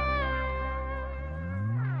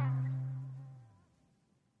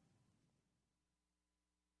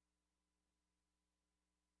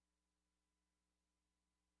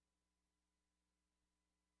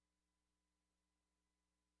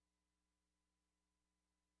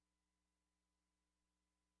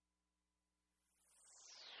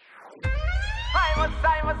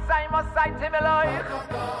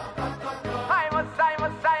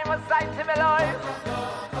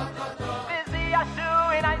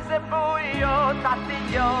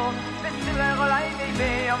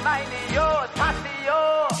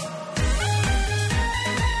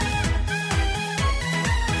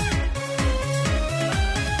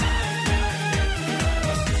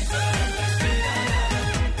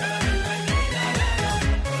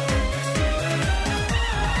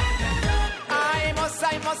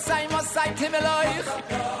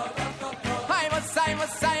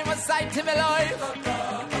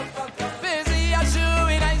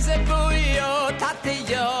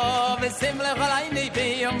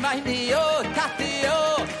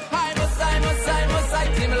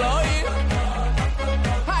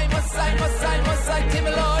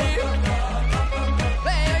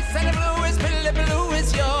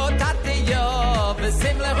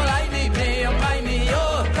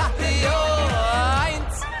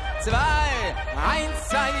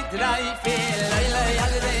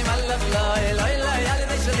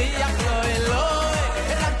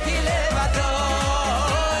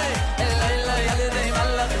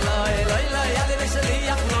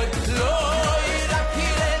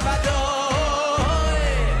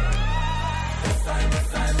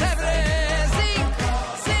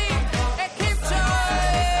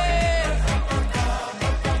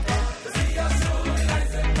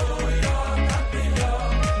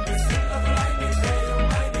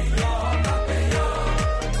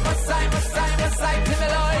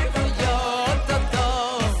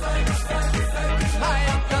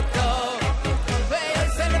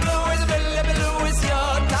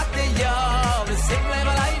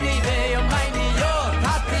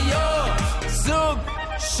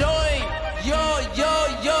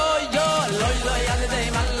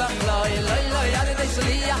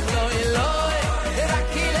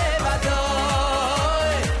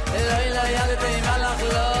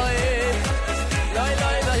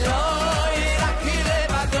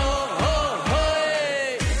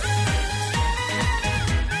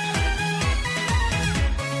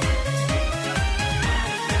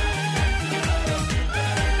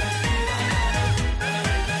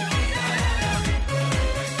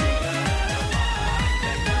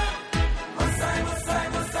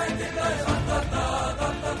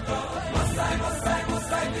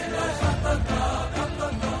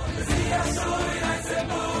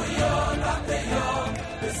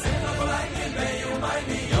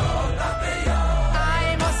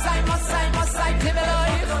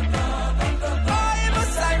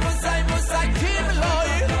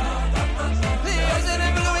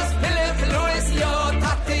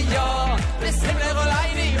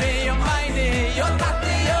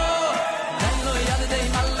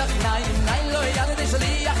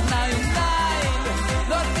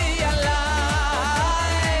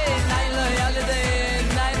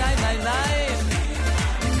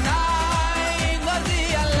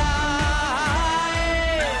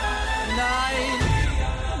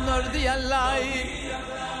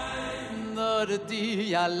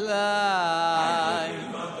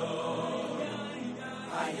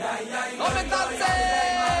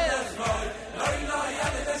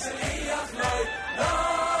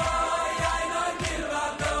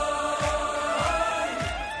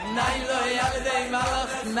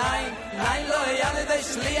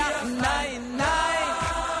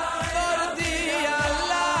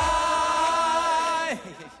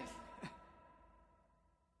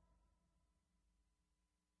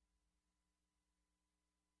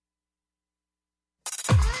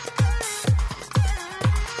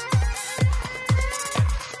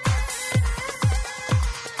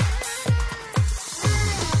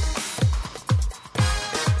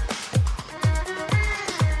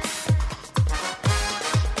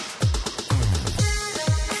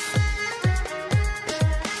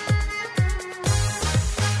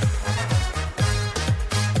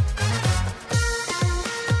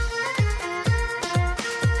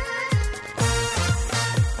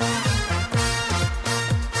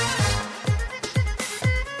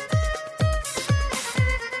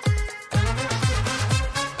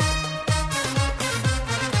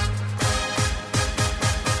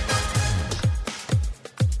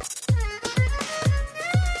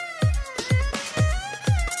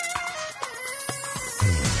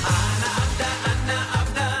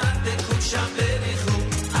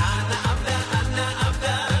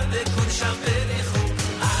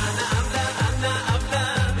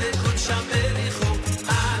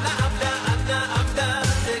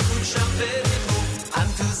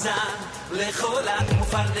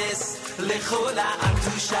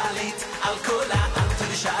 על כל האנטו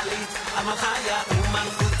לשאלית, המלכיה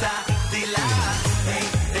ומלכותה דילה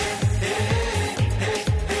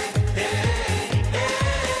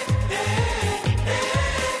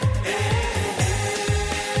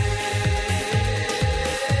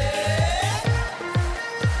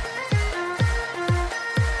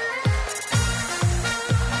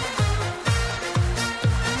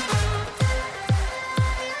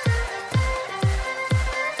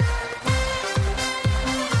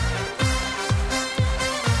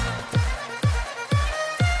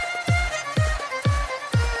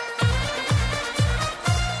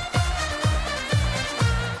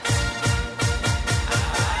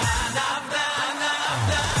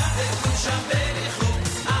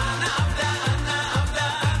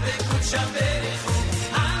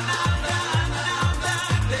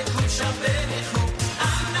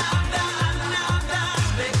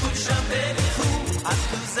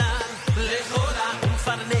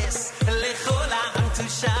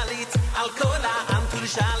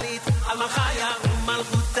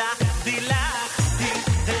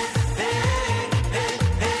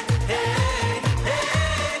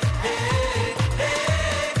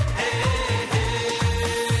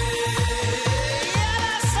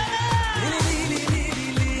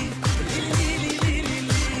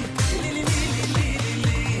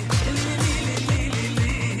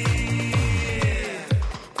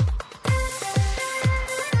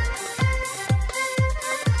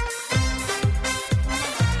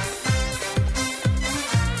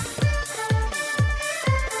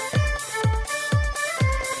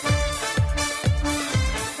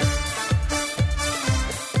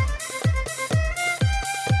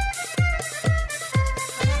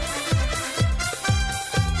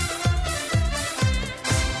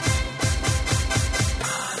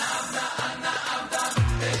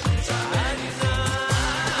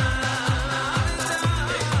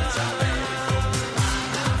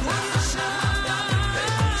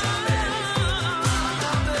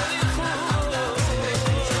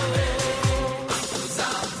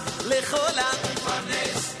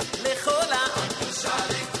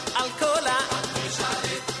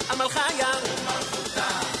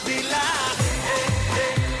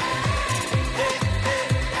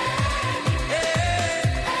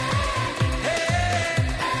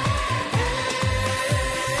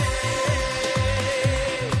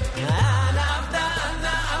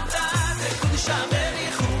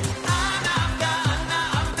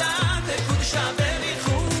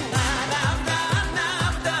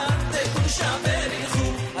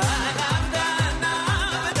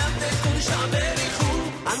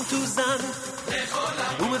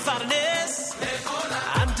ומפרנס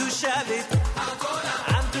עם תושבת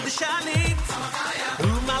עם תושנית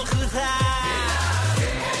ומלכותה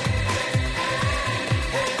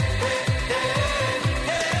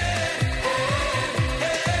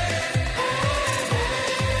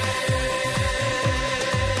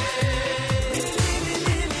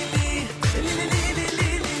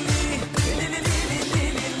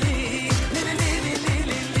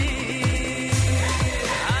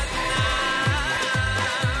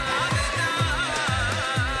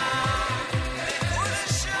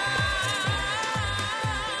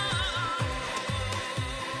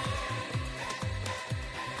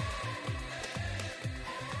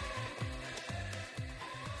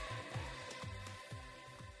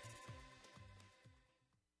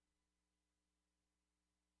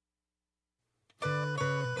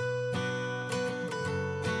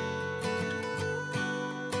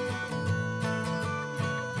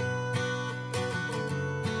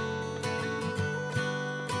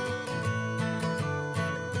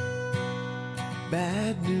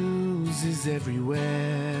Bad news is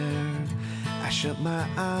everywhere. I shut my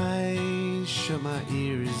eyes, shut my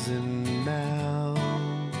ears and mouth.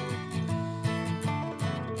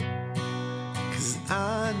 'Cause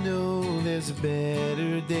I know there's a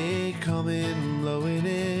better day coming, blowing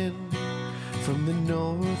in from the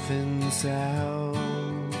north and south.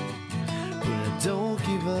 But I don't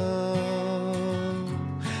give up.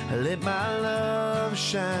 I let my love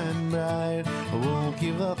shine bright. I won't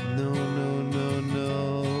give up, no, no, no, no,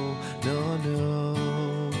 no, no.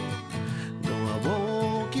 No, I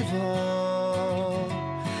won't give up.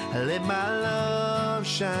 I let my love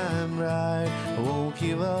shine bright. I won't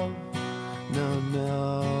give up, no, no,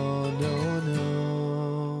 no, no.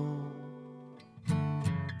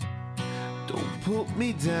 Don't put me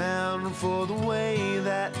down for the way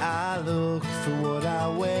that I look, for what I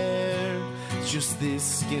wear. It's just this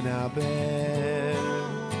skin I bear.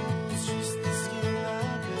 It's just this skin I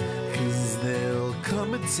bear. 'Cause there'll come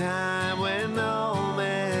a time when all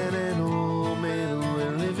man and woman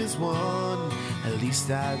will live as one. At least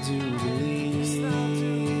I do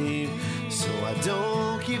believe. So I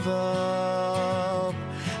don't give up.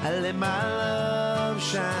 I let my love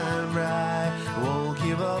shine bright. I won't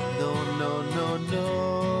give up, no, no, no, no,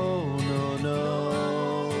 no, no.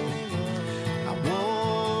 I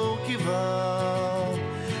won't give up.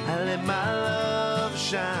 I let my love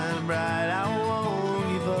shine bright. I won't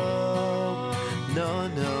give up. No,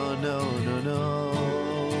 no, no, no, no.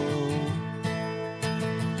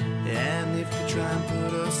 And if they try and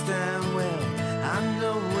put us down, well, I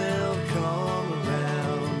know we'll come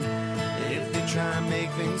around. If they try and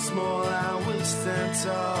make things small, I will stand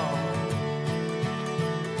tall.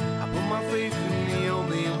 I put my faith in the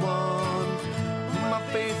only one. Put my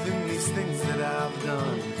faith in these things that I've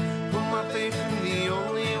done. Put my faith in the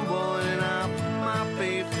only one, and I put my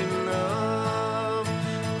faith in love.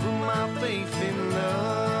 Put my faith in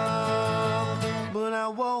love, but I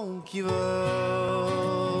won't give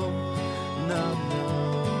up. No, no,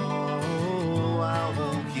 I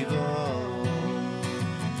won't give up.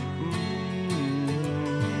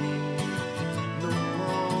 No, I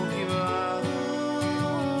won't give up.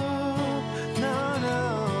 No, no,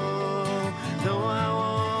 no, I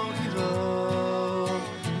won't give up.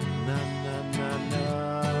 No, no, no, no.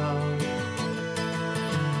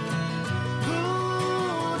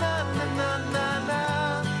 Ooh, na, na, na, na, na.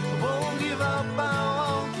 I won't give up, I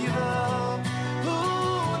won't give up.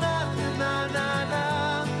 Ooh, na, na, na, na, na.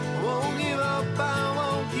 I won't give up, I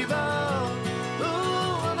won't give up.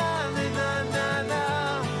 Ooh, na, na, na, na, na.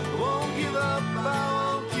 I won't give up, I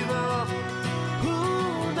won't give up.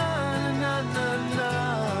 Ooh, na, na, na, na, na.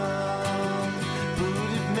 But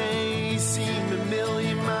it may seem a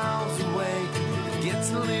million miles away. It gets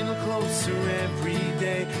a little closer every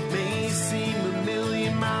day. May seem a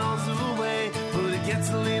million miles away, but it gets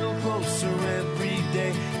a little closer every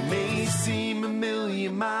day. May seem a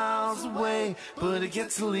million miles away, but it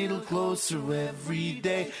gets a little closer every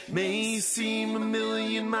day. May seem a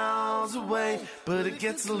million miles away, but it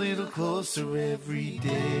gets a little closer every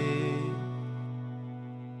day.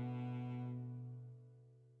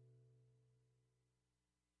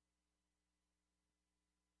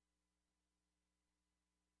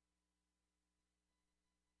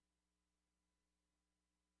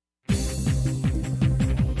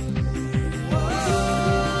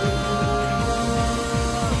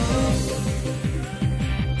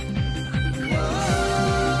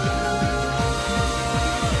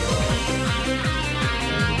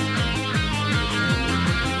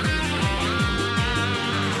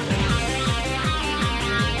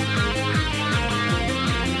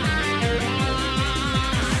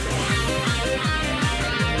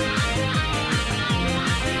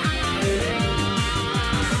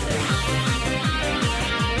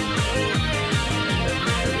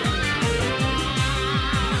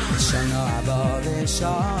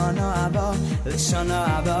 לשנה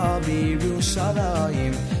הבאה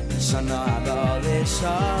בירושלים, לשנה הבאה,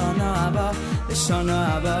 לשנה הבאה,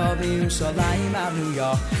 לשנה הבאה בירושלים,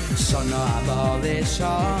 הללויה. לשנה הבאה,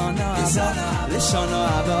 לשנה הבאה, לשנה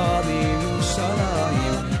הבאה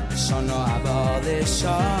בירושלים, לשנה הבאה,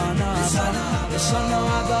 לשנה הבאה, לשנה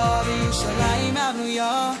הבאה בירושלים,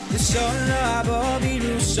 הללויה. לשנה הבאה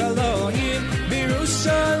בירושלים,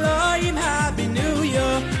 בירושלים, Happy New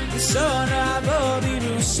Year. לשנה הבאה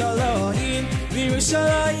בירושלים,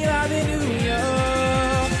 בירושלים, Happy New Year.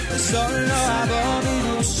 לשנה הבאה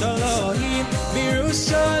בירושלים,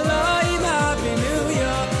 בירושלים, Happy New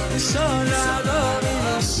Year. לשנה הבאה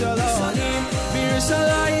בירושלים,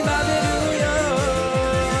 בירושלים, Happy New Year.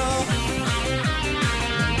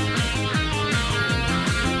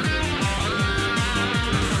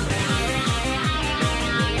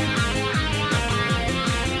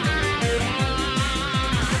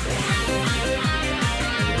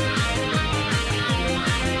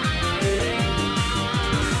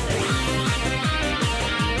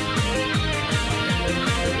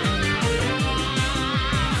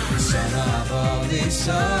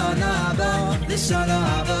 לשנה הבאה, לשנה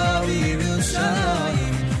הבאה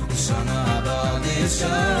בירושלים, לשנה הבאה,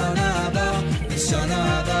 לשנה הבאה,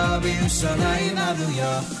 לשנה הבאה בירושלים,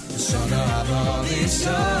 הללויה. לשנה הבאה,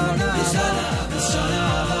 לשנה הבאה, לשנה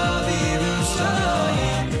הבאה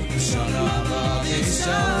בירושלים, לשנה הבאה,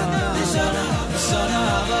 לשנה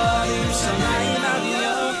הבאה בירושלים,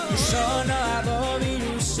 הללויה. לשנה הבאה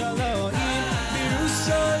בירושלים,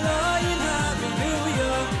 בירושלים, הללויה.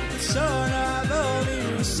 לשנה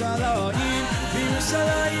Yerushalayim,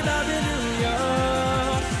 Yerushalayim, Hallelujah.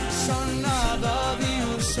 Shana Haba,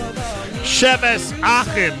 Yerushalayim. Shemes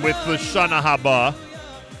Achim with the Shana Haba.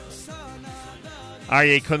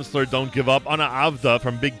 Aryeh Kunstler, Don't Give Up. Ana Avda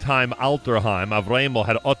from Big Time Alterheim. Avraimel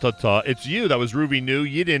had Otata. It's You. That was Ruby New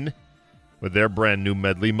Yidin with their brand new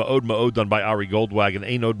medley. Ma'od Ma'od done by Ari Goldwagon.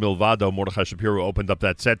 Einod Milvado. Mordechai Shapiro opened up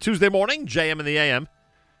that set. Tuesday morning, JM in the AM.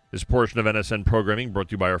 This portion of NSN programming brought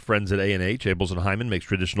to you by our friends at A&H. Abels and Hyman makes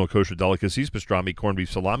traditional kosher delicacies, pastrami, corned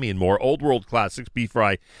beef, salami, and more. Old world classics, beef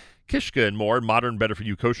fry, kishka, and more. Modern,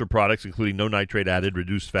 better-for-you kosher products, including no nitrate added,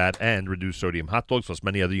 reduced fat, and reduced sodium hot dogs, plus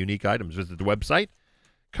many other unique items. Visit the website,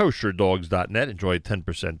 kosherdogs.net. Enjoy a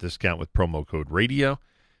 10% discount with promo code RADIO,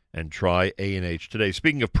 and try A&H today.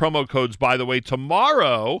 Speaking of promo codes, by the way,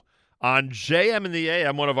 tomorrow on JM in the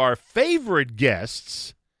AM, one of our favorite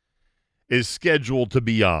guests is scheduled to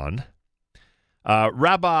be on.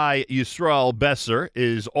 Rabbi Yisrael Besser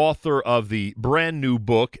is author of the brand new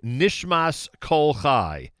book, Nishmas Kol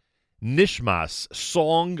Chai, Nishmas,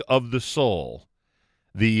 Song of the Soul,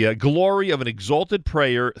 the glory of an exalted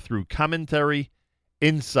prayer through commentary,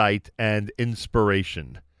 insight, and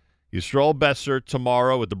inspiration. Yisrael Besser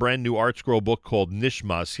tomorrow with the brand new Art Scroll book called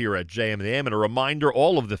Nishmas here at JM and the AM. And a reminder,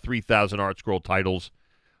 all of the 3,000 Art Scroll titles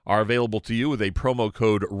are available to you with a promo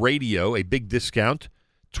code RADIO, a big discount,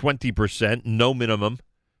 20%, no minimum,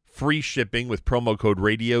 free shipping with promo code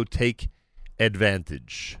RADIO. Take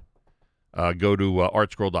advantage. Go to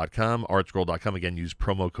artscroll.com, artscroll.com. Again, use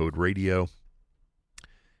promo code RADIO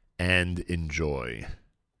and enjoy. I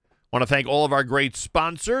want to thank all of our great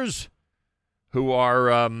sponsors who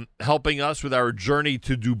are helping us with our journey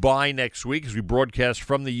to Dubai next week as we broadcast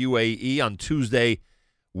from the UAE on Tuesday,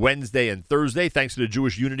 Wednesday, and Thursday. Thanks to the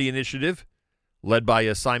Jewish Unity Initiative, led by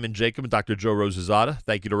Simon Jacob and Dr. Joe Rosazada.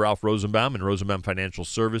 Thank you to Ralph Rosenbaum and Rosenbaum Financial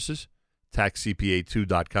Services,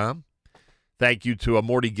 taxcpa2.com. Thank you to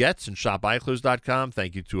Morty Getz and shopeichler's.com.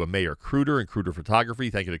 Thank you to Mayor Kruder and Kruder Photography.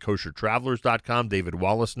 Thank you to koshertravelers.com, David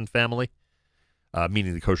Wallace and family,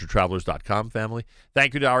 meaning the koshertravelers.com family.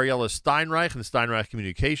 Thank you to Ariella Steinreich and the Steinreich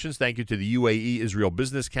Communications. Thank you to the UAE Israel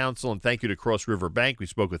Business Council, and thank you to Cross River Bank. We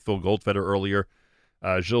spoke with Phil Goldfeder earlier.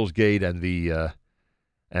 Gilles Gade and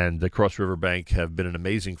the Cross River Bank have been an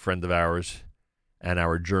amazing friend of ours and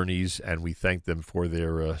our journeys, and we thank them for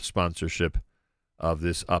their sponsorship of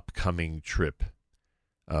this upcoming trip,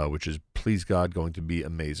 which is, please God, going to be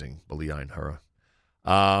amazing. B'li'ayin hara.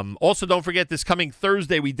 Also, don't forget, this coming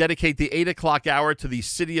Thursday, we dedicate the 8 o'clock hour to the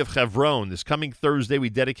city of Hebron. This coming Thursday, we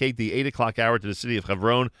dedicate the 8 o'clock hour to the city of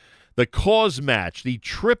Hebron. The cause match, the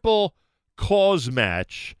triple cause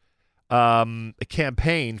match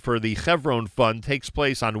campaign for the Hebron Fund takes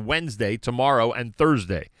place on Wednesday, tomorrow, and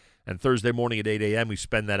Thursday. And Thursday morning at 8 a.m., we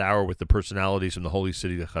spend that hour with the personalities from the holy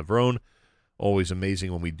city of Hebron. Always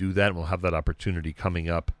amazing when we do that, and we'll have that opportunity coming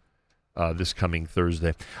up this coming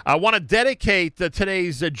Thursday. I want to dedicate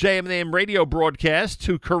today's JM radio broadcast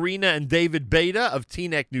to Karina and David Beta of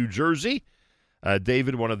Teaneck, New Jersey.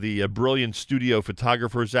 David, one of the brilliant studio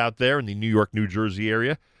photographers out there in the New York, New Jersey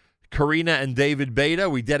area. Karina and David Beta,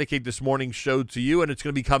 we dedicate this morning's show to you, and it's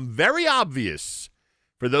going to become very obvious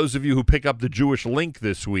for those of you who pick up the Jewish link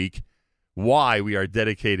this week why we are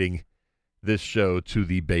dedicating this show to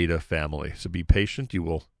the Beta family. So be patient. You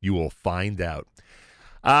will find out.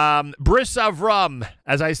 Bris Avram,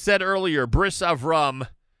 as I said earlier, Bris Avram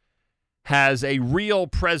has a real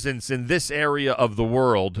presence in this area of the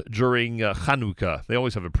world during Chanukah. They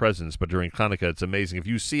always have a presence, but during Chanukah, it's amazing. If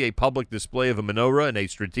you see a public display of a menorah in a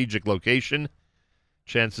strategic location,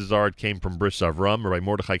 chances are it came from Bris Avram. Rabbi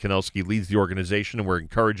Mordechai Kanelsky leads the organization, and we're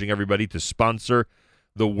encouraging everybody to sponsor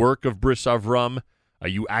the work of Bris Avram.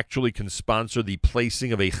 You actually can sponsor the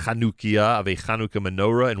placing of a Chanukiah, of a Chanukah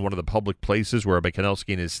menorah in one of the public places where Rabbi Kanelsky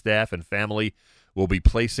and his staff and family will be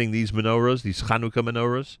placing these menorahs, these Chanukah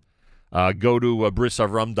menorahs. Go to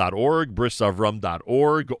brisavram.org,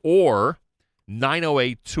 brisavram.org, or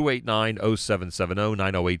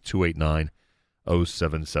 908-289-0770,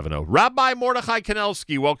 908-289-0770. Rabbi Mordechai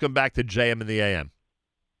Kanelsky, welcome back to JM in the AM.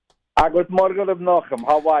 Good morning, Reb Nochem.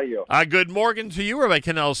 How are you? Good morning to you, Rabbi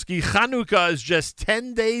Kanelsky. Chanukah is just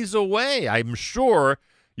 10 days away. I'm sure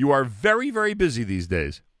you are very, very busy these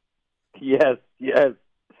days. Yes.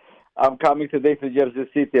 I'm coming today to Jersey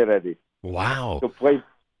City already. Wow. To place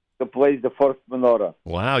the first menorah.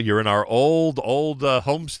 Wow, you're in our old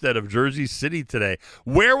homestead of Jersey City today.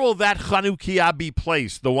 Where will that Chanukiah be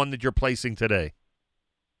placed, the one that you're placing today?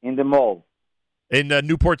 In the mall. In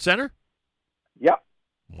Newport Center? Yeah.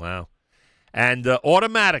 Wow. And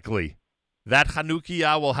automatically, that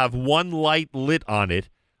Chanukiah will have one light lit on it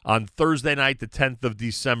on Thursday night, the 10th of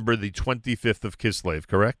December, the 25th of Kislev,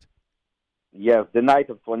 correct? Yes, the night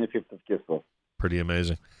of 25th of Kislev. Pretty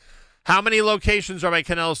amazing. How many locations, Rabbi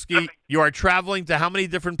Kanelsky? You are traveling to how many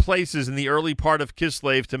different places in the early part of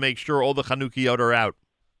Kislev to make sure all the Chanukiot are out?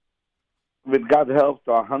 With God's help,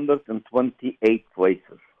 to 128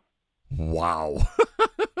 places. Wow.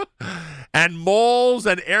 And malls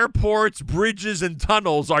and airports, bridges and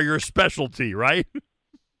tunnels are your specialty, right?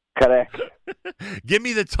 Correct. Give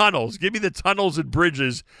me the tunnels. Give me the tunnels and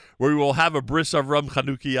bridges where we will have a Bris Avram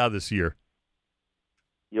Chanukiah this year.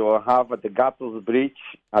 You will have at the Gatos Bridge,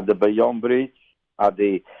 at the Bayonne Bridge, at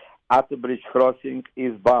the Atta Bridge crossing,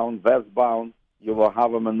 eastbound, westbound. You will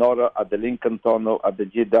have a menorah at the Lincoln Tunnel, at the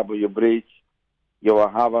GW Bridge. You will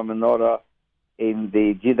have a menorah in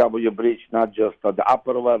the GW Bridge, not just at the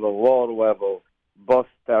upper level, lower level, bus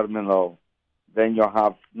terminal. Then you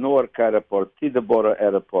have Newark Airport, Teterboro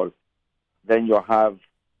Airport. Then you have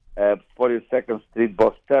 42nd Street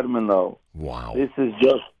bus terminal. Wow. This is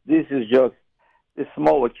just the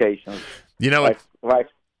small occasions. You know, like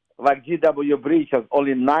GW Bridge has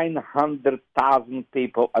only 900,000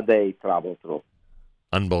 people a day travel through.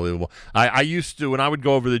 Unbelievable. I used to, when I would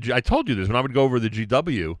go over I told you this, when I would go over the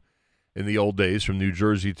GW in the old days from New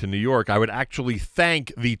Jersey to New York, I would actually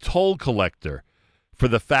thank the toll collector for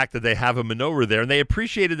the fact that they have a menorah there, and they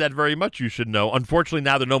appreciated that very much, you should know. Unfortunately,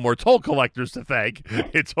 now there are no more toll collectors to thank.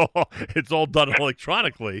 It's all done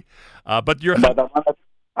electronically. But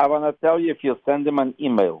I want to tell you, if you send them an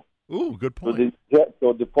email good point. to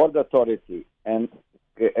the Port Authority and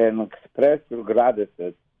express your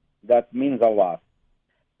gratitude, that means a lot.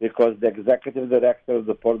 Because the executive director of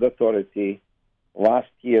the Port Authority, last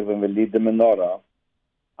year when we lit the menorah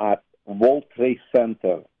at World Trade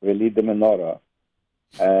Center, we lit the menorah.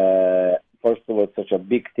 First of all, it's such a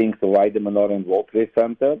big thing to light the menorah in World Trade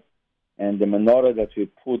Center. And the menorah that we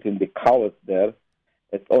put in the college there,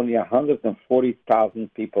 it's only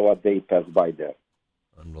 140,000 people a day pass by there.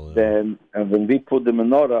 Then, and when we put the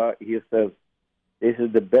menorah, he says, this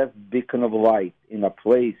is the best beacon of light in a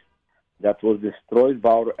place that was destroyed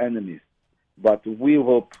by our enemies. But we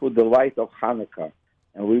will put the light of Hanukkah,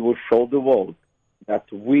 and we will show the world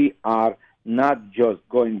that we are not just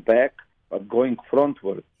going back, but going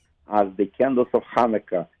frontward as the candles of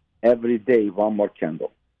Hanukkah. Every day, one more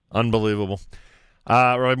candle. Unbelievable.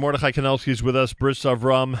 Rabbi Mordechai Kanelsky is with us. Bris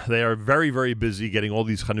Avram. They are very, very busy getting all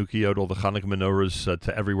these Chanukiot, all the Hanukkah menorahs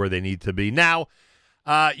to everywhere they need to be. Now,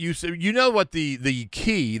 you know what the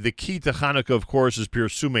key to Hanukkah, of course, is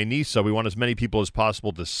Pirsume Nisa. We want as many people as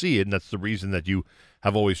possible to see it, and that's the reason that you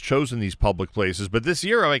have always chosen these public places. But this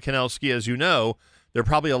year, Rabbi Kanelsky, as you know, there are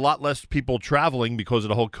probably a lot less people traveling because of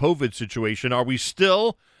the whole COVID situation. Are we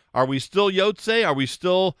still Yotze? Are we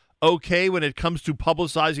still okay when it comes to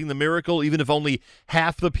publicizing the miracle, even if only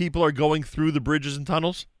half the people are going through the bridges and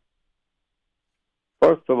tunnels?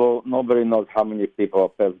 First of all, nobody knows how many people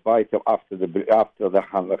pass by till after the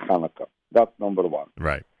Hanukkah. That's number one.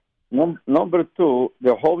 Right. Number two,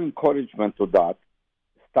 the whole encouragement to that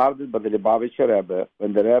started by the Lubavitcher Rebbe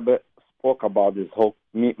when the Rebbe spoke about this whole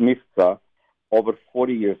mitzvah over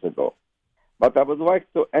 40 years ago. But I would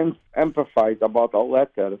like to emphasize about a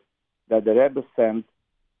letter that the Rebbe sent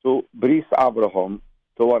to Bris Avraham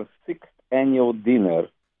to our 6th annual dinner.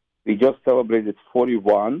 We just celebrated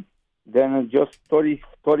 41, then just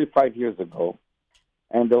 35 years ago.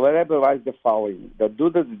 And the Rebbe writes the following, that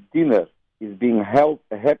due to the dinner is being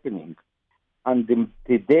happening on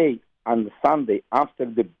the day, on the Sunday, after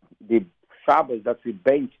the Shabbos that we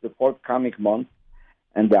bench the forthcoming month,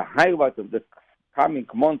 and the highlight of the coming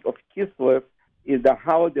month of Kislev is the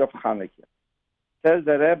holiday of Hanukkah. Says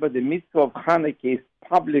the Rebbe, the mitzvah of Hanukkah is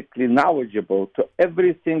publicly knowledgeable to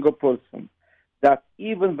every single person, that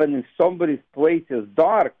even when in somebody's place is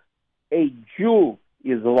dark, a Jew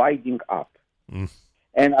is lighting up.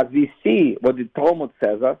 And as we see what the Talmud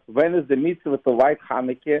says us, when is the mitzvah to light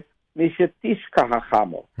Hanukkah? Mishetishka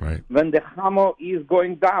hachamo. Right. When the chamo is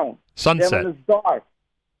going down. Sunset. Then when it's dark.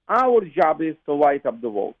 Our job is to light up the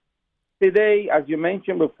world. Today, as you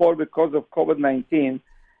mentioned before, because of COVID-19,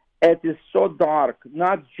 it is so dark,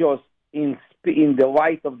 not just in the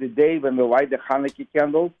light of the day when we light the Hanukkah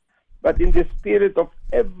candles, but in the spirit of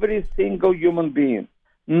every single human being.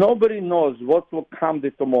 Nobody knows what will come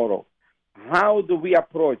tomorrow. How do we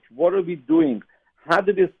approach? What are we doing? How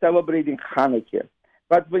do we celebrating Hanukkah?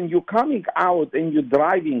 But when you're coming out and you're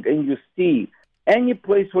driving and you see any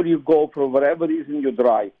place where you go for whatever reason you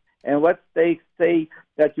drive, and let's say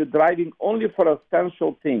that you're driving only for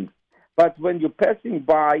essential things, but when you're passing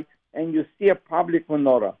by and you see a public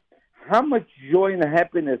menorah, how much joy and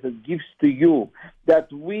happiness it gives to you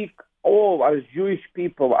that we all, as Jewish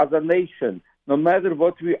people, as a nation, no matter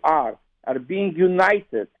what we are being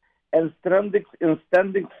united and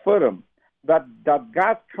standing firm, that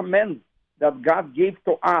God's commands that God gave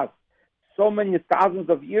to us so many thousands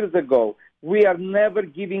of years ago, we are never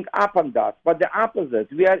giving up on that. But the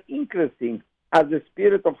opposite, we are increasing as the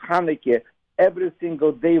spirit of Hanukkah every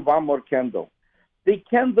single day, one more candle. The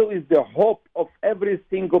candle is the hope of every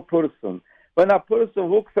single person. When a person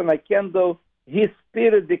looks on a candle, his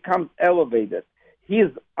spirit becomes elevated. His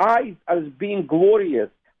eyes are being glorious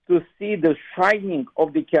to see the shining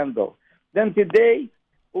of the candle. Then today,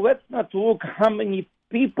 let's not look how many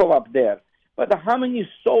people up there, but how many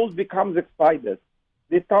souls becomes excited.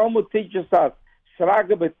 The Talmud teaches us,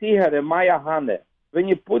 Shraga b'tiher emaya hane. When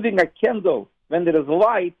you're putting a candle, when there is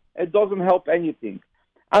light, it doesn't help anything.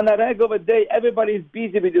 On a regular day, everybody is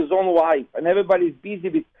busy with his own life, and everybody is busy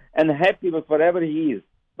with and happy with whatever he is.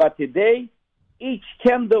 But today, each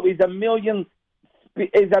candle is a million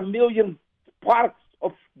sparks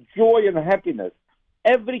of joy and happiness.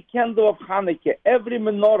 Every candle of Hanukkah, every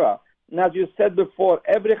menorah, and as you said before,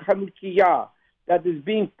 every Hanukkah that is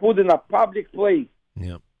being put in a public place,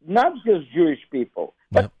 not just Jewish people,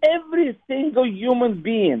 but every single human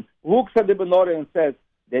being looks at the menorah and says,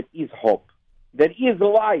 there is hope. There is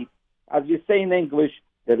light. As we say in English,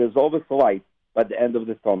 there is always light by the end of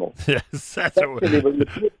the tunnel. Yes, that's what we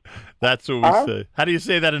say. How do you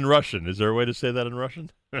say that in Russian? Is there a way to say that in Russian?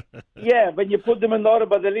 Yeah, when you put the menorah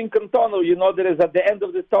by the Lincoln Tunnel, you know there is at the end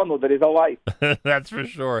of the tunnel, there is a light. That's for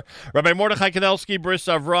sure. Rabbi Mordechai Kanelsky, Bris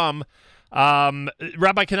Avram.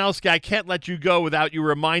 Rabbi Kanelsky, I can't let you go without you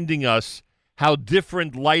reminding us how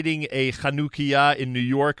different lighting a Chanukiah in New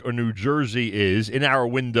York or New Jersey is in our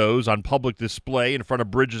windows on public display in front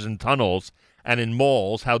of bridges and tunnels and in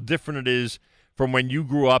malls, how different it is from when you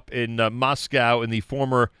grew up in Moscow in the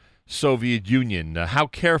former Soviet Union. How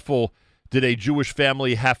careful did a Jewish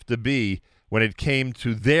family have to be when it came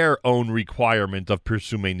to their own requirement of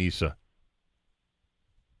Pirsumei Nisa?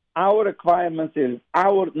 Our requirement is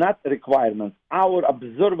our observance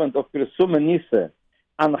of Pirsumei Nisa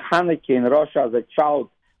on Hanukkah in Russia as a child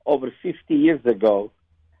over 50 years ago,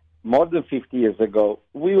 more than 50 years ago.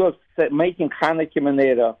 We were making Hanukkah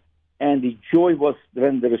Menorah, and the joy was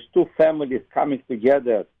when there was two families coming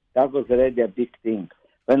together. That was already a big thing.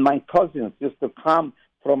 When my cousins used to come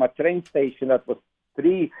from a train station that was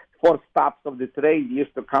 3-4 stops of the train, they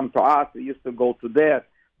used to come to us, we used to go to there.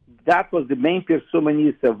 That was the main Pirsumei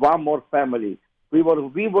Nisa, one more family. We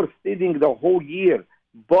were sitting the whole year,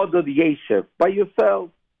 Bodod Yeshev, by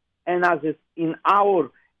yourself. And as it's in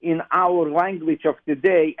our language of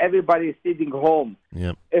today, everybody is sitting home.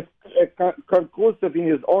 Yep. If conclusive in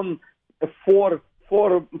his own 4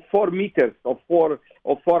 meters or 4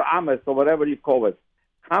 amas or whatever you call it,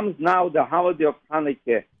 comes now the holiday of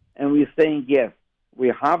Hanukkah, and we're saying yes, we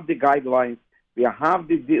have the guidelines, we have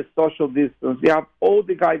the social distance, we have all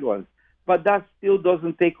the guidelines, but that still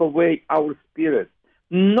doesn't take away our spirit.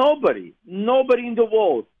 Nobody in the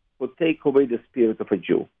world would take away the spirit of a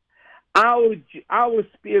Jew. Our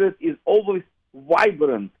spirit is always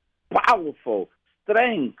vibrant, powerful,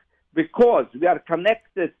 strength, because we are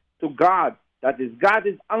connected to God. That is, God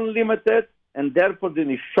is unlimited, and therefore the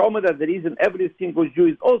neshama that there is in every single Jew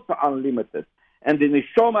is also unlimited. And the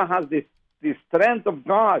neshama has this strength of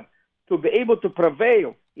God to be able to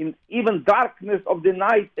prevail in even darkness of the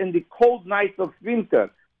night and the cold nights of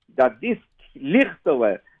winter. That this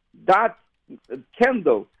lichtele, that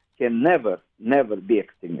candle, can never be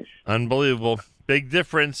extinguished. Unbelievable. Big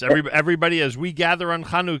difference. Everybody, as we gather on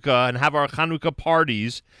Chanukah and have our Chanukah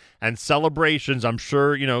parties and celebrations, I'm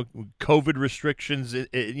sure, COVID restrictions,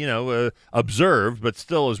 observed, but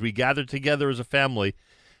still, as we gather together as a family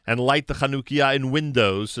and light the Chanukiah in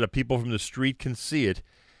windows so that people from the street can see it,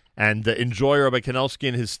 and enjoy Rabbi Kanelsky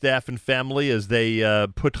and his staff and family as they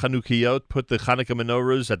put Chanukiyot, put the Chanukah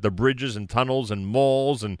menorahs at the bridges and tunnels and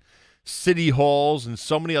malls and city halls and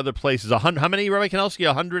so many other places. How many, Rabbi Kanelsky?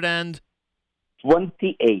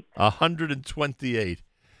 128. 128.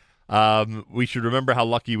 We should remember how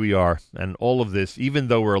lucky we are, and all of this, even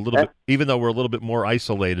though we're a little bit more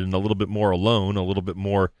isolated and a little bit more alone, a little bit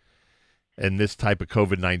more in this type of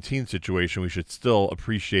COVID-19 situation, we should still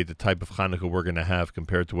appreciate the type of Hanukkah we're going to have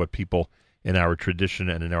compared to what people in our tradition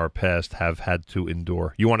and in our past have had to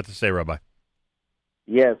endure. You wanted to say, Rabbi?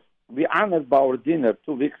 Yes. We honored by our dinner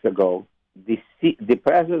 2 weeks ago the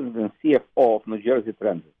president and CFO of New Jersey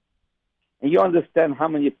Transit. And you understand how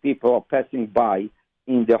many people are passing by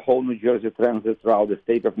in the whole New Jersey Transit throughout the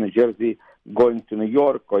state of New Jersey, going to New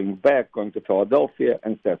York, going back, going to Philadelphia,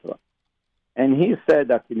 etc. And he said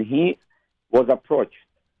that when he was approached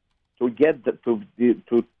to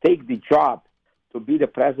take the job to be the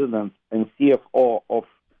president and CFO of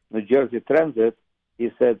New Jersey Transit, he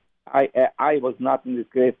said, I was not in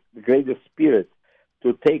the greatest spirit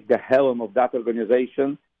to take the helm of that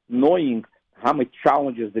organization, knowing how many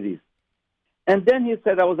challenges there is. And then he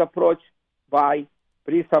said, I was approached by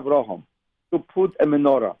Priest Avraham to put a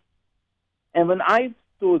menorah. And when I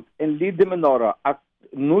stood and lit the menorah at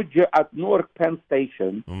Newark Penn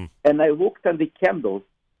Station, and I looked at the candles,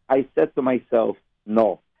 I said to myself,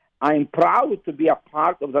 no, I'm proud to be a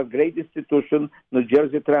part of that great institution, New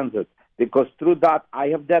Jersey Transit, because through that I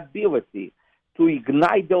have the ability to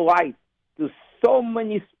ignite the light to so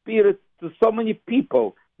many spirits, to so many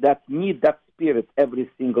people that need that spirit every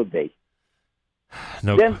single day.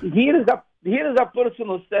 Then here is a person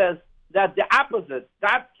who says that the opposite,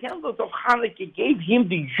 that candles of Hanukkah gave him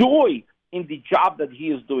the joy in the job that he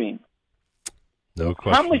is doing. No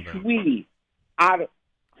question. How much we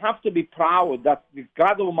have to be proud that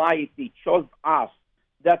God Almighty chose us,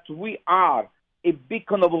 that we are a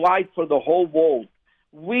beacon of light for the whole world.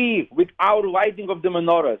 We, with our lighting of the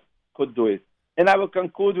menorahs, could do it. And I will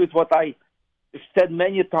conclude with what I said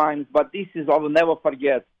many times, but this is I will never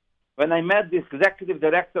forget. When I met the executive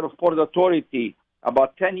director of Port Authority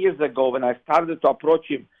about 10 years ago, when I started to approach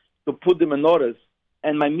him to put the menorahs,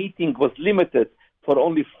 and my meeting was limited for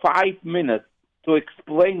only 5 minutes to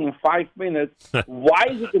explain in 5 minutes why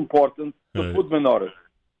is it important to put menorahs.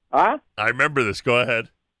 Huh? I remember this. Go ahead.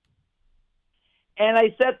 And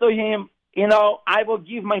I said to him, I will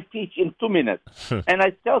give my speech in 2 minutes. And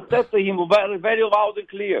I still said to him very, very loud and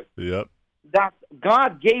clear that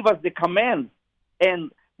God gave us the command,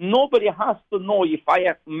 and nobody has to know if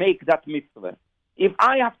I make that mitzvah. If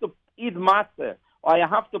I have to eat matzah or I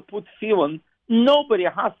have to put tefillin, nobody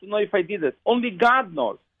has to know if I did it. Only God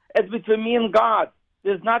knows. It's between me and God.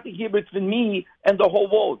 There's nothing here between me and the whole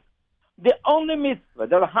world. The only mitzvah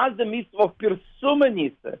that has the mitzvah of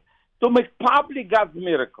pirsumanisa, to make public God's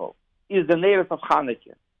miracle, is the Neiros of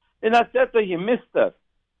Hanukkah. And I said to him, Mister,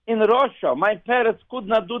 in Russia, my parents could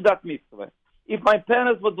not do that mitzvah. If my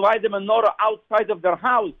parents would light the menorah outside of their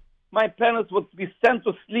house, my parents would be sent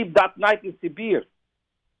to sleep that night in Sibir.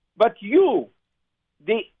 But you,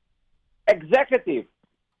 the executive,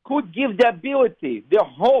 could give the ability, the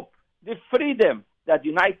hope, the freedom that the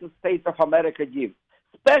United States of America gives,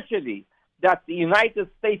 especially that the United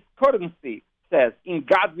States currency says, in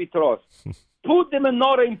God we trust. Put the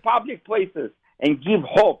menorah in public places and give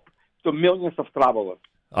hope to millions of travelers.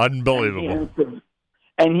 Unbelievable.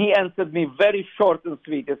 And he answered me very short and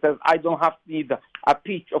sweet. He says, I don't have to need a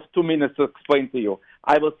pitch of 2 minutes to explain to you.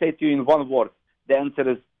 I will say to you in one word. The answer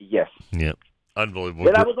is yes. Yeah. Unbelievable.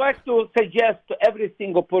 But I would like to suggest to every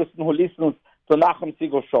single person who listens to Nachum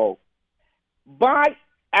Segal Show, buy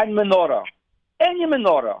a menorah, any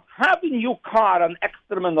menorah. Have in your car an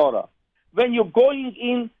extra menorah. When you're going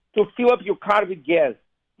in to fill up your car with gas,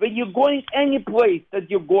 when you're going any place that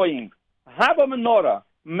you're going, have a menorah.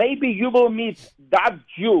 Maybe you will meet that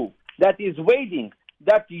Jew that is waiting,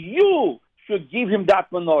 that you should give him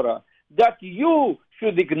that menorah, that you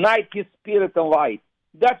should ignite his spirit and light,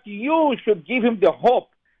 that you should give him the hope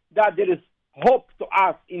that there is hope to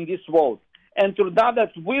us in this world. And through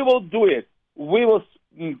that we will do it. We will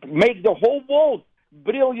make the whole world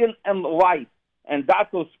brilliant and light. And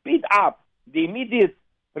that will speed up the immediate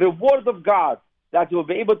reward of God that will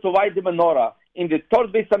be able to light the menorah in the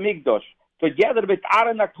third Beis Hamikdash together with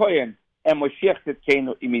Aaron HaKohen and Moshiach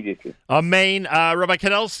Tzidkenu immediately. Amen. Rabbi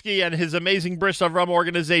Kanelsky and his amazing Bris Avram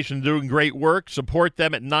organization doing great work. Support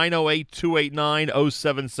them at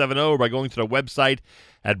 908-289-0770 by going to the website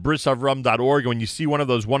at brisavram.org. When you see one of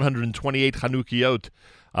those 128 Chanukiot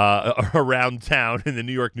around town in the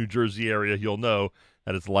New York, New Jersey area, you'll know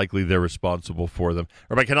that it's likely they're responsible for them.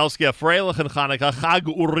 Rabbi Kanelsky, a Freilich and Chanukah, Chag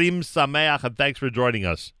Urim Sameach, and thanks for joining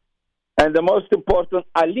us. And the most important,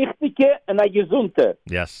 a lichtike and a gesunte.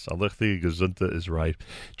 Yes, a lichtike gesunte is right.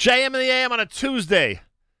 JM and the AM on a Tuesday.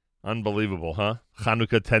 Unbelievable, huh?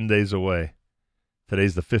 Chanukah 10 days away.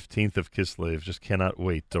 Today's the 15th of Kislev. Just cannot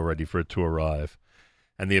wait already for it to arrive.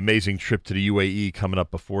 And the amazing trip to the UAE coming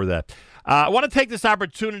up before that. I want to take this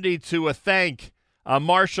opportunity to thank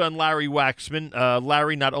Marcia and Larry Waxman.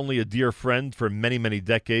 Larry, not only a dear friend for many, many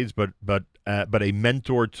decades, but a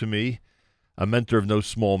mentor to me. A mentor of no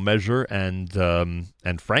small measure, and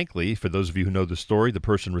frankly, for those of you who know the story, the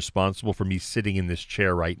person responsible for me sitting in this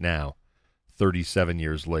chair right now, 37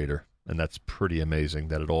 years later. And that's pretty amazing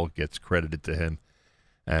that it all gets credited to him.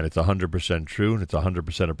 And it's 100% true, and it's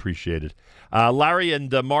 100% appreciated. Larry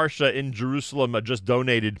and Marcia in Jerusalem just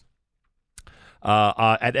donated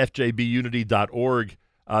at fjbunity.org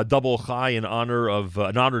double chai in honor of,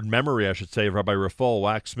 an honored memory, I should say, of Rabbi Rafal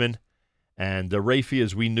Waxman. And Rafi,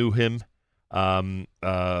 as we knew him, of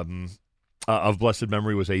blessed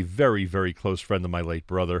memory, was a very, very close friend of my late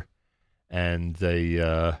brother, and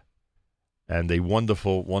a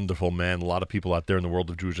wonderful, wonderful man. A lot of people out there in the world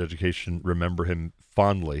of Jewish education remember him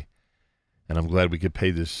fondly, and I'm glad we could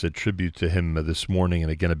pay this tribute to him this morning.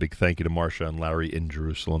 And again, a big thank you to Marcia and Larry in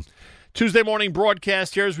Jerusalem. Tuesday morning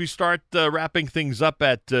broadcast here as we start wrapping things up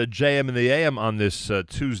at JM and the AM on this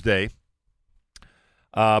Tuesday.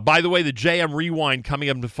 By the way, the JM Rewind coming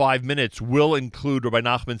up in 5 minutes will include Rabbi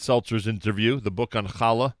Nachman Seltzer's interview, the book on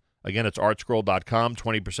Challah. Again, it's artscroll.com,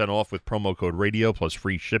 20% off with promo code radio plus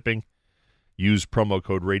free shipping. Use promo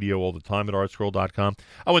code radio all the time at artscroll.com.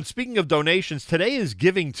 Oh, and speaking of donations, today is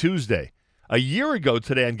Giving Tuesday. A year ago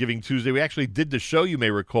today on Giving Tuesday, we actually did the show, you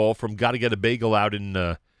may recall, from Gotta Get a Bagel out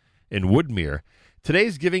in Woodmere.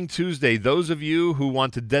 Today's Giving Tuesday. Those of you who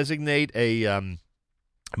want to designate a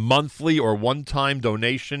monthly or one-time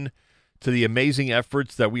donation to the amazing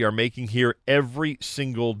efforts that we are making here every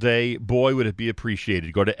single day, boy, would it be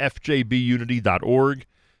appreciated. Go to fjbunity.org.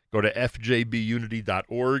 Go to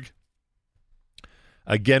fjbunity.org.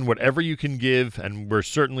 Again, whatever you can give, and we're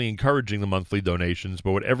certainly encouraging the monthly donations,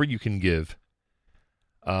 but whatever you can give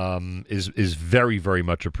is very, very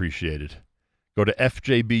much appreciated. Go to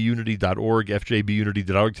fjbunity.org,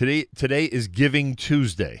 fjbunity.org. Today is Giving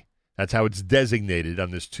Tuesday. That's how it's designated on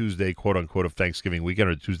this Tuesday, quote-unquote, of Thanksgiving weekend,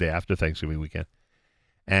 or Tuesday after Thanksgiving weekend.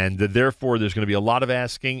 And therefore, there's going to be a lot of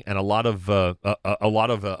asking and a lot of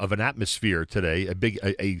an atmosphere today,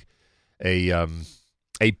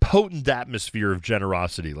 a potent atmosphere of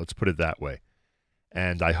generosity, let's put it that way.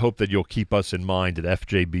 And I hope that you'll keep us in mind at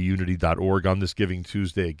fjbunity.org on this Giving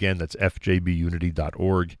Tuesday. Again, that's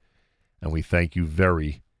fjbunity.org. And we thank you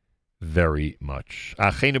very, very much.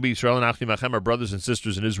 Our brothers and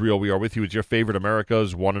sisters in Israel, we are with you. It's your favorite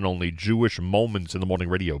America's one and only Jewish Moments in the Morning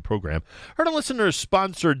radio program. Heard on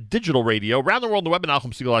listeners-sponsored digital radio around the world on the web at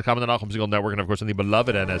NachumSegal.com and the Nachum Segal Network, and, of course, on the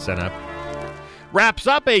beloved NSN app. Wraps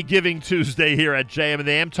up a Giving Tuesday here at JM and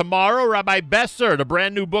the AM. Tomorrow, Rabbi Besser, the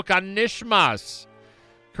brand new book on Nishmas,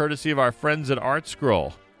 courtesy of our friends at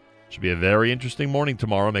ArtScroll. Should be a very interesting morning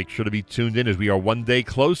tomorrow. Make sure to be tuned in as we are one day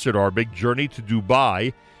closer to our big journey to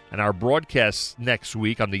Dubai and our broadcasts next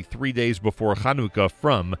week on the 3 days before Chanukah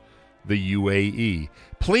from the UAE.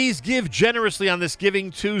 Please give generously on this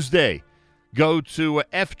Giving Tuesday. Go to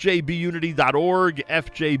fjbunity.org,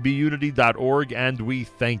 fjbunity.org, and we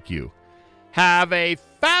thank you. Have a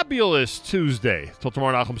fabulous Tuesday. Till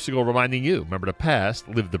tomorrow, Nachum Segal reminding you, remember the past,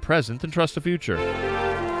 live the present, and trust the future.